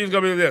father told you is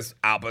going to be this.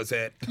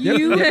 Opposite.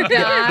 You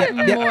got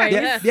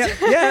moist.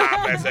 Yeah.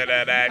 Opposite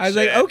of that I was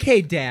like, shit.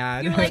 okay,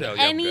 Dad. You're like tell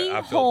you, any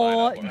I feel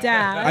whole mine up.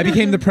 dad. I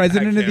became the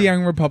president of the can't.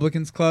 Young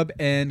Republicans Club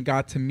and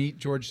got to meet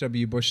George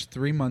W. Bush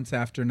 3 months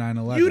after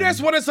 9/11. You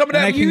just wanted some of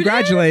and that. I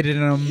congratulated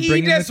him He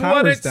bringing the just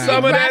wanted towers down.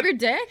 some of Grab that. your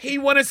dick? He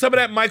wanted some of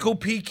that Michael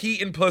P.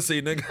 Keaton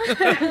pussy, nigga.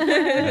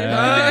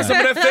 Some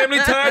of that Family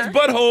Ties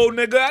butthole,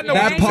 nigga. I know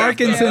That what you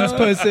Parkinson's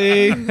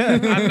pussy.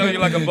 I know you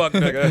like a buck,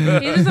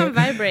 nigga. He's just on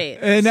vibrate.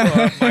 And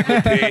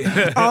Michael P.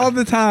 all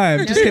the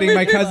time. Just kidding.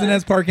 My cousin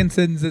has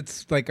Parkinson's.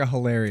 It's like a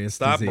hilarious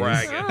Stop disease.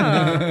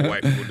 bragging.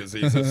 White people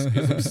diseases.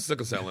 I'm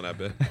sick of selling that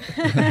bit.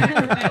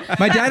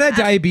 My dad had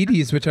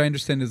diabetes, which I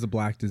understand is a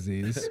black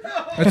disease.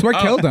 That's what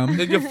killed him.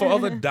 Did your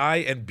father die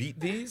and beat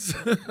these?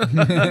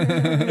 Nobody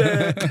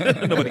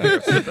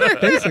cares.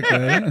 Basically.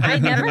 I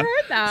never heard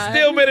that.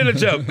 Still made it a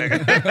joke,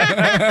 nigga.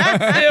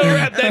 Still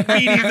wrapped that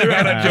beaties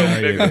around a joke,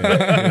 nigga.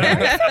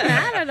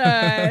 Mad at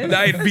us.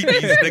 Die and beat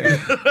these,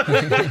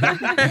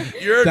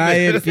 nigga. You're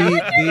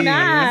Diabetes.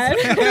 Mad.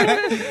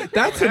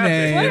 That's a What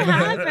name.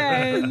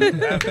 happened?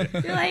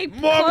 You're like,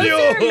 More close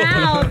mule. your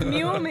mouth,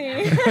 mule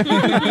me.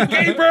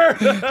 Gaper.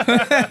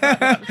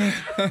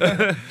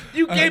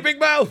 You gaping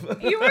mouth.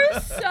 You were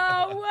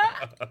so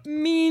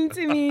mean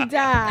to me,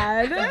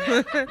 Dad.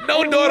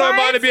 No daughter of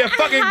mine to be a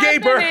fucking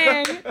gaper.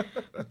 happening?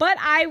 But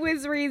I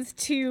was raised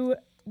to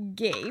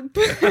gape.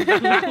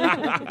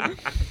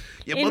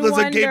 Your In mother's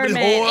a gaping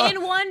whore.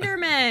 In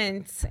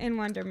wonderment. In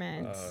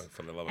wonderment.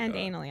 For the love of And God.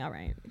 anally, all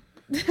right.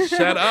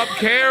 Shut up,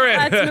 Karen.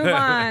 Let's move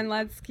on.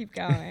 Let's keep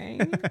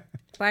going.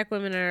 Black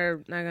women are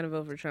not going to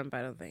vote for Trump,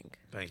 I don't think.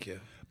 Thank you.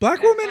 Black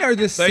women are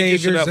the Thank you,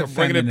 saviors Chanel, of for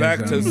bringing it back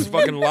to feminism.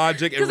 fucking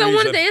logic and Because I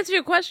wanted to reason. answer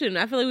your question.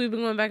 I feel like we've been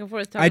going back and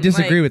forth. I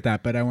disagree with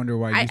that, but I wonder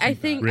why you I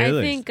think. Really?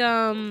 I think.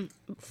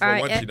 For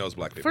one, she knows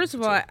black people. First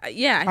of all,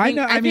 yeah. I think,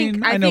 know. I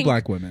mean, I know think-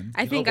 black women.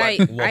 I think black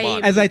I.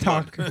 woman. As I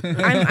talk,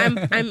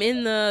 I'm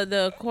in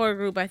the core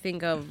group. I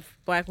think of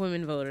black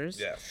women voters.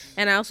 Yes.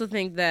 And I also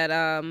think that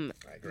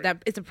agree.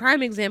 that it's a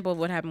prime example of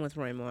what happened with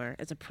Roy Moore.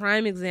 It's a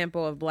prime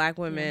example of black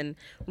women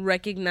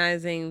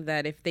recognizing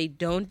that if they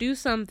don't do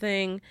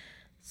something,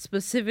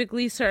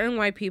 specifically certain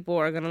white people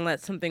are going to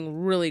let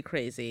something really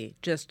crazy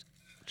just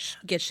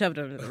get shoved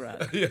under the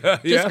rug. Yeah.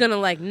 Just gonna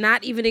like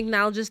not even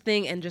acknowledge this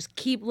thing and just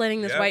keep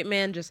letting this Yeah. white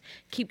man just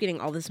keep getting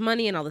all this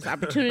money and all this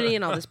opportunity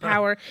and all this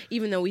power,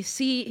 even though we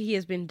see he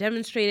has been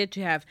demonstrated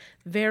to have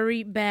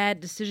very bad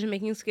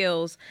decision-making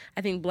skills.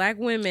 I think black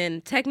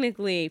women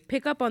technically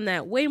pick up on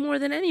that way more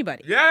than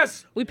anybody.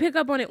 Yes. We pick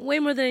up on it way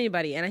more than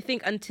anybody. And I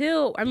think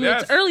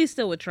Yes. it's early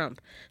still with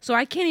Trump. So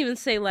I can't even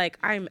say like,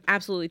 I'm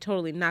absolutely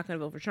totally not going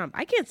to vote for Trump.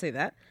 I can't say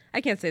that.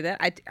 I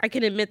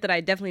can admit that I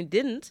definitely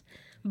didn't.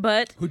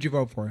 But Who'd you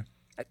vote for?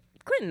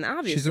 Clinton,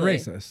 obviously. She's a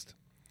racist.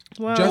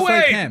 Well, Just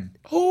like him.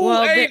 Who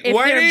Well, ate if they're-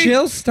 Whitey?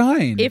 Jill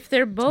Stein. if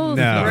they're both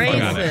No,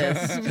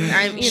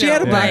 racist, She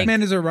had a black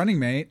man as her running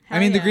mate. I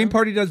mean, the yeah. Green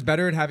Party does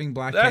better at having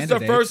black That's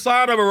candidates. the first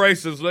sign of a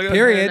racist. Nigga.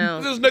 Period.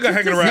 No. This nigga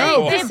hanging Say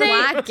around. this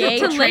black, gay,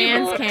 to trans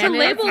label- to candidates.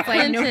 label It's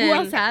like, no, who Clinton-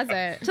 else has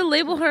it? to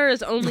label her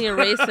as only a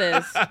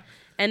racist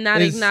and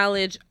not Is-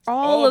 acknowledge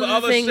all of the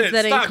other things shit.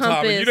 that Stop, Tommy.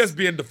 encompass. You just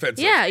being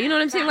defensive. Yeah, you know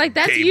what I'm saying? Like,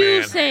 that's Gay you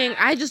man. saying,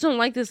 I just don't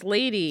like this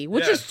lady,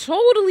 which Yeah. is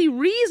totally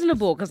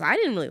reasonable because I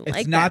didn't really It's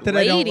like not that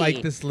lady. I don't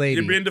like this lady.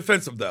 You're being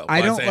defensive though.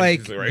 I by don't saying like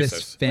she's a this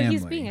racist. family.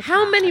 He's being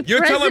How many You're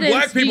telling presidents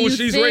black people do you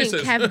she's think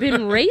racist. have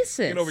been racist?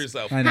 Get over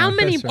yourself. I know, How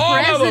many that's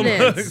right. All of them.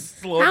 presidents?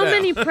 Slow How down.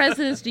 many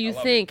presidents do you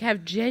think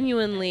have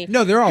genuinely?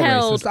 No, they're all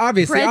held racist.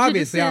 Obviously.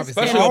 prejudices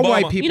Obviously. Especially All Obama.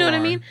 white people You know what I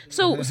are. mean?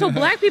 So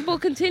black people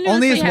Only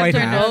continuously his have white to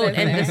hat. vote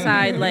and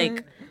decide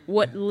like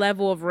what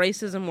level of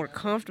racism we're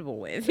comfortable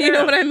with. You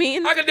know what I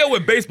mean? I can deal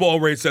with baseball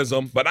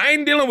racism, but I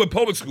ain't dealing with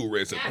public school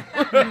racism.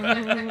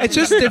 It's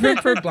just different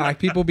for black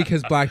people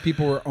because black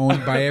people were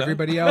owned by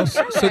everybody else.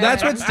 So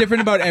that's what's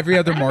different about every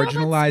other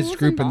marginalized schools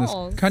group and in this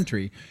balls.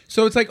 country.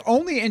 So it's like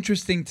only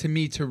interesting to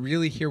me to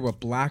really hear what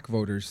black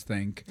voters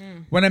think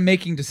when I'm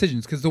making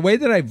decisions. Because the way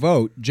that I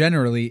vote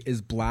generally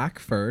is black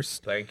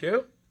first, Thank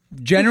you.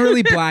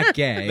 generally black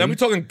gay. Now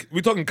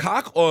we talking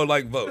cock or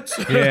like votes?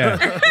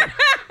 Yeah.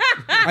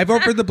 I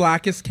vote for the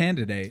blackest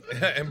candidate.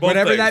 And both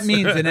Whatever that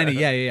things. means in any.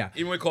 Yeah.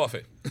 Even with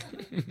coffee.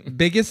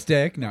 Biggest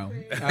dick? No.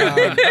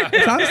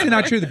 It's honestly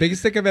not true. The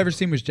biggest dick I've ever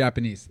seen was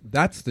Japanese.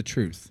 That's the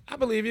truth. I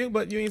believe you,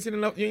 but you ain't seen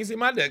enough. You ain't seen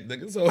my dick,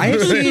 nigga. So I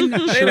have seen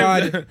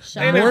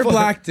Sherrod more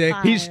black dick.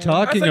 He's I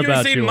talking said you ain't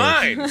about seen yours.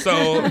 mine,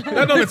 so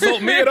that don't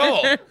insult me at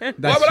all. Why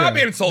would I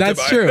be insulted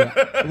That's by true.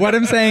 it? What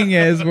I'm saying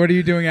is, what are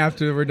you doing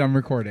after we're done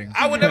recording?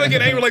 I would never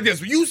get angry like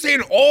this. You seen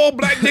all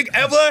black dick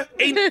ever?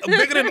 Ain't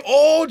bigger than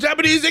all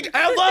Japanese dick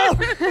ever?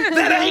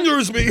 That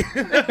angers me.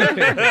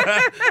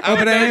 Oh,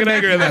 but I am get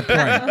angry making at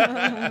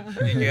that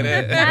point. You get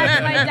it?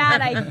 That's my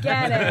dad. I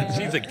get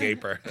it. She's a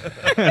gaper.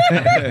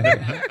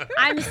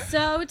 I'm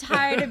so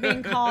tired of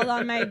being called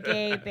on my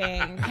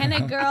gaping. Can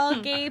a girl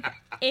gape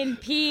in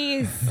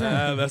peace?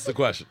 That's the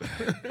question.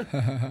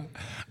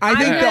 I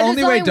think the there's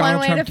only way only one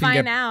Donald way Trump to can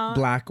find get out.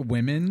 black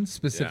women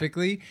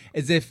specifically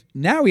is if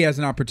now he has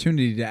an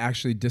opportunity to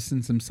actually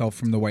distance himself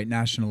from the white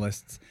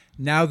nationalists.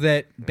 Now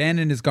that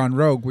Bannon has gone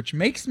rogue, which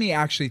makes me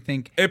actually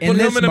think It in put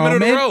this him in the moment,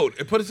 middle of the road.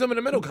 It put him in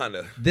the middle, kind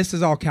of. this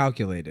is all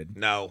calculated.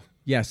 No.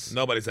 Yes.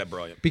 Nobody's that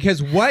brilliant.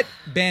 Because what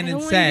I Bannon don't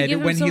wanna said give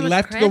him when so he much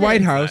left the credit.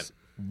 White He's House,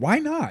 why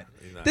not?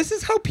 This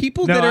is how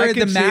people No, that I are the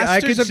could see- I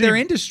masters could of their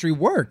see- industry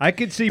work. I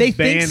could see they think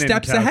Bannon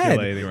steps ahead.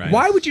 calculating, right.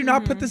 Why would you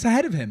not put this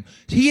ahead of him?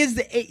 He is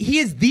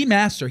the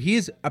master. He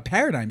is a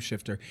paradigm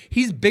shifter.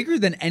 He's bigger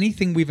than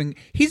anything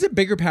he's a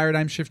bigger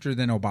paradigm shifter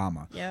than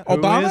Obama. Yep.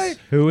 Obama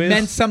Who is?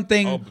 meant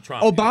something. Oh,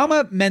 Trump,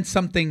 Obama meant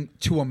something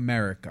to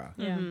America.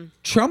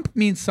 Trump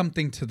means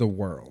something to the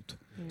world.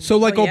 So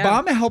like Oh, yeah.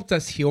 Obama helped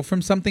us heal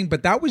from something,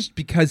 but that was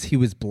because he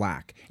was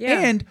black Yeah.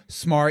 and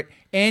smart,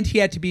 and he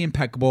had to be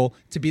impeccable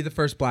to be the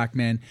first black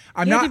man.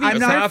 I'm He had not. to be I'm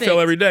That's how I not. feel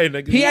every day,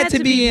 nigga. He had to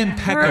be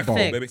impeccable,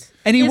 perfect. Baby.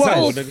 and he His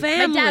whole was. nigga.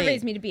 family. My dad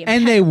raised me to be.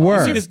 And they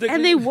were. See this dick?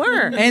 And they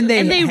were. And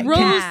they rose.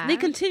 can- They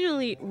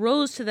continually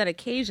rose to that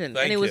occasion,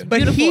 Thank and it was you. But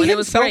beautiful. he and it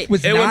was himself great.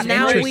 was It was not Now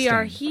interesting. we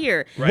are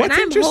here. Right. And What's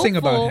I'm interesting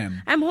about hopeful-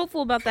 him? I'm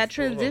hopeful about that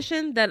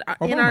transition. That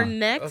in our Obama.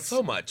 next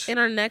So much. in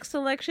our next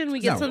election, we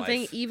get No.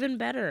 something Life. even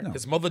better.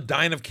 His mother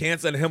dying of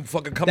cancer and him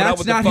fucking coming out That's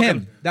with not the fucking...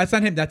 him. That's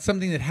not him. That's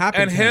something that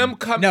happened. And to him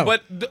come, No,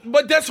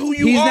 but that's who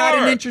you he's are. not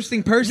an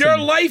interesting person. Your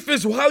life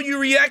is how you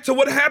react to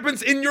what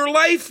happens in your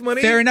life,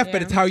 money. Fair enough,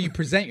 but it's how you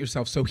present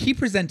yourself. So he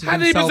presented How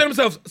did he himself present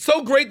himself?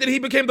 So great that he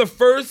became the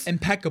first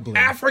impeccably.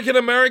 African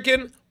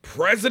American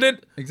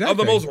president Exactly. of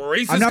the most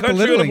racist I'm not country on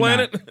the belittling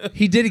planet. that.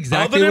 He did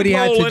exactly Other what he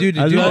than had to Poland. do to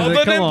I was do gonna that. Other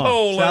say, than come on,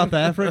 Poland. South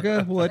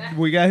Africa. What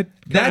we got?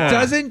 That come on.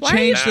 doesn't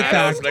change the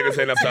fact. Those niggas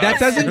ain't up to That us.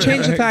 doesn't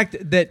change the fact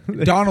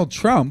that Donald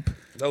Trump,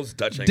 Those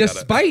Dutch ain't got it.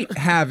 despite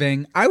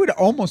having, I would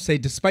almost say,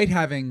 despite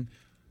having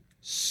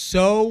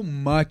so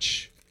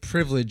much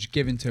privilege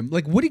given to him,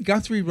 like Woody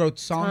Guthrie wrote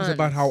songs Tons.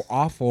 about how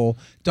awful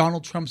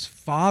Donald Trump's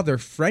father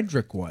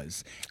Frederick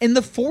was in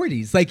the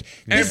 40s. Like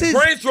And this is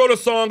Prince wrote a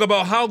song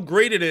about how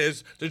great it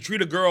is to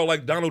treat a girl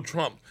like Donald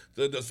Trump,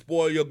 to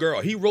spoil your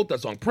girl. He wrote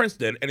that song. Prince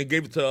did, and he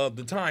gave it to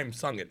The Time,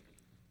 sung it.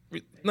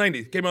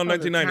 90, came out in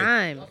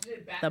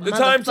 1990. The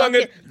Time sung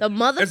it. The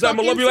motherfucking It's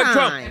I'ma love you like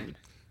Trump. time.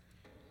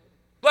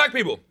 Black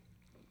people,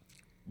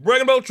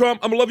 bragging about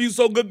Trump. I'm gonna love you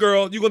so good,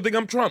 girl. You gonna think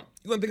I'm Trump.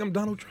 You gonna think I'm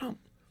Donald Trump.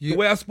 The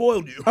way I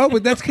spoiled you. Oh,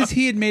 but that's because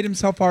he had made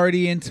himself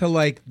already into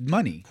like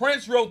money.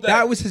 Prince wrote that.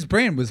 That was his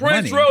brand. Was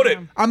Prince money. wrote it.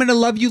 I'm gonna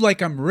love you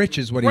like I'm rich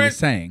is what he was Prince-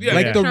 saying. yeah,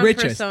 like yeah. the Trump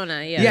richest.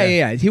 persona, yeah.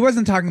 Yeah. He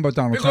wasn't talking about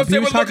Donald Because Trump. He they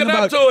was were talking looking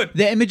up about to it.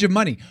 the image of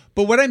money.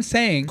 But what I'm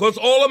saying, Because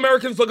all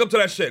Americans look up to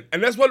that shit.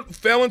 And that's what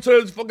fell into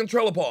his fucking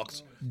trailer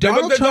parks. They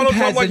Donald looked at Trump Donald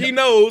Trump has like an he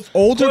knows.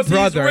 older 'cause he's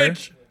brother.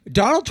 rich.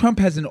 Donald Trump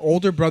has an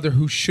older brother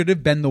who should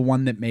have been the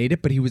one that made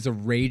it, but he was a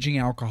raging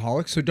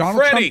alcoholic. So Donald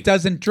Freddie. Trump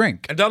doesn't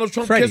drink. And Donald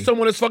Trump Freddie. kissed him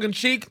with his fucking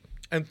cheek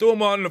and threw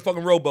him on the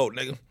fucking rowboat,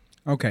 nigga.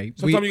 Okay.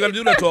 Sometimes you gotta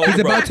do that to all He's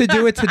about to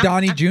do it to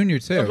Donnie Jr. too.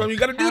 Sometimes you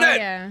gotta do Hell that.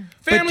 yeah.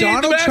 But Family ain't the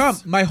Donald best.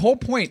 Trump, my whole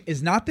point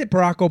is not that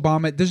Barack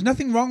Obama, there's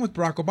nothing wrong with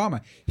Barack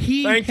Obama.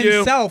 He Thank you.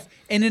 himself,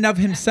 in and of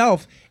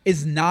himself,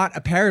 is not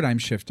a paradigm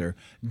shifter.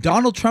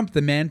 Donald Trump,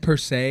 the man per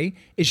se,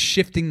 is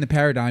shifting the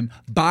paradigm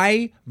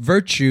by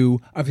virtue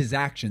of his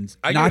actions,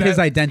 I not give his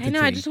that- identity. I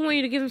know. I just want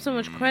you to give him so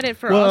much credit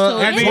for Well,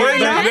 also. I mean, No,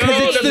 Yeah, 'cause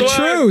it's that's the a lie.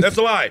 truth. That's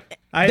a lie.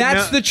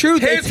 That's the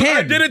truth. It's His him.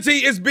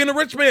 identity is being a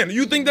rich man.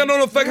 You think that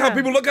don't affect how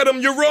people look at him?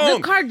 You're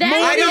wrong. The Kardashians- More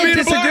I than don't being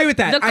disagree black. with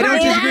that. The I don't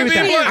disagree with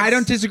that. Kardashians. I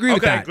don't disagree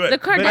with Okay, that. good. The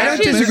I don't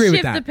Kardashians disagree with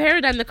shift that. the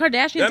paradigm. The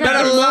Kardashians That have But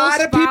matters. the a lot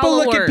most of people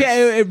look followers.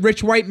 at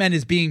rich white men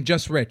as being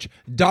just rich.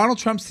 Donald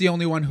Trump's the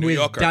only one who New has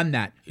Yorker. done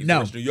that. He's No. a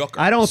rich New Yorker.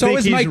 I don't So think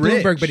is he's Mike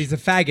rich. Bloomberg, but he's a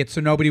faggot,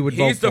 so nobody would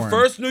vote He's for the him.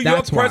 first New York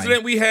That's why.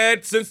 president we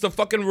had since the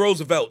fucking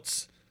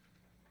Roosevelts.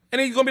 And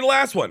he's going to be the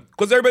last one.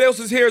 Because everybody else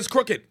is here is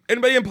crooked.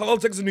 Anybody in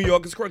politics in New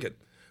York is crooked.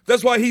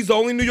 That's why he's the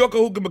only New Yorker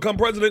who can become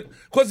president,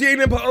 because he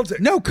ain't in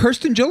politics. No,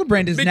 Kirsten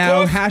Gillibrand is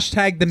now Because-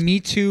 hashtag the Me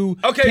Too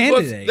Okay,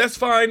 candidate. that's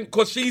fine,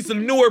 because she's the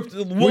newer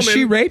woman. Was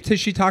she raped? Has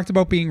she talked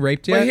about being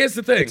raped yet? But here's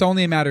the thing. It's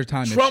only a matter of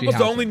time. if Trump she was the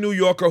hasn't. only New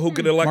Yorker who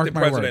could elected Mark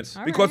my president words.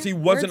 because he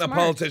wasn't Word a smart.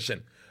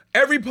 politician.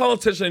 Every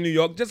politician in New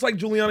York, just like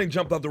Giuliani,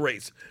 jumped out the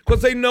race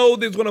because they know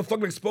they're going to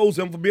fucking expose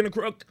him for being a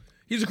crook.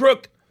 He's a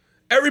crook.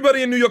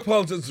 Everybody in New York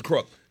politics is a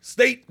crook.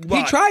 State.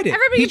 He tried it.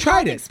 Everybody He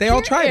tried it. politics, They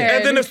all tried period.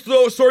 it. And then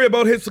the story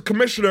about his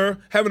commissioner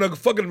having a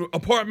fucking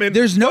apartment.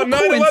 There's no for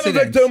 9/11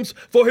 coincidence. victims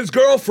for his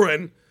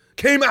girlfriend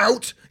came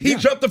out. He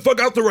jumped the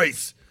fuck out the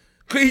race.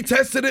 He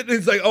tested it and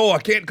he's like, "Oh, I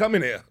can't come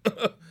in here."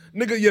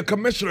 Nigga, your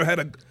commissioner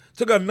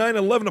took a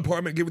 9/11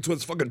 apartment and gave it to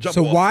his fucking jump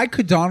So off. why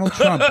could Donald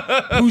Trump,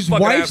 whose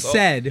Fucking wife asshole.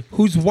 said,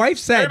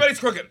 Everybody's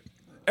crooked.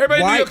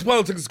 Everybody in Why- New York's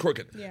politics is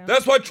crooked. Yeah.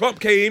 That's why Trump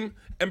came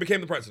and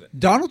became the president.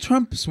 Donald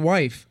Trump's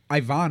wife,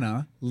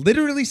 Ivana,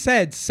 literally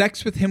said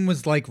sex with him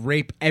was like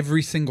rape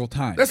every single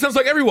time. That sounds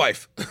like every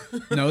wife.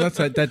 No, that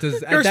does. You're That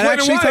explaining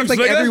actually wives, sounds like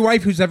nigga. every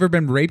wife who's ever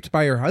been raped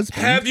by her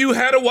husband. Have you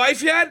had a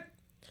wife yet?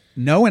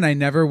 No, and I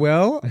never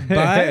will.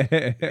 But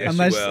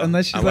unless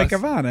will. she's like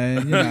Ivana,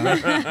 and, you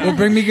know, will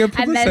bring me good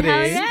And then,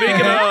 publicity. hell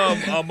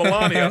Speaking yeah. of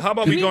Melania, how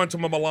about we go into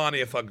my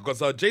Melania fuck?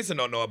 Because Jason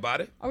don't know about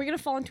it. Are we gonna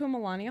fall into a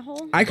Melania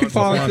hole? I could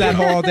fall into that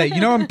hole all day.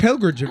 You know, I'm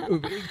pilgrimage.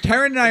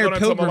 Karen and I We're are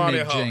going into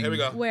Melania hole. pilgrimaging Here we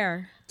go.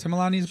 Where? to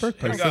Melania's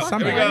birthplace Here we this go.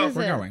 summer. Here we go. Where is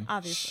We're it? going.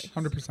 Obviously.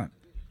 100%.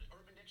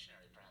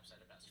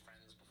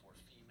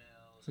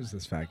 Who's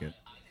this faggot?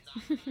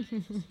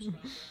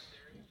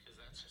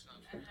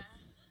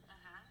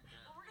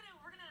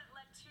 We're gonna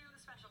let two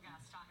special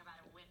guests talk about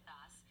it with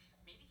us.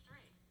 Maybe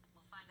three.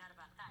 We'll find out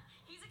about that.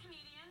 He's a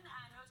comedian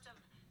and host of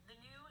the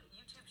new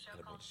YouTube show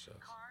called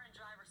Car and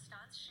Driver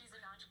Stunts. She's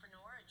an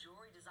entrepreneur, a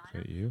jewelry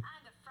designer,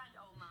 and a friend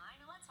of mine.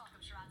 Let's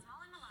welcome Sharad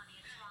Small and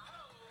Melania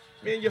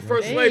Trump. Me and your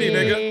first lady,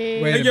 nigga.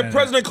 Wait And a your minute.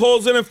 president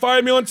calls in and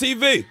fired me on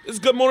TV. It's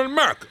Good Morning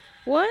America.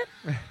 What?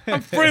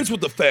 I'm friends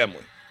with the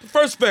family. The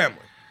first family.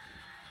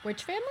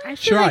 Which family? I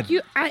feel Sharad. like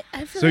you. I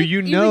feel So like you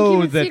you've been know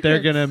keeping that they're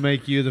secrets. gonna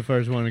make you the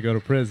first one to go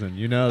to prison.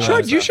 You know that. Sure,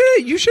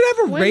 you should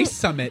have a When- race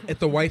summit at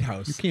the White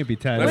House. You can't be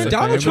tied When to the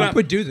Donald family. Trump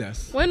would do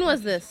this. When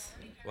was this?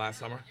 Last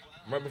summer,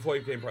 right before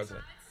he became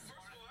president.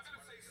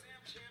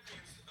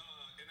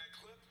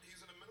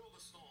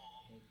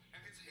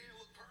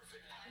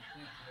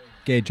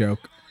 Gay joke.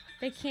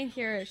 They can't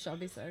hear it,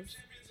 Shelby says.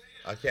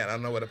 I can't. I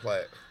don't know where to play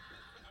it.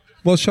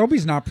 Well,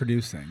 Shelby's not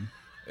producing.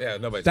 Yeah,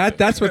 nobody's.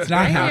 That's what's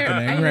not I hear-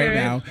 happening I right hear it.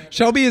 now.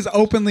 Shelby is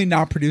openly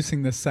not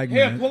producing this Here,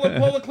 segment. pull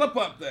the clip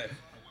up there.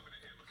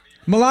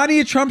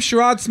 Melania Trump,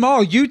 Sharad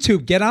Small,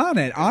 YouTube, get on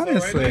it.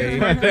 Honestly,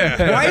 Right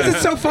there. why is it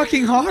so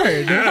fucking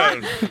hard?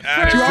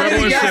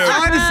 Honestly,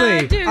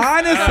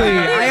 Honestly,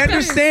 I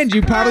understand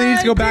you probably need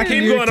to go back keep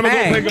into your going.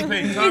 I'm gonna go tag. take a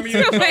pee. Tommy,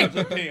 you take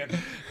a pee.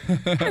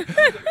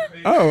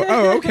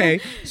 Oh, okay.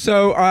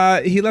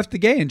 So he left the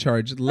gay in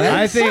charge.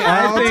 I think-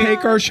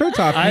 take our shirts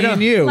off. I Me don't-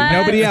 and you. Let's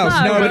Nobody else.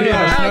 fuck. Nobody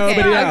else. Okay, Nobody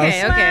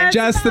okay, else. okay.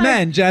 Just the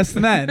men. Just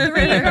the men.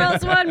 3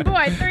 girls, 1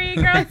 boy. 3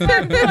 girls,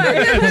 1 boy.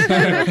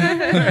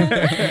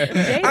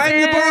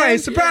 I'm the boy.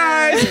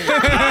 Surprise!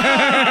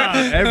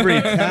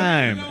 Every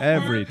time.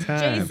 Every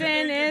time.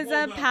 Jason is a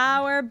the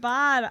power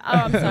bottom. Oh,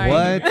 I'm sorry.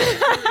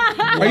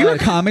 What? Are you a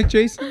comic,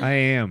 Jason? I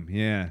am,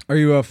 yeah. Are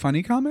you a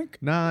funny comic?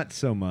 Not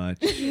so much.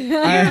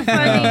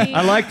 funny.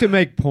 I like to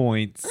make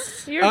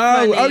points. You're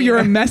funny. Oh, you're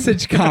a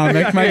message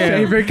comic, my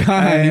favorite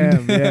kind. I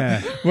am,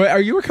 yeah. What,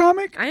 are you a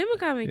comic? I am a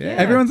comic. Yeah.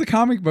 Everyone's a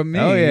comic but me.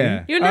 Oh,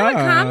 yeah. You're not a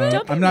comic?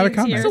 Don't be I'm not a mean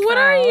to comic. So what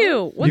are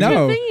you? What's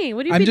no, your thingy?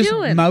 What do you I'm be just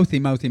doing?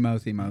 mouthy.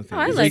 Oh,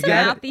 I You like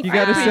got, that. you got a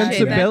I appreciate that.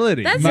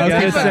 sensibility. That's You a got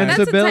type a of, that's a type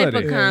sensibility.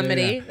 of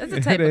comedy. That's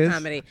a type It of is.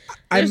 comedy.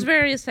 There's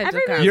various types of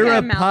Everybody's comedy. You're got a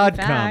a mouth pod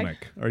back.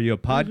 comic. Are you a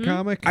pod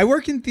comic? I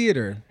work in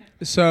theater.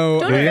 So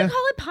Don't Do even ya?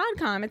 call it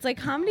podcom. It's like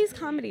comedy's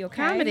comedy, okay?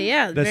 Comedy,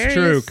 yeah. That's various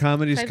true.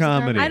 Comedy's types of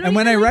comedy. I don't And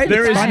when even I like write to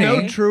There is funny. no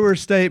say. truer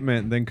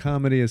statement than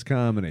comedy is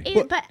comedy.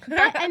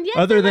 And yet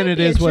Other there than might it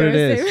be a is what it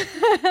truer is.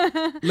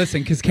 statement.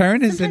 listen, because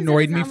Karen has Sometimes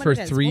annoyed it's me not for what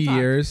it is. 3 We'll talk.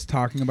 years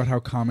talking about how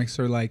comics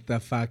are like the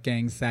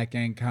fucking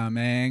second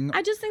coming.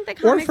 I just think that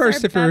Or comics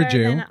first are if you're a better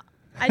Jew. than-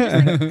 I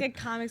just think that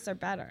comics are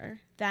better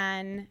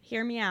than,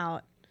 hear me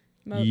out,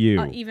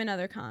 You. even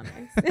other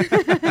comics.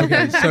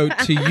 Okay, so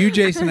to you,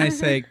 Jason, I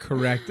say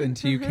correct, and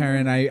to you,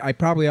 Karen, I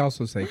probably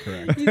also say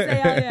correct. You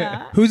say, oh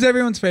yeah. Who's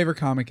everyone's favorite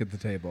comic at the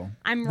table?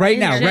 I'm right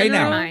now, writing right it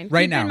now, down.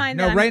 right Keep now. in mind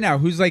No, that right now.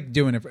 Who's like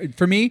doing it?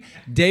 For me,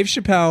 Dave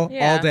Chappelle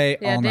Yeah. all day,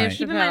 Yeah, all Dave night. Chappelle.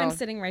 Keep in mind I'm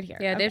sitting right here.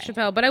 Yeah, Dave Okay.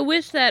 Chappelle. But I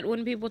wish that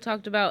when people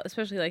talked about,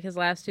 especially like his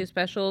last two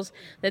specials,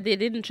 that they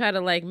didn't try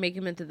to like make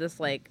him into this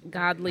like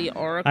godly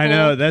oracle. I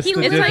know, that's He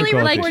the It's literally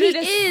difficulty. like he recorded a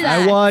is.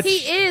 I watched-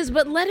 He is,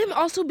 but let him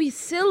also be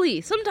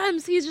silly.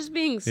 Sometimes he's just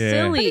being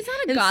silly. But he's not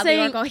a and godly saying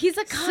oracle. He's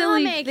a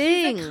silly comic.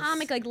 He's things. a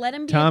comic. Like, let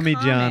him be Tommy a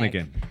comic.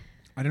 Johnigan.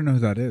 I don't know who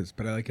that is,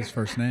 but I like his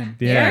first name.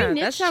 Yeah. That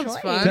niche sounds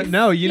choice. fun.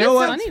 No, you know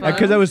That's what? funny, though.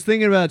 Because I was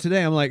thinking about it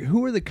today. I'm like,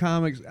 who are the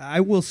comics? I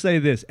will say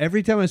this.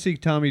 Every time I see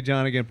Tommy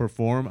Johnigan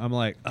perform, I'm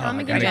like, oh, Tommy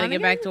I I gotta gotta Johnigan?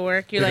 get back to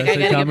work. You're Did like, I I say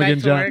gotta get Tommy back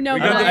to John- work. No, We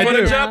got but the I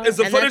footage know. up. Is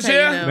the And that's footage how you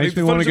here? know. makes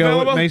me The want to footage go.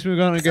 available? Makes me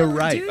want to go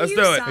right. Do Let's you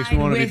do it. side Makes me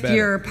wanna be with better.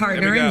 your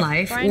partner we in go.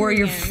 life Brian or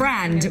your Regan.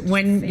 friend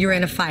when you're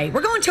in a fight?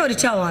 We're going toe to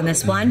toe on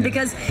this one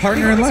because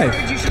Partner in I've always life.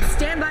 heard you should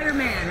stand by your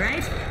man,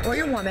 right? Or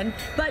your woman,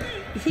 but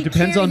he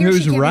Depends can't, on he or she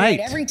who's can't be right.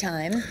 every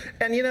time.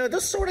 And you know,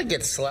 this sort of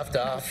gets left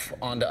off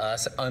onto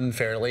us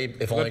unfairly,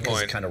 if only because it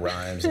point. kind of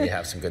rhymes and you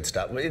have some good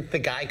stuff. The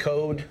guy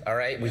code, all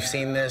right, we've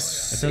seen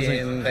this That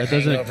in the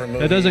doesn't, Hangover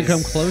movies. that doesn't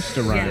come close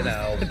to You rhyme.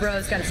 know, The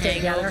bros got to stay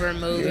together. Hangover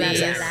movie.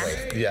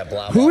 exactly. Yeah,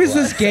 blah, Who blah, is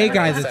blah, this gay et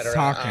guy cetera, that's et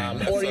talking?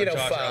 cetera. Or you know,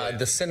 Josh Elliott.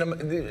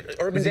 the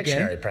Urban Is he gay?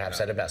 Dictionary perhaps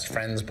said it best: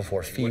 friends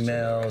before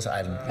females.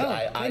 I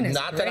goodness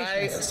not that I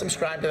gracious.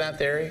 subscribe to that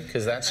theory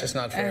because that's just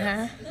not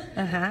fair.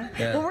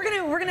 Yeah. Well,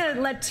 we're gonna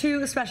let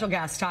two special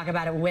guests talk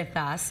about it with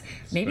us.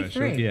 Maybe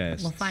Special three.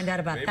 guests. We'll find out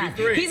about Maybe that.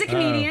 three. He's a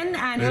comedian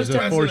and There's host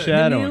a of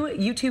foreshadowing. the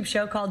new YouTube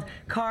show called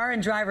Car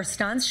and Driver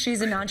Stunts.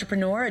 She's an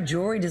entrepreneur, a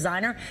jewelry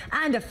designer,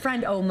 and a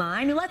friend o'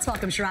 mine. Let's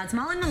welcome Sherrod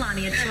Small and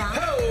Melania Trump.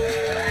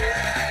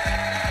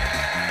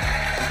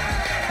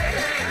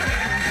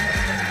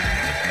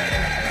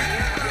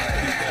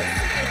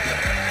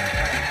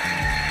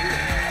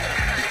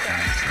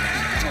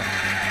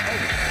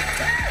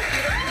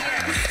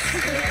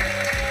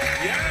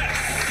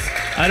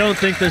 I don't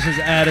think this is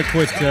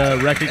adequate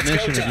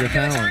recognition of your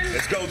talent.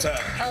 It's go time.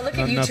 Oh, look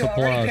Not at you enough two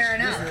already applause.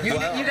 pairing up.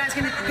 You guys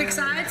gonna pick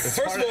sides?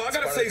 First of all, I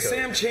gotta say,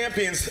 Sam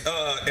Champion's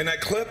in that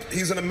clip.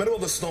 He's in the middle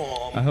of the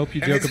storm. I hope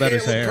you and joke about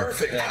his looked hair.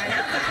 Perfect.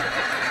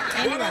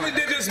 Why don't we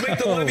just make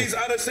the Oh. levees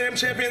out of Sam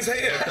Champion's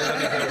hair?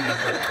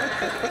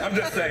 I'm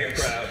just saying,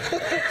 crowd.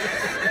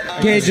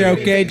 Gay joke,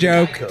 gay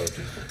joke.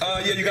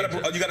 Yeah, you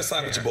gotta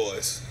side with your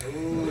boys.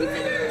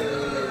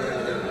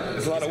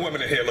 There's a lot of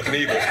women in here looking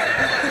evil.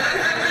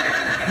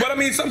 But I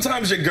mean,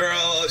 sometimes your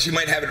girl, she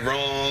might have it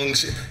wrong.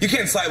 You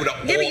can't side with her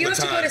all Yeah, but you the have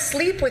to time. go to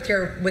sleep with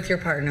your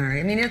partner.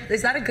 I mean,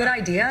 is that a good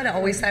idea to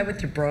always side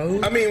with your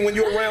bros? I mean, when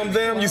you're around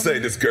them, you say,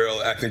 this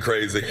girl acting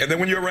crazy. And then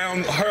when you're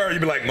around her, you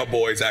be like, my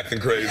boy's acting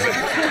crazy.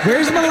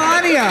 Where's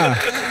Melania?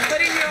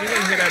 But in your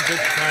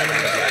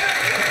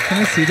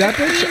Can I see that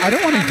bitch? I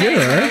don't want to hear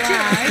her.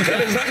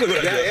 That's exactly what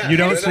I did. You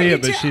don't see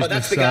it, but she's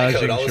that's the guy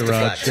massaging code, always Sherrod's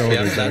deflect. shoulders.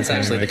 Yeah, that's every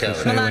actually time the he code. makes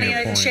a salient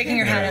Melania point. shaking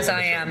your head as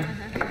I am.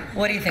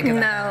 What do you think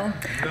about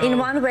that? No. In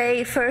one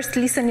way, first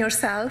listen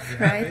yourself,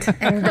 right?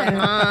 And then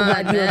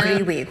what you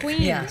agree with.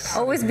 Yes.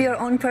 Always be your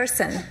own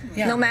person.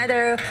 Yeah. No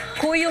matter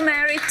who you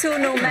married to,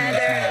 no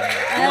matter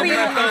who you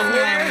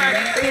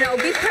are, you know,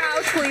 be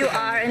proud who you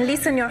are and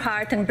listen your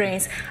heart and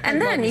brains.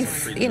 And then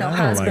if, you know,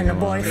 husband or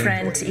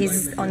boyfriend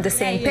is on the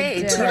same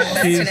page.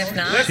 That's She's- an if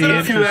not. she That's is- an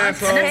if not.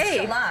 And that's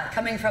Hey. a lot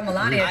coming from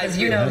Melania because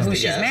you know who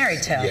she's Yes.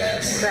 married to.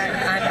 Yes. But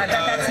I bet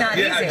that's not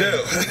Yeah, I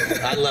easy.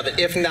 do. I love it.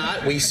 If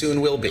not, we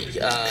soon will be.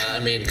 I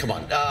mean, come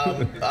on.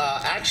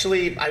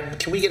 Actually,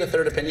 can we get a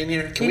third opinion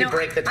here? Can we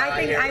break the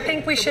tie here? I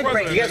think we should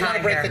break You the guys want tie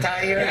to break here. the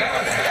tie here?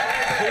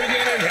 Can we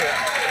get in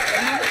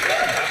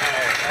here?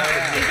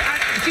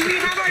 Do we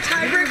have our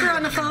tiebreaker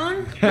on the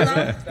phone?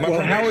 Hello?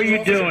 Well, how are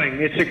you doing?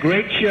 It's a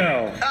great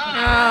show.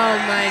 Oh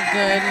my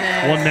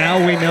goodness. Well,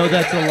 now we know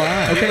that's a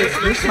lie. Okay,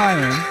 you're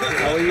smiling.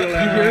 How are you? You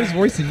hear his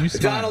voice and you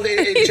smile. Donald,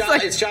 He's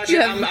like, it's Josh.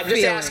 you have I'm just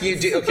feelings. asking you,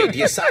 do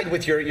you side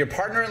with your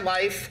partner in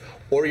life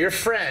or your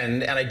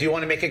friend? And I do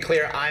want to make it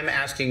clear, I'm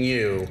asking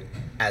you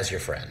as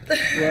your friend.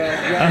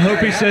 I hope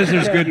he says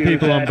there's good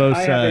people on both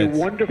I sides. have a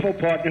wonderful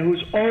partner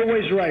who's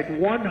always right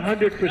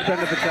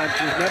 100% of the time.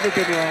 She's never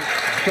been wrong.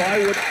 So I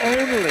would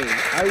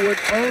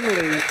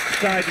only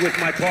side with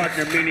my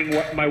partner, meaning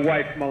my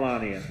wife,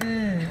 Melania.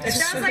 It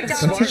sounds like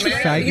Such a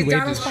faggy way to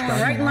Donald's falling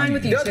describe right in line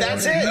with you No, two.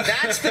 that's it.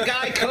 That's the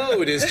guy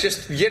code. Is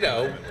just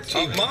go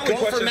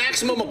for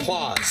maximum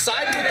applause.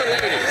 Side with the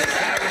ladies.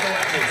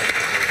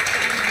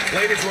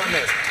 Ladies, run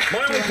this.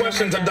 My only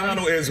question to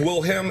Donald is,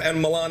 will him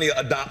and Melania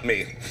adopt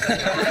me?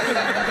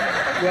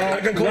 Well, I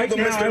can call right them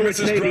now Mr. I and would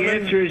Mrs. say the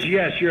Drummond. answer is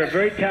yes. You're a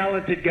very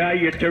talented guy.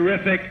 You're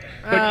terrific.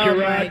 But Oh, Sherrod,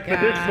 my for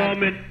this God.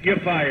 moment, you're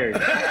fired.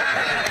 There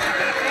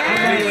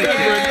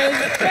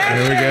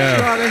we go.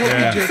 Sherrod, I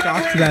hope you jerk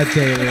off to that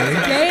daily.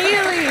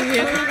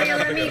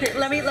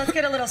 Melania, let's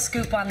get a little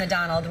scoop on the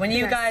Donald. When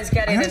you guys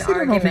get in an honestly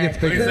don't know if he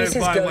argument, gets bigger. who's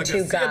his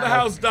go-to See guy? at the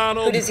house,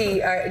 Donald. Who does he?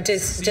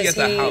 Does See at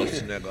he? the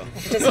house, nigga.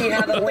 Does he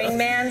have a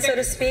wingman, so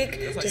to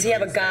speak? Does he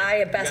have a guy,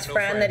 a best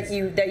friend that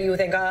you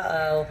think,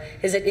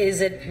 is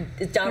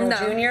it Donald No.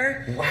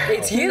 Jr.?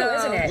 It's you, No.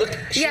 isn't it? Look,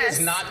 she Yes, is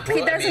not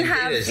he doesn't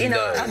have,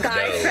 a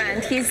guy no.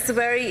 friend. He's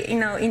very,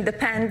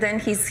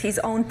 independent. He's his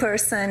own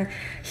person.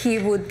 He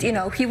would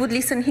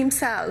listen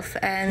himself,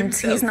 and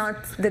he's not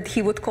that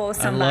he would call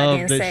somebody love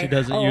and that say, she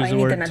doesn't "Oh, use I the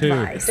need word an too.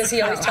 advice." Does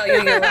he always tell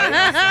you you're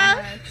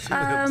right?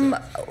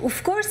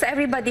 Of course,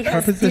 everybody has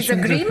Prepositions are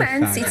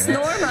disagreements. It's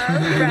profound.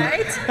 normal,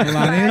 right?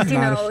 Melania's But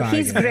not a shy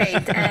he's guy.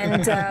 great,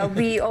 and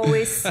we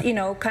always,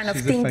 kind of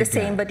She's a think the fake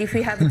same. guy. But if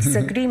we have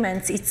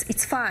disagreements,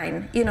 it's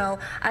fine.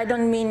 I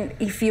don't mean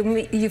if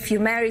you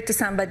marry to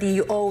somebody,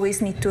 you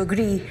always need to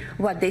agree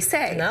what they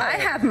say. No. I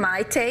have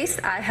my taste.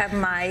 I have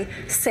my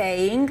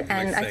saying,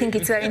 and I think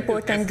it's very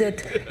important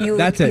that you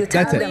That's you it.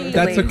 tell That's them it. the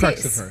That's way the it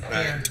crux is. of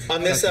her.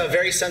 On this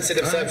very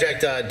sensitive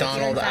subject,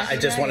 Donald, I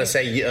just want to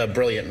say,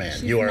 brilliant man.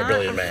 You are a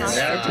brilliant man.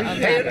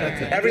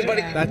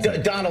 Everybody,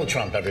 Donald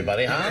Trump,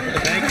 everybody, huh?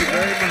 Thank you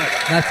very much.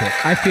 That's it.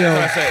 I feel.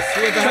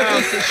 See at the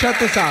house. Shut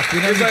this off. We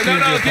don't He's need like, to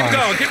no, use the keep it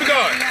applause. going, keep it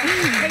going.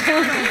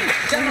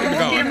 Donald, I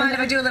hope you don't mind if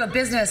I do a little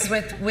business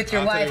with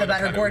your wife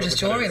about her gorgeous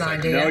jewelry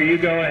line, do you? No, you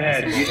go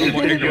ahead. You just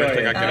More enjoy ignorant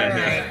thing I it. can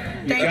admit.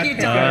 Thank you,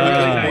 Really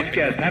Donald. nice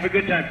guest. Have a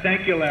good time.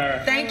 Thank you,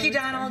 Lara. Thank you,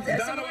 Donald.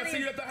 Donald, I'll see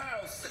you at the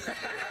house. See you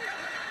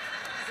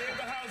at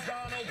the house,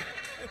 Donald.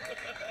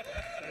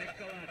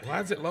 Why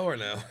is it lower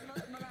now?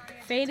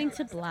 Fading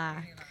to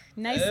black.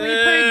 Nicely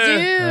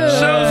produced.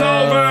 Show's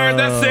over.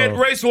 That's it.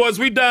 Race Wars.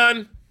 We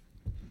done.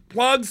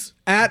 Plugs.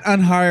 At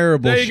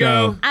Unhireable There you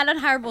Show. go. At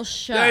Unhireable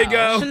Show. There you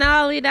go.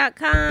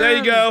 Chanali.com. There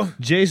you go.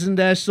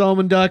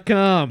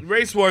 Jason-Salmon.com.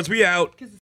 Race Wars. We out.